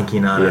just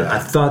blanking on it. Yeah. I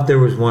thought there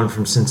was one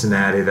from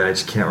Cincinnati that I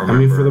just can't remember.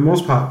 I mean, for the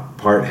most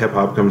part, hip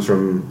hop comes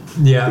from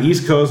Yeah. the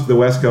East Coast, the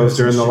West Coast,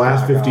 or in the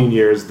last Chicago. 15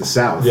 years, the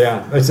South.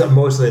 yeah, it's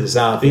mostly the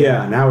South.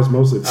 Yeah, now it's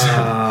mostly the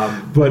South.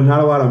 But not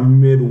a lot of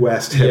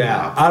Midwest hip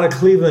Yeah, hop. out of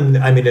Cleveland,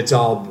 I mean, it's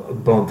all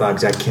Bone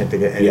Thugs. I can't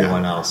think of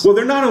anyone else. Well,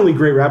 they're not only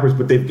great rappers,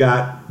 but they've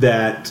got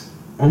that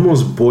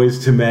almost Boys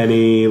to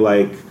Many,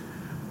 like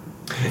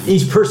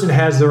Each person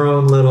has their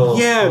own little.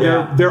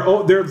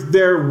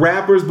 they're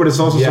rappers, but it's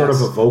also sort of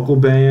Yes. a vocal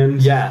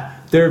band. Yeah,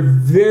 they're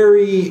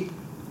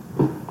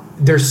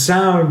their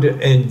sound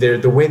and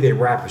the way they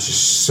rap is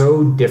just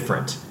so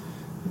different.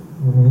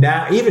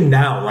 Even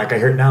now, like I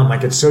heard now, I'm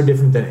like, it's so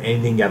different than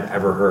anything I've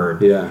ever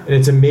heard. Yeah. And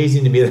it's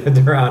amazing to me that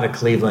they're out of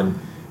Cleveland,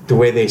 the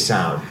way they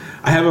sound.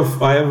 I have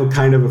a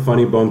kind of a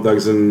funny Bone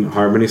Thugs and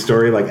Harmony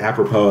story, like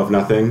apropos of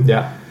nothing.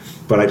 Yeah.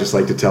 But I just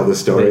like to tell this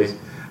story. Please.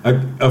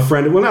 A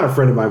friend, well, not a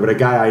friend of mine, but a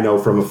guy I know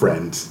from a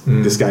friend.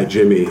 This guy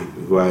Jimmy,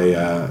 who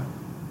I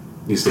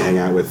used to hang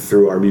out with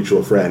through our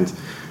mutual friend,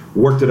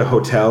 worked at a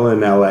hotel in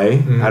LA.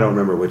 I don't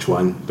remember which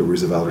one, the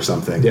Roosevelt or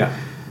something. Yeah.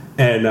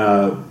 And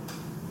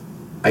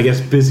I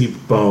guess Busy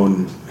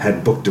Bone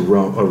had booked a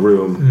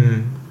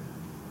room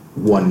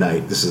one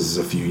night. This is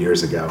a few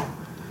years ago,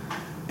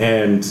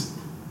 and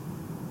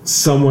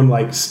someone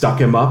like stuck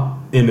him up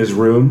in his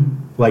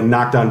room, like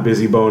knocked on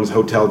Busy Bone's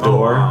hotel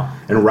door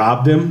and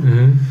robbed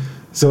him.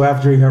 So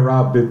after he got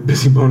robbed,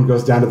 Busy Bone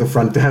goes down to the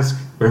front desk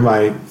where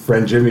my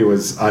friend Jimmy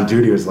was on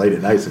duty. It was late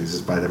at night, so he's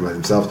just by there by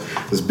himself.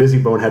 This Busy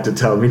Bone had to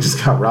tell him he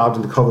just got robbed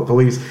and to call the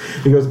police.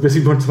 He goes,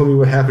 Busy Bone told me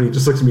what happened. He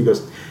just looks at me and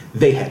goes,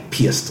 they had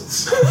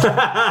pistols.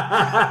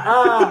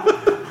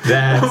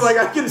 That's, I'm like,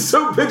 I can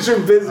so picture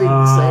Busy saying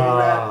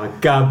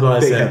that. God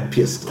bless They him. had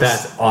pistols.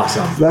 That's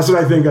awesome. That's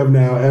what I think of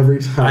now every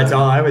time. That's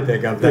all I would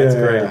think of. That's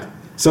Yeah, great. yeah.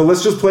 So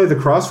let's just play The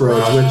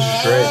Crossroads, which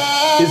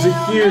is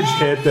a huge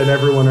hit that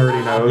everyone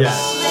already knows.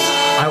 Yeah.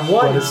 I But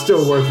wanted it's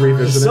still worth the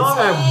revisiting. song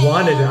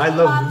I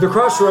love The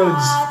Crossroads.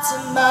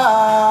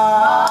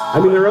 I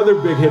mean, their other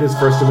big hit is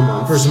First of the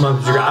Month. First of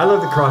Month, I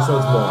love The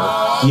Crossroads more.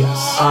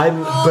 Yes.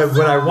 But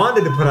what I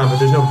wanted to put on, but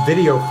there's no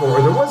video for,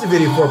 or there was a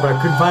video for it, but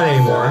I couldn't find it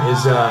anymore,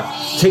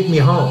 is Take Me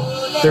Home.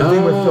 Their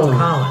thing with Phil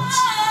Collins.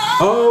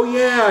 Oh,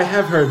 yeah, I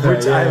have heard that.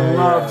 Which I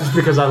love just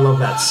because I love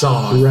that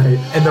song. Right.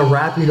 And the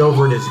rapping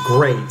over it is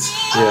great.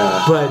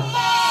 Yeah.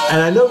 And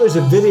I know there's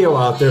a video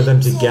out there of them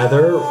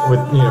together with,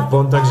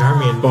 Bone Thugs and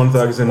Harmony and Bone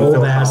Thugs and old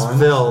Phil ass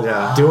Collins. Phil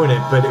Yeah. doing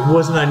it, but it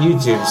wasn't on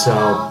YouTube, so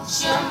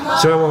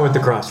I went with The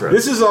Crossroads.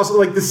 This is also,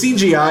 like, the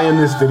CGI in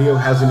this video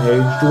hasn't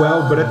aged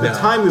well, but at the No.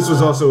 time, this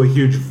was also a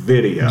huge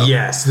video.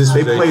 Yes, this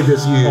They was a play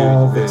this huge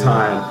all the video.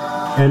 time.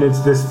 And it's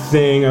this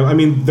thing, I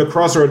mean, The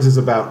Crossroads is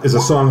a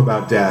song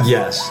about death.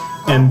 Yes.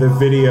 And the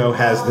video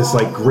has this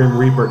like Grim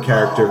Reaper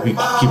character who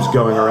keeps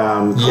going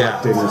around Yeah.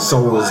 collecting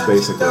souls,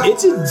 basically.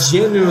 It's a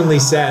genuinely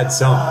sad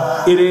song.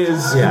 It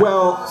is. Yeah.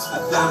 Well,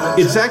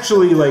 it's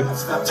actually like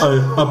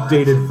an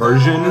updated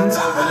version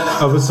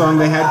of a song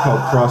they had called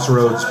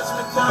Crossroads,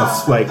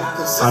 like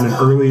on an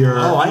earlier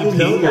I didn't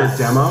know EP or that.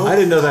 demo. I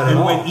didn't know that at and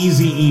all. when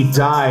Eazy-E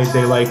died,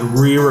 they like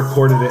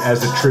re-recorded it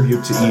as a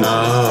tribute to Eazy.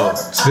 Oh,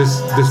 so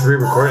this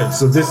re-recorded.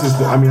 So this is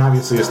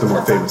obviously it's the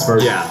more famous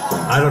version. Yeah,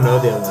 I don't know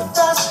the other one.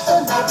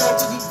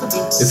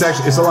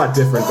 It's a lot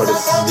different, but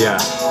it's Yeah,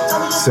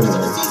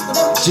 similar.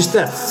 just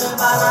that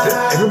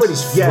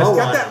everybody's Yeah, flow it's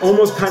got on that it.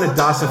 almost kind of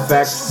DOS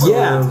effects. sort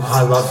Yeah, of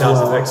I love DOS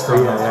flow. effects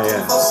from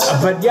Yeah.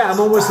 But yeah, I'm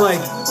almost like,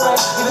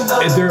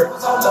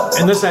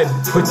 unless I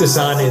put this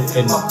on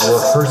and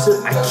rehearse it,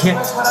 I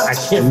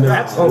can't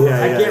rap over.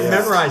 Yeah, I can't yeah.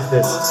 memorize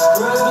this.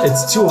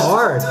 It's too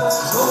hard.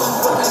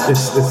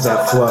 It's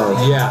that flow.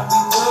 Yeah.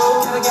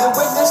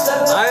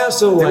 I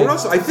also And like.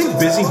 also, I think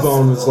Busy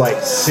Bone was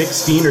like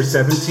 16 or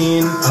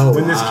 17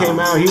 when this wow. came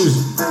out.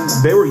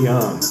 They were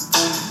young.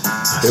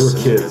 They were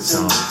Such a good kids.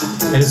 song.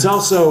 And it's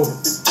also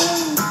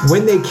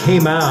when they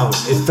came out,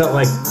 it felt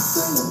like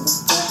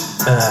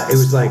it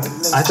was like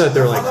I thought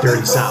they were like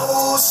Dirty South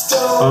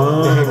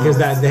because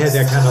they had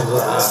that kind of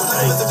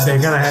they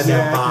kind of had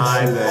that Yeah,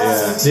 I can vibe. see that,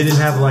 yeah. They didn't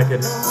have like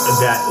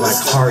that like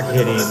hard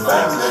hitting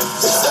like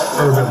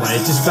urban one. It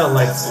just felt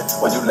like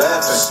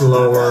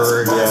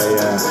slower.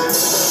 Yeah.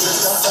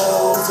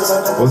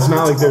 Well, it's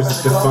not like there's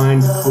a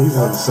defined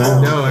Cleveland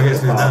sound. No, I guess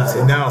there's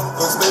not. No.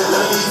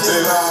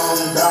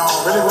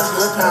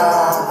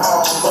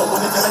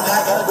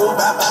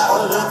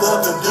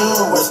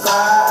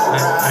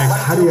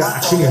 How do you? I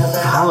can't even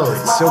follow it.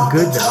 It's so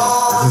good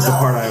though. is the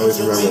part I always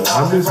remember.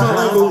 I'm just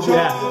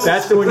Yeah,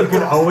 that's the one you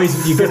can always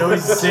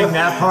sing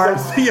that part.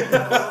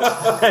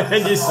 And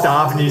then you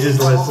stop and you just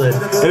listen.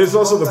 And it's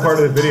also the part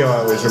of the video I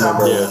always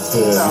remember. Yeah.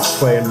 He's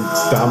playing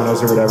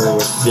dominoes or whatever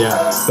with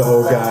the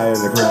old guy, and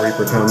the Grim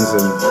Reaper comes,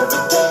 and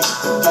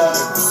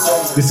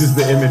this is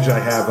the image I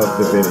have of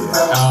the video.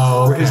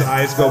 Oh, where his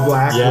eyes go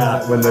black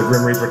when the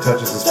Grim Reaper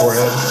touches his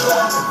forehead.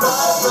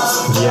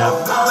 Yeah.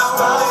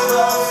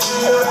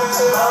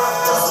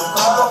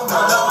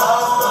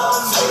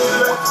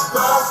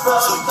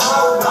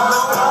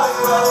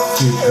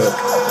 Huge hook.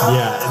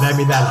 Yeah, and I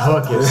mean that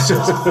hook is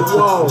just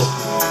whoa.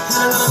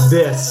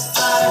 This.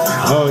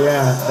 Oh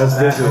yeah, that's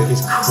That visual. hook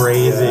is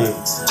crazy.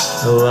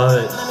 I love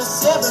it.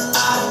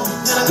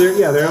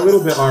 They're a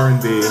little bit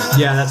R&B.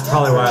 Yeah, that's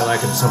probably why I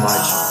like him so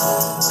much.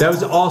 That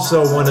was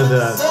also one of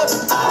the,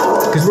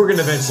 because we're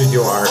gonna eventually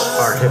do our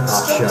hip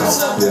hop show.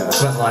 Yeah.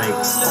 But like,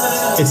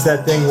 it's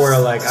that thing where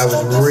like I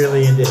was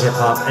really into hip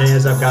hop, and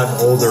as I've gotten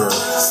older,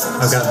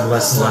 I've gotten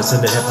less and less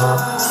into hip hop.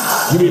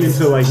 You mean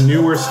into like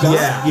newer stuff?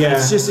 Yeah.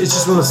 It's just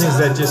one of those things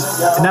that just,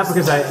 not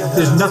because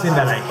there's nothing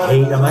that I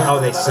hate. I'm like,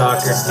 oh, they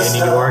suck or any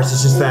new artists.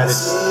 It's just that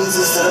it's.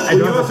 I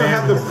You don't also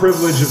have the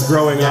privilege of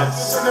growing up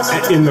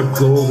in the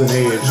golden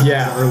age,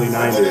 the early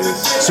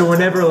 90s. So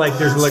whenever like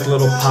there's like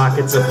little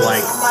pockets of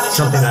like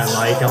something I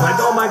like, I'm like,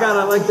 oh my god,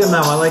 I like them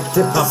now. I like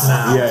hip hop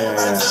now.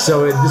 Yeah.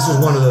 So this was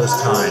one of those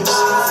times.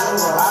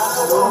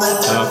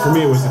 For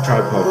me, it was the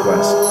Tribe Called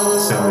Quest.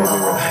 That made me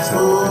realize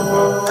how much I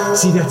love.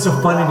 See, that's so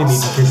funny to me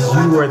because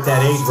you were at that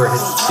age where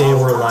they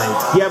were like.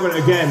 Yeah, but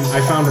again,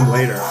 I found them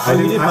later. I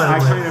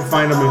kind of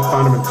found them in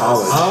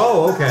college.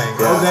 Oh, okay.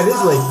 Yeah. Oh, that is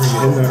late for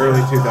you. In the early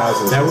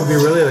 2000s. That would be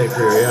really late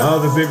for you, yeah. Oh,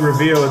 the big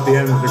reveal at the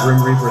end of the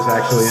Grim Reaper is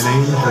actually an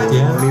angel.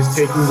 Yeah. And he's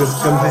taking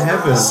them to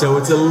heaven. So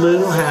it's a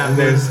little happy. And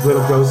there's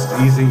little ghost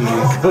Easy E.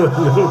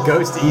 Little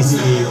ghost Easy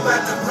E.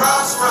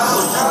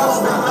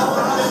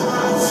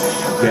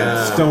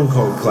 Yeah, Stone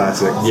Cold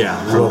classic. Yeah.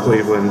 From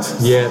Cleveland.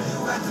 Yeah.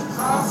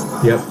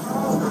 Yep.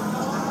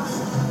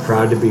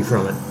 Proud to be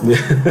from it.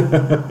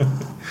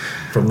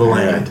 From the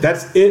land.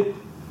 That's it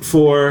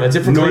for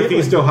Northeast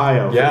Cleveland.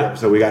 Ohio. Yeah.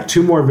 So we got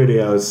 2 more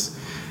videos,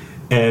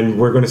 and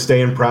we're going to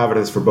stay in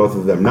Providence for both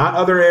of them. Not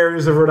other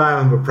areas of Rhode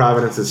Island, but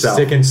Providence itself.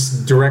 Sticking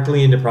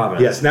directly into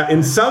Providence. Yes. Now,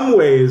 in some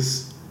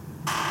ways,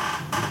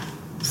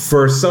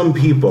 for some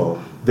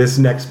people, this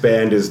next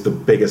band is the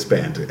biggest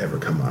band to ever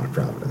come out of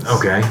Providence.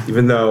 Okay.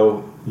 Even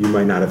though you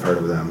might not have heard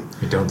of them.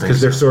 I don't think Because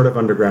so. they're sort of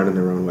underground in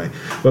their own way.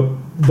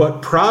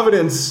 But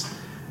Providence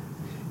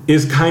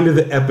is kind of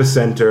the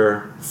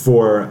epicenter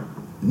for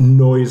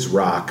noise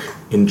rock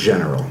in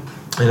general.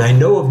 And I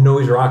know of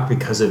noise rock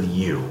because of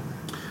you.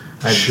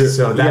 Sure.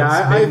 So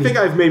that's I think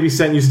I've maybe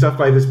sent you stuff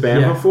by this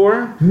band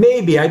before.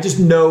 Maybe. I just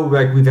know,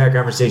 like, we've had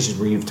conversations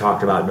where you've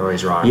talked about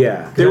noise rock.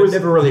 Yeah. I've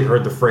never really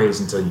heard the phrase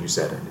until you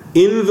said it.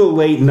 In the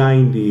late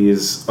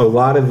 90s, a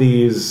lot of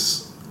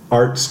these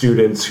art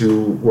students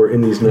who were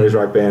in these noise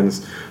rock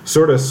bands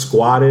sort of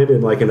squatted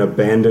in like an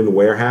abandoned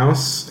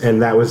warehouse,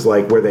 and that was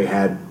like where they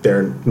had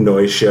their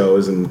noise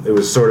shows, and it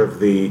was sort of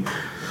the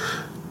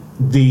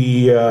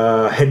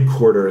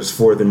headquarters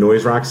for the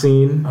noise rock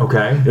scene.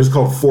 Okay. It was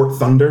called Fort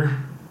Thunder.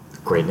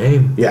 Great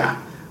name.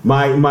 Yeah.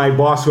 My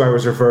boss, who I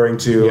was referring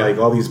to, like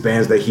all these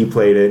bands that he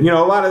played in,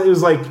 a lot of it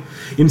was like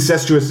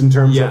incestuous in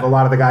terms of a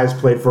lot of the guys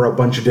played for a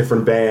bunch of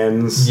different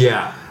bands.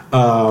 Yeah.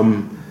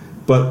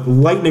 But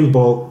Lightning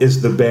Bolt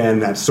is the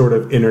band that's sort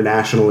of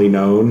internationally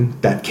known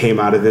that came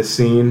out of this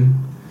scene.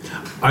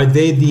 Are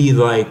they the,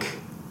 like,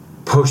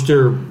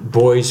 poster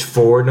boys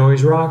for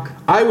noise rock?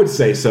 I would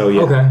say so,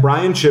 yeah. Okay.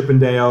 Brian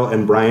Chippendale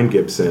and Brian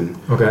Gibson.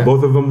 Okay.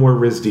 Both of them were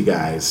RISD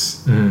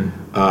guys.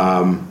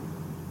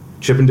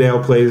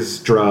 Chippendale plays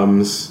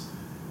drums.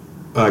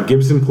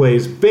 Gibson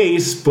plays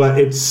bass, but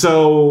it's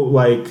so,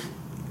 like,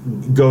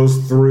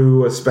 goes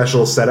through a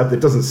special setup that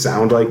doesn't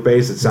sound like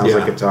bass. It sounds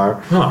like guitar,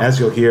 as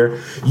you'll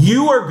hear.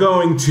 You are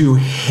going to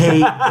hate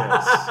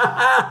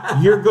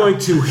this. You're going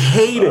to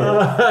hate it.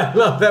 I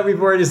love that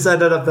we've already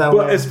set it up that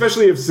way.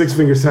 Especially if Six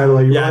Fingers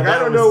title, you're like, I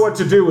don't know what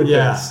to do with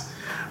this.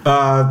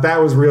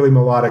 That was really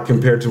melodic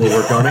compared to what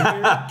we're going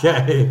here.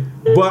 Okay.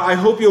 But I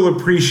hope you'll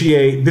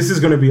appreciate, this is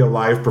going to be a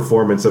live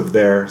performance of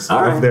their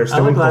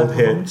Stone Cold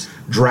hit,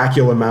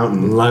 Dracula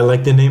Mountain. I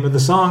like the name of the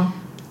song.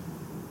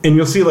 And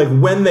you'll see, like,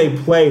 when they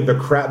play, the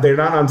crowd, they're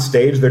not on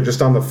stage, they're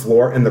just on the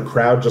floor, and the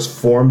crowd just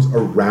forms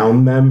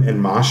around them and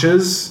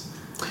moshes.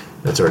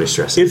 That's already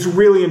stressing. It's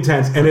really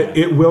intense, and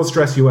it will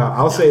stress you out.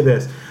 I'll say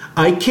this.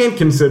 I can't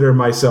consider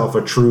myself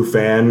a true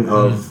fan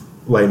of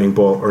Lightning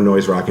Bolt or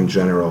noise rock in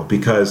general,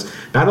 because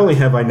not only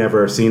have I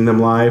never seen them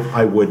live,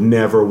 I would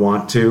never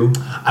want to.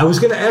 I was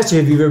going to ask you,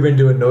 have you ever been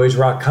to a noise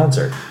rock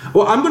concert?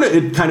 Well, I'm going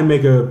to kind of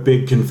make a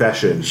big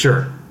confession.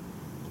 Sure.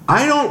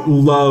 I don't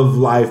love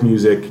live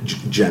music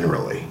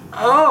generally.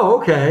 Oh,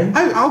 okay.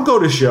 I'll go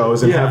to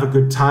shows and have a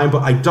good time,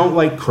 but I don't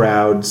like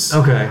crowds.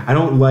 Okay. I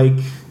don't like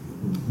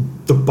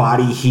the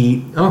body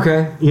heat.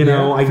 Okay. You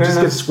know, I just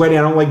get sweaty.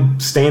 I don't like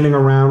standing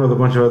around with a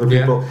bunch of other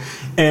people.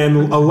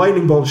 And a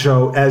lightning bolt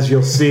show, as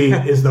you'll see,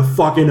 is the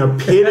fucking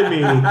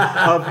epitome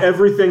of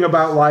everything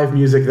about live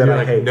music that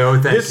I hate.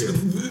 No, thank you.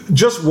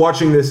 Just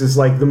watching this is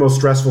like the most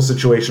stressful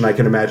situation I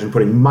can imagine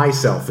putting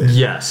myself in.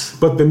 Yes.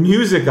 But the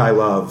music I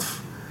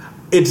love,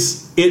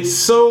 it's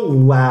so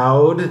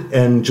loud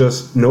and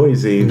just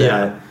noisy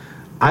that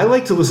I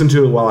like to listen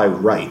to it while I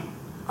write.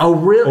 Oh,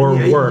 really? Or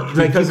work.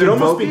 Because it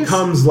almost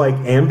becomes like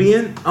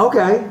ambient.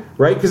 Okay.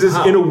 Right? Because it's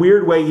in a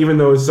weird way, even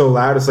though it's so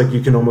loud, it's like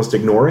you can almost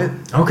ignore it.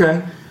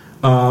 Okay.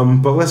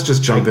 But let's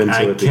just jump into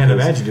it. I can't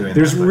imagine doing that.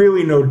 There's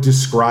really no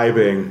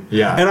describing.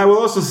 Yeah. And I will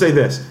also say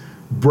this.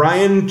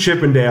 Brian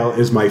Chippendale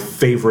is my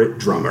favorite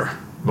drummer.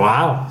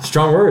 Wow.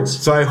 Strong words.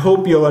 So I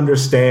hope you'll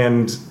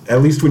understand,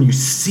 at least when you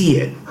see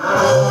it.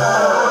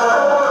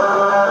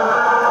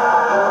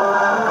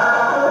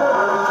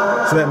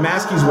 So that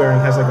mask he's wearing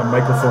has like a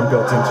microphone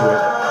built into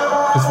it.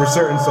 Because for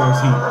certain songs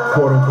he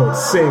quote-unquote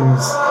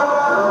sings,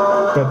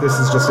 but this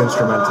is just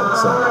instrumental,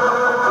 so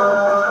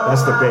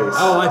that's the bass.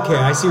 Oh, okay.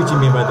 I see what you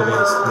mean by the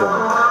bass.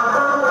 Yeah.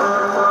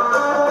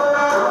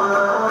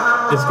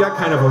 It's got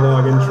kind of a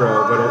long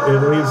intro, but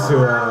it leads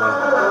to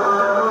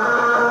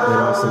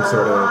some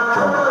sort of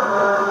drum.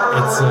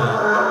 It's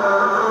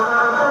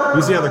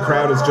you see how the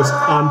crowd is just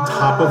on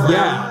top of them?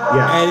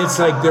 yeah. And it's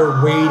like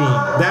they're waiting.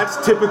 That's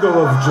typical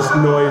of just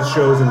noise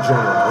shows in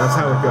general. That's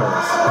how it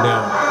goes.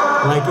 No.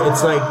 Like,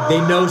 it's like they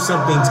know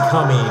something's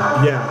coming.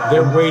 Yeah.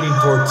 They're waiting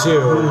for it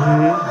too.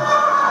 Mm-hmm.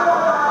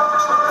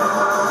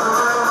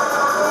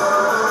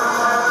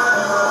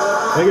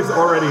 I think it's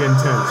already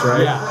intense,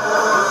 right? Yeah.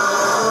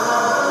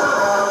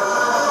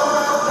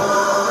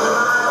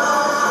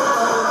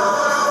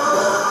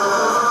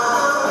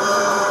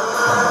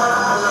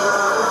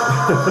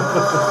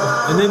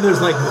 And then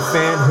there's like the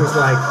fan who's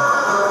like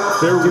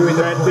they're doing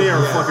they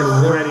are fucking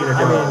ready to go.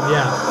 I mean,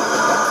 yeah.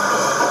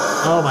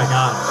 Oh my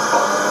god.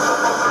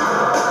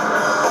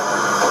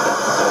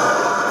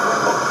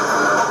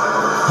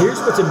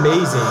 Here's what's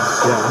amazing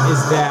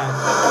is that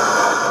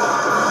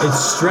it's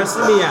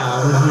stressing me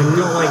out. I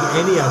don't like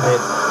any of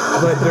it,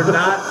 but they're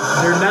not,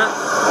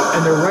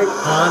 and they're right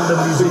on the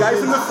music. The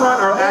guys in the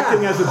front are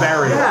acting as a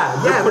barrier.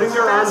 They're putting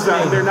their arms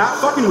out. They're not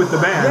fucking with the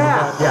band.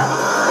 Yeah.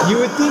 You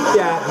would think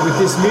that with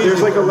this music, there's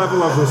like a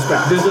level of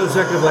respect. There's a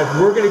second of like,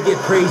 we're gonna get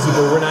crazy,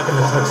 but we're not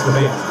gonna touch the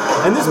band.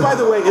 And this, by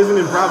the way, isn't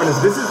in Providence.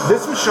 This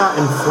was shot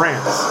in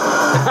France.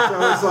 So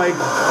it's like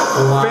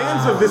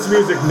fans of this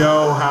music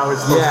know how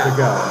it's supposed to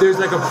go. There's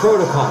like a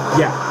protocol.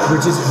 Yeah.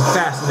 Which is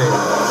fascinating.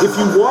 If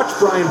you watch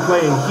Brian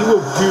playing, he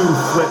will do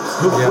flips.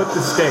 He'll flip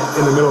the stick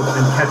in the middle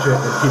and catch it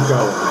and keep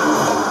going.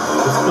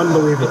 It's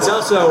unbelievable. It's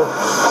also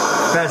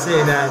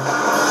fascinating that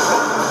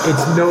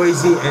it's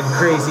noisy and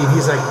crazy. And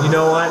he's like, you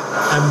know what?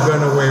 I'm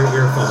gonna wear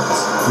earphones.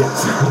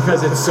 Yes.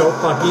 Because it's so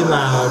fucking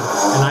loud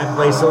and I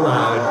play so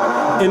loud.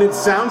 And it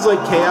sounds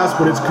like chaos,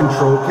 but it's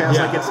controlled chaos.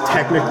 Yeah. Like it's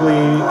technically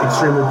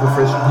extremely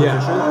proficient.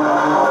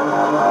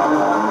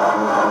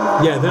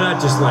 Yeah, they're not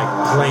just like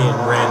playing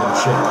random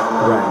shit.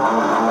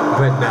 Right.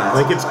 But not.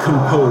 Like it's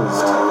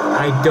composed.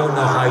 I don't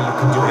know how you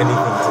can do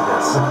anything to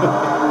this.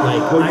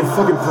 Like, well, you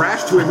fucking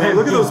thrashed to it, man.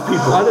 Look at those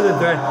people. Other than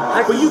that,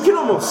 but you can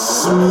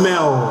almost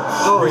smell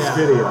this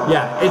video.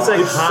 Yeah, it's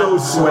like it's hot,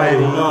 so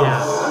sweaty. Yeah.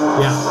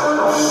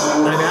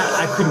 I mean,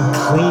 I couldn't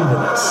clean to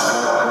this.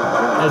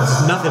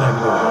 There's nothing I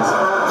can do with this.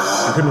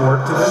 You couldn't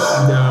work to this?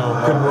 No,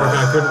 couldn't work.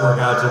 I couldn't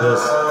work out to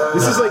this.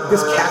 This is like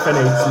this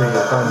caffeinates me.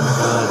 If I'm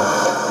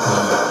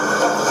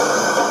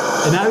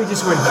and now he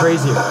just went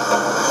crazier.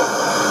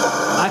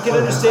 I can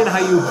understand how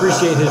you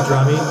appreciate his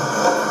drumming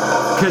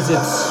because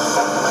it's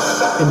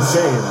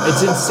insane.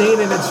 It's insane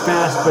and it's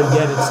fast, but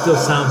yet it still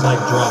sounds like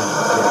drumming.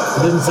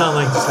 Yeah. It doesn't sound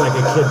like just like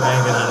a kid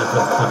banging on it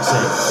for fuck's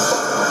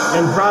sake.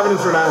 And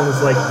Providence, Rhode Island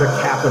is like the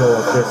capital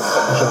of this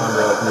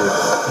genre of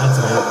music. That's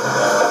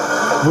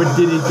right.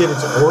 Did it get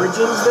its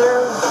origins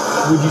there?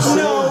 Would you say?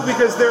 No,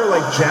 because they're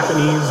like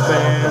Japanese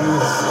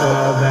bands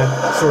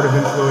that sort of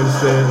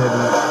influenced it, and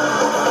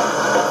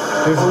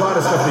there's a lot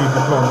of stuff that you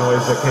could call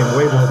noise that came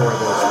way before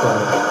this, but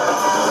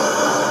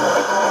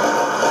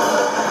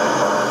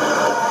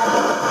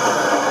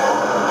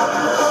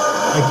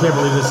I can't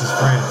believe this is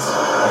France.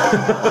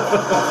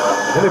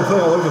 And they play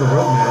all over the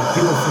world, man.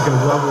 People freaking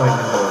love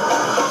Lightning Bolt.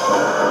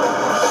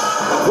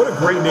 What a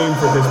great name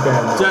for this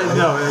band.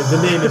 No, the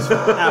name is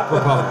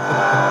apropos.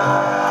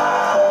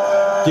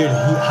 Dude,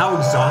 how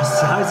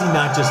exhausted? How is he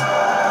not just,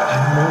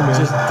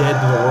 just dead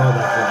to the world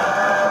after that?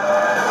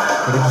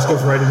 But he just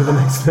goes right into the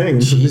next thing.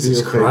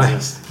 Jesus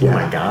Christ. Yeah. Oh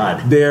my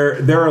God.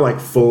 There are like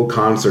full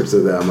concerts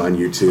of them on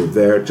YouTube.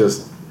 They're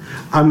just...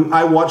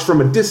 I watch from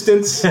a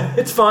distance.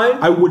 It's fine.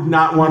 I would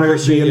not want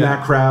to be in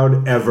that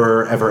crowd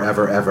ever.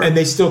 And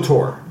they still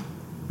tour.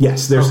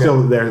 Yes, they're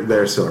still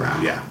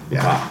around. Yeah.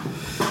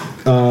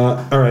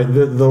 Wow. All right.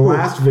 The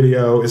last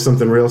video is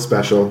something real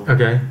special.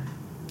 Okay.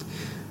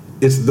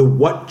 It's the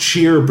What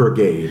Cheer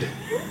Brigade.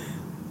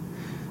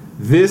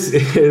 This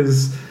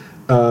is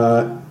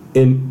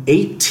an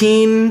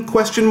 18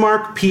 question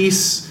mark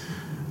piece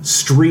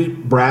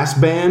street brass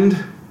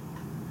band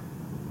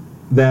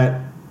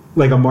that,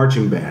 like a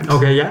marching band.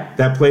 Okay, yeah.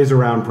 That plays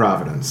around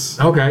Providence.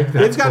 Okay,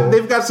 that's cool.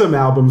 They've got some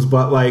albums,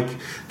 but like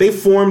they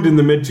formed in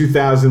the mid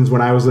 2000s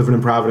when I was living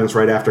in Providence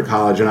right after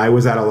college, and I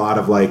was at a lot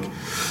of like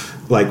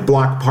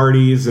block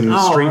parties and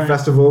street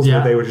festivals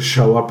where they would just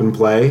show up and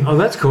play. Oh,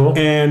 that's cool.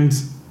 And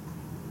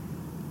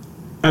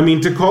I mean,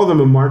 to call them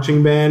a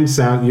marching band,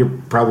 you're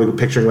probably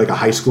picturing like a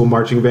high school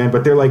marching band,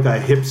 but they're like a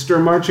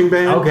hipster marching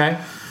band. Okay.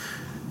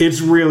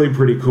 It's really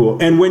pretty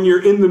cool. And when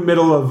you're in the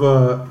middle of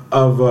a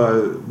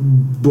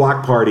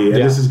block party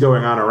and this is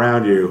going on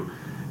around you,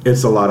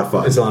 it's a lot of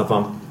fun. It's a lot of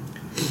fun.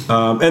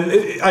 And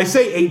I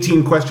say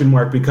 18 question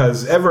mark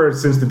because ever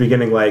since the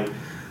beginning, like,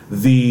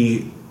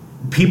 the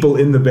people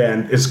in the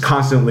band is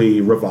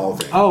constantly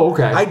revolving. Oh,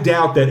 okay. I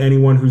doubt that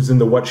anyone who's in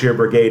the What Cheer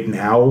Brigade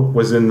now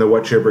was in the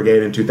What Cheer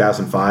Brigade in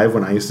 2005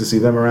 when I used to see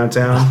them around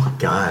town. Oh, my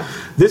God.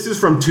 This is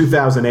from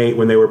 2008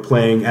 when they were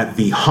playing at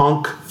the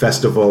Honk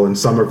Festival in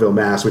Somerville,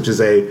 Mass., which is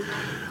a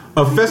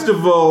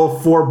festival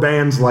for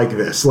bands like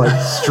this, like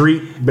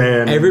street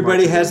band.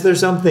 Everybody has their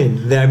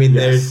something. I mean,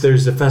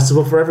 there's a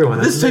festival for everyone.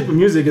 This type of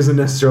music isn't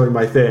necessarily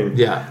my thing.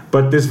 Yeah.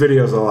 But this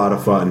video is a lot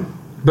of fun.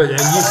 But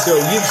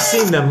you've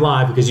seen them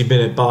live because you've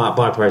been at block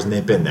parties and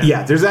they've been there.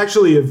 Yeah, there's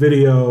actually a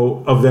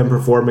video of them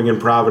performing in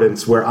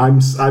Providence where I'm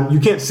you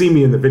can't see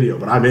me in the video,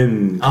 but I'm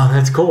in. Oh,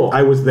 that's cool.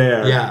 I was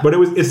there. Yeah. But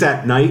it's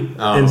at night,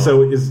 and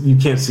so you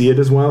can't see it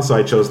as well. So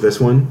I chose this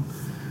one.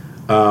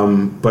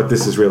 But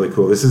this is really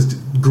cool. This is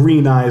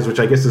Green Eyes, which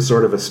I guess is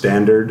sort of a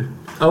standard.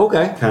 Oh,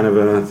 okay. Kind of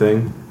a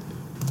thing.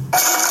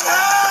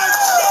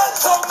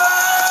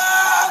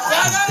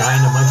 Guy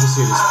in a monkey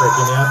suit is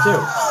freaking me out too.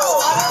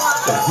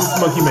 Yeah, he's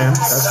Monkey Man.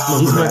 That's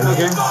Monkey He's Man.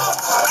 okay. We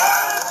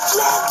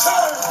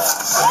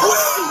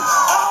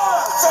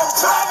are from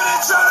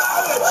Providence, Rhode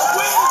Island.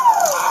 We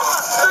are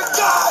the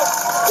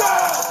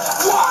goddamn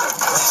What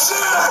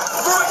Cheer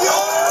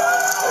Brigade.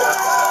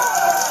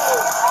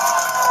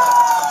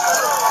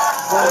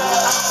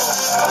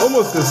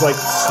 Almost as like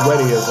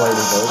sweaty as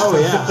Lightning Bolt. Oh,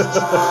 yeah.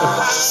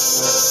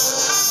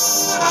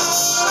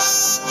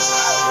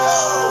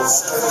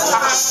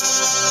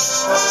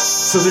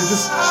 So they're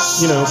just,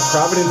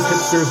 Providence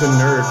hipsters and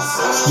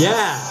nerds.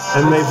 Yeah.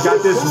 And they've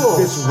got this Cool.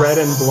 this red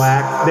and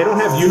black. They don't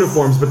have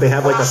uniforms, but they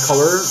have like a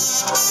color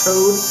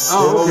code.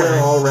 Oh, They're okay.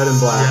 all red and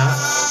black.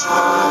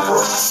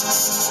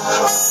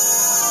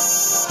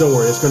 Don't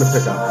worry, it's going to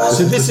pick up.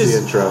 So this is the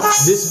intro.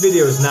 This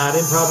video is not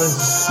in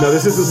Providence. No,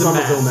 this is the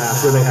Somerville,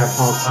 Mass. Mass, where they have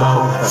the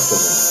Honk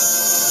Festival.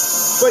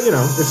 But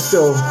it's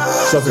still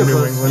southern New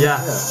close. England.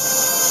 Yeah.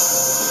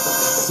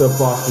 It's a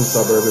Boston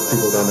suburb, if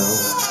people don't know.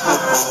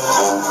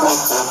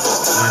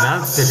 And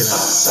I'm picking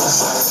up.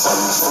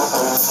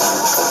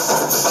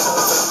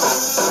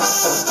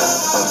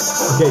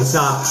 Okay,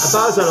 so if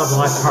I was at a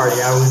block party,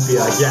 I would be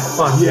like, yeah,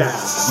 fuck yeah.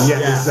 Yeah,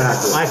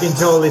 exactly. I can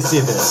totally see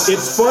this.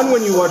 It's fun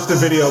when you watch the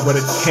video, but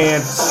it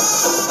can't.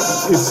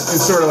 It's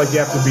sort of like you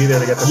have to be there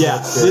to get the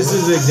Yeah, full this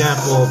experience. is an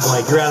example of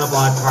like you're at a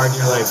block party,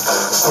 you're like,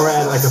 or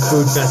at like a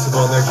food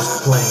festival, and they're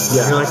just playing.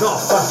 Yeah. You're like,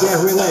 oh fuck yeah,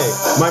 relay.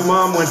 My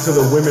mom went to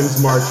the Women's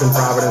March in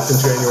Providence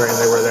in January, and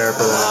they were there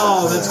for that.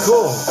 Oh, that's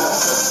cool.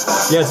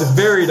 Yeah, it's a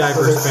very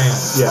diverse band.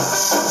 Yeah.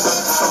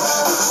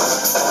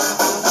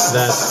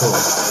 That's cool.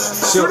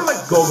 Sort of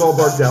like Go-Go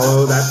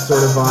Bordello, that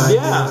sort of vibe.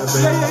 Yeah, I know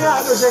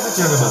exactly what you're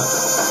talking about.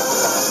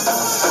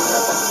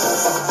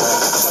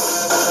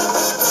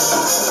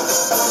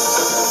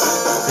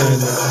 And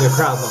the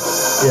crowd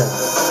loves it. Yeah.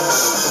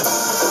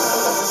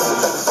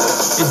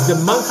 Is the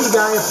monkey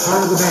guy a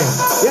part of the band?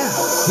 Yeah.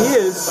 He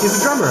is. He's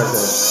a drummer, I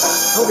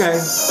think. Okay.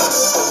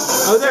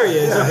 Oh, there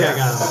he is. Yeah, okay, yeah.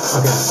 I got him.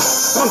 Okay.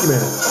 Monkey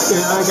Man.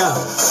 Okay, I got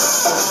him.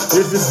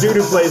 There's this dude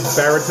who plays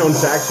baritone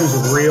sax who's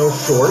real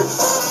short.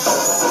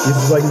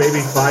 He's like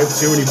maybe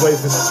 5'2", and he plays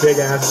this big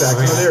ass sax.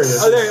 Oh, there he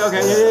is. Oh, there.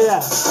 Okay,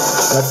 yeah.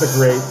 That's a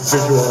great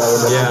visual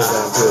element Yeah. to the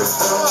band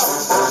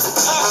too.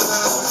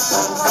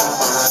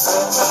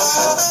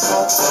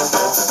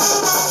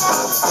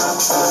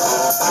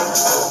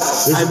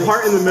 There's a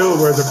part in the middle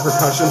where the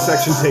percussion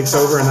section takes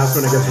over, and that's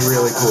when it gets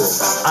really cool.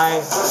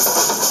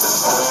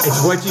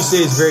 It's what you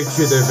say is very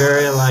true. They're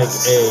very like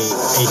a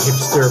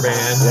hipster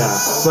band. Yeah.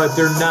 But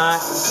they're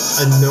not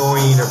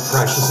annoying or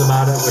precious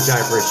about it, which I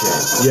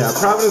appreciate. Yeah,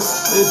 Providence,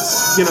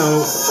 it's,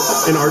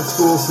 an art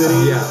school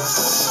city. Yeah.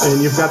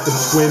 And you've got the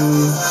twin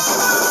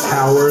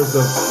towers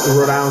of the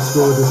Rhode Island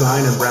School of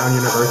Design and Brown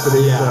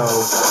University. Yeah.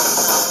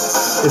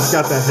 So it's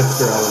got that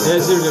hipster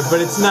element. Yeah,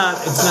 but it's not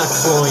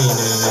cloying in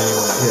any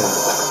way. Yeah.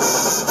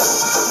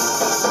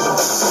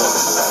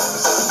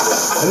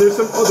 And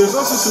there's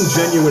also some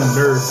genuine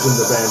nerds in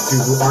the band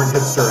too who aren't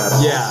hipster at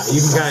all. Yeah,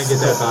 you can kind of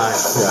get that vibe.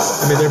 Yeah.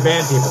 I mean, they're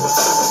band people.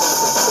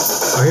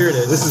 Oh, here it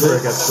is. This is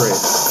where it gets great.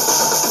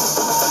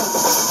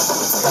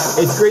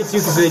 It's great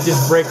too because they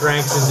just break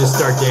ranks and just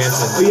start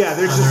dancing. Oh, yeah,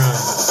 they're on just their own.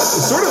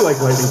 it's sort of like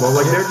Lightning Bolt.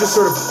 Like they're just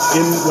sort of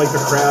in, like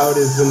the crowd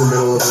is in the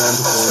middle of them.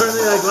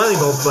 Certainly like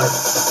Lightning Bolt, but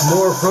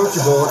more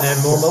approachable and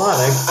more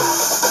melodic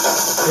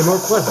and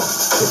more pleasant.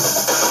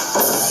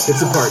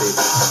 It's a party.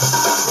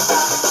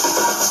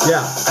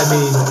 Yeah, I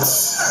mean,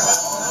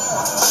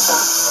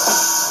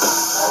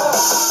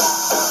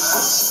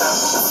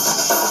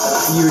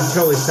 you would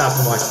totally stop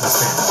and watch this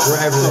band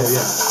wherever they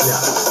yeah.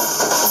 yeah.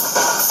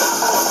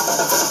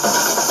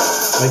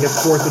 Like at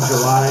 4th of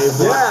July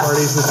block Yeah.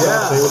 parties and stuff.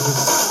 Yeah. They would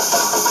just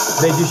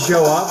They just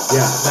show up.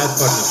 Yeah. That's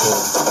fucking cool.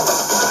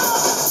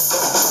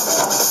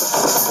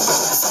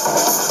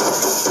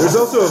 There's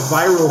also a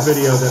viral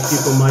video that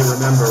people might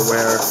remember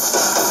where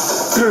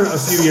a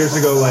few years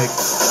ago, like,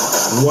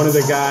 one of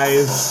the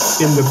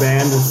guys in the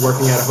band was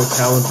working at a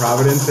hotel in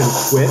Providence and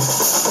quit.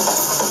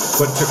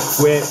 But to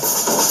quit,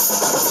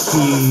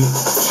 he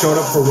showed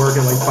up for work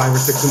at like 5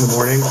 or 6 in the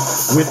morning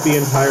with the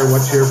entire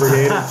What Cheer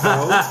Brigade in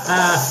tow.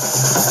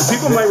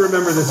 People might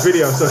remember this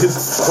video. So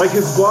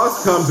his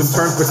boss comes and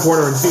turns the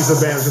corner and sees the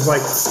band. It's just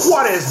like,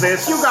 what is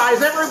this? You guys,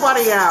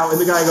 everybody out.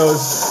 And the guy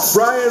goes,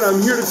 Brian,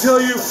 I'm here to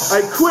tell you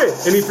I quit.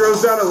 And he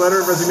throws down a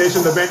letter of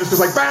resignation. The band just goes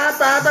like, bah,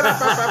 bah, bah, bah,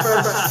 bah,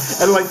 bah, bah.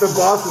 And like the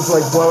boss is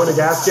like blowing a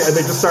gasket and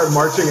they just start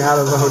marching out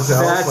of the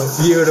hotel. That's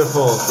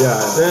beautiful. Yeah.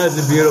 That's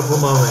a beautiful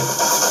moment.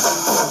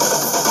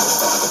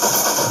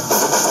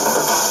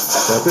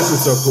 But this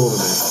is so cool to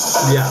me.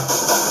 Yeah.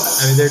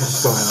 I mean, they're just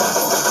going on.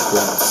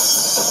 Yeah.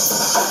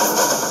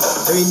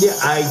 I mean, yeah,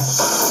 I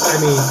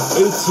mean,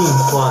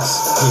 18 plus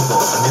people.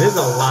 I mean, there's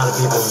a lot of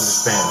people in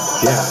this band.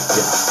 Yeah.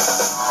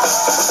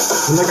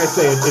 And like I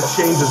say, it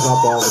changes up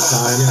all the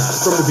time. Yeah.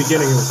 From the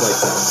beginning, it was like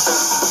that.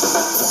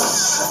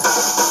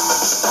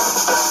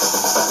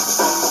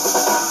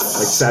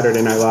 Like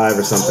Saturday Night Live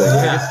or something.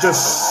 Yeah. It's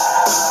just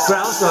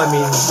But also, I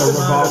mean, a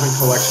revolving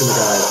collection of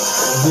guys.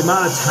 the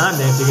amount of time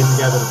they have to get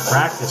together to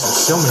practice with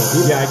so many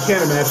people. Yeah, I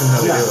can't imagine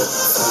how they do it.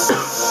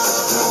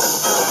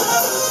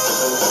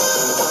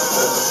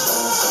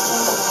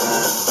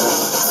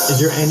 Is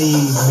there any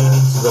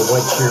meaning to the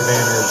What Cheer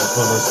banner? Or just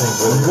one of those things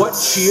where What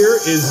Cheer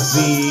is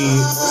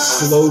the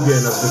slogan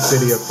of the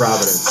city of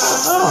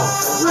Providence. Oh,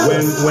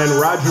 When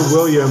Roger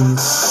Williams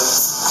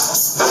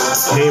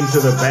came to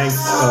the banks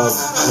of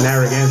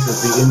Narragansett,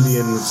 the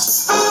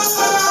Indians,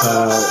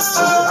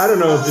 I don't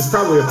know, it's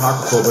probably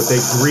apocryphal, but they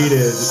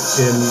greeted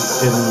in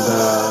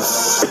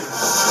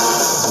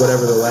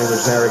whatever the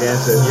language,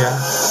 Narragansett. yeah.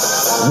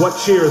 What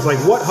cheer is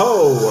like, what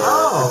ho? Or,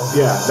 Oh.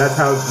 Yeah, that's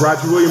how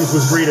Roger Williams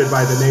was greeted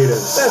by the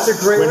natives. That's a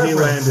great when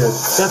reference. he landed.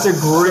 That's a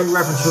great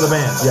reference for the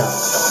band. Yeah.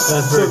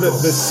 That's So very cool.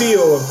 the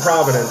seal of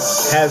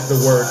Providence has the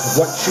words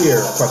 "What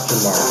cheer?" ?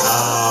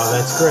 Oh,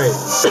 that's great.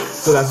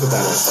 So that's what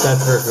that is.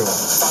 That's very cool.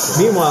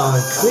 Meanwhile,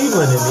 in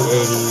Cleveland in the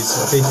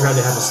 80s, they tried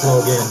to have a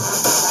slogan.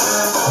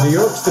 New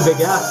York's the Big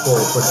Apple,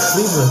 but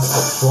Cleveland's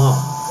the plum.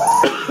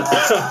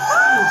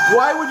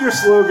 Why would your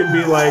slogan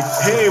be like,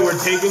 "Hey, we're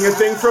taking a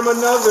thing from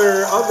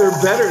other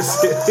better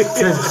city"?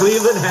 Because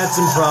Cleveland had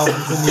some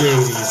problems in the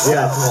 80s.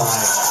 Yeah. That's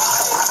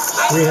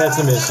why. We had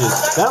some issues.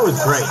 That was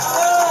great.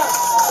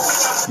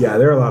 Yeah,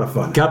 they're a lot of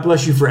fun. God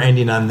bless you for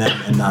ending on them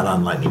and not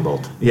on Lightning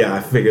Bolt. Yeah, I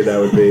figured that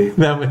would be.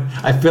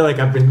 I feel like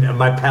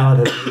my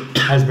palate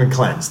has been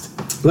cleansed.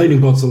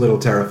 Lightning Bolt's a little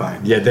terrifying.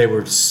 Yeah, they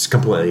were just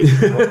completely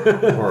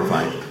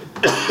horrifying.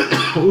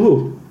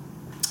 Ooh,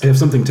 I have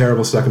something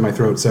terrible stuck in my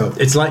throat. So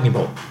It's Lightning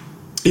Bolt.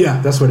 yeah,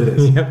 that's what it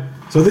is. Yep.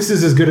 So this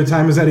is as good a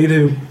time as any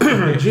to.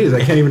 Jeez, I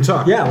can't even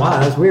talk. Yeah, wow,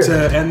 that's weird.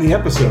 To end the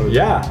episode.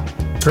 Yeah,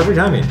 perfect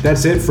timing.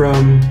 That's it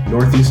from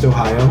Northeast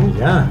Ohio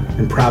Yeah,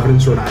 and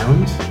Providence, Rhode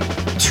Island.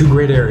 two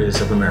great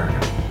areas of America.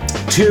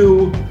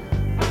 Two,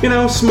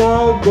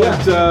 small,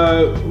 but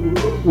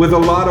with a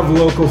lot of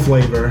local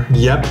flavor.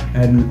 Yep.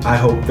 And I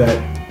hope that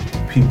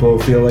people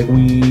feel like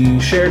we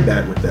shared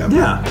that with them.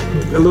 Yeah,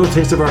 a little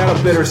taste of our Got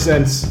a better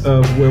sense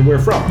of where we're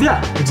from.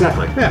 Yeah,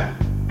 exactly. Yeah.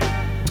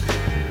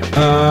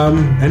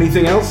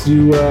 Anything else? Do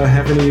you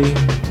have any,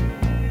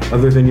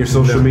 other than your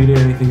social No. media,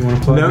 anything you want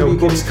to plug? No, you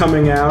books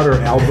coming out or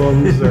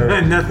albums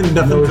or nothing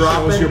no shows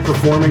dropping. you're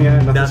performing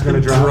at? Nothing's going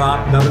to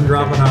drop. Nothing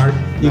dropping hard.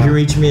 You can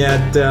reach me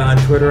at on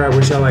Twitter. I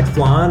wish I liked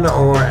Flan,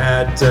 or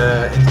at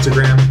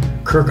Instagram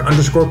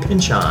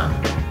Kirk_Pinchon.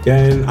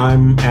 And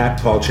I'm at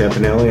Paul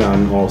Champanelli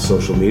on all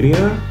social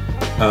media.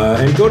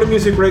 And go to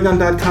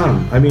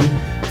musicraygun.com. I mean,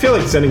 I feel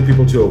like sending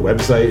people to a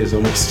website is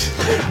almost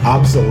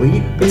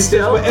obsolete. But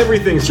still, But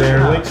everything's check it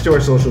there. out. Links to our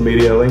social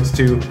media, links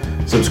to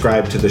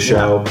subscribe to the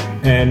show.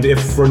 And if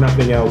for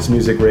nothing else,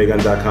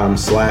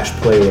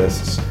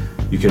 musicraygun.com/playlists.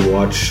 You can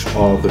watch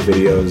all the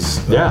videos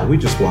we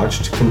just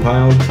watched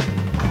compiled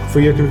for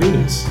your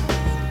convenience.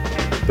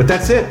 But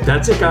that's it.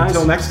 That's it, guys.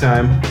 Until next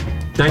time.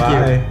 Thank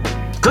bye. you.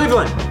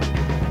 Cleveland!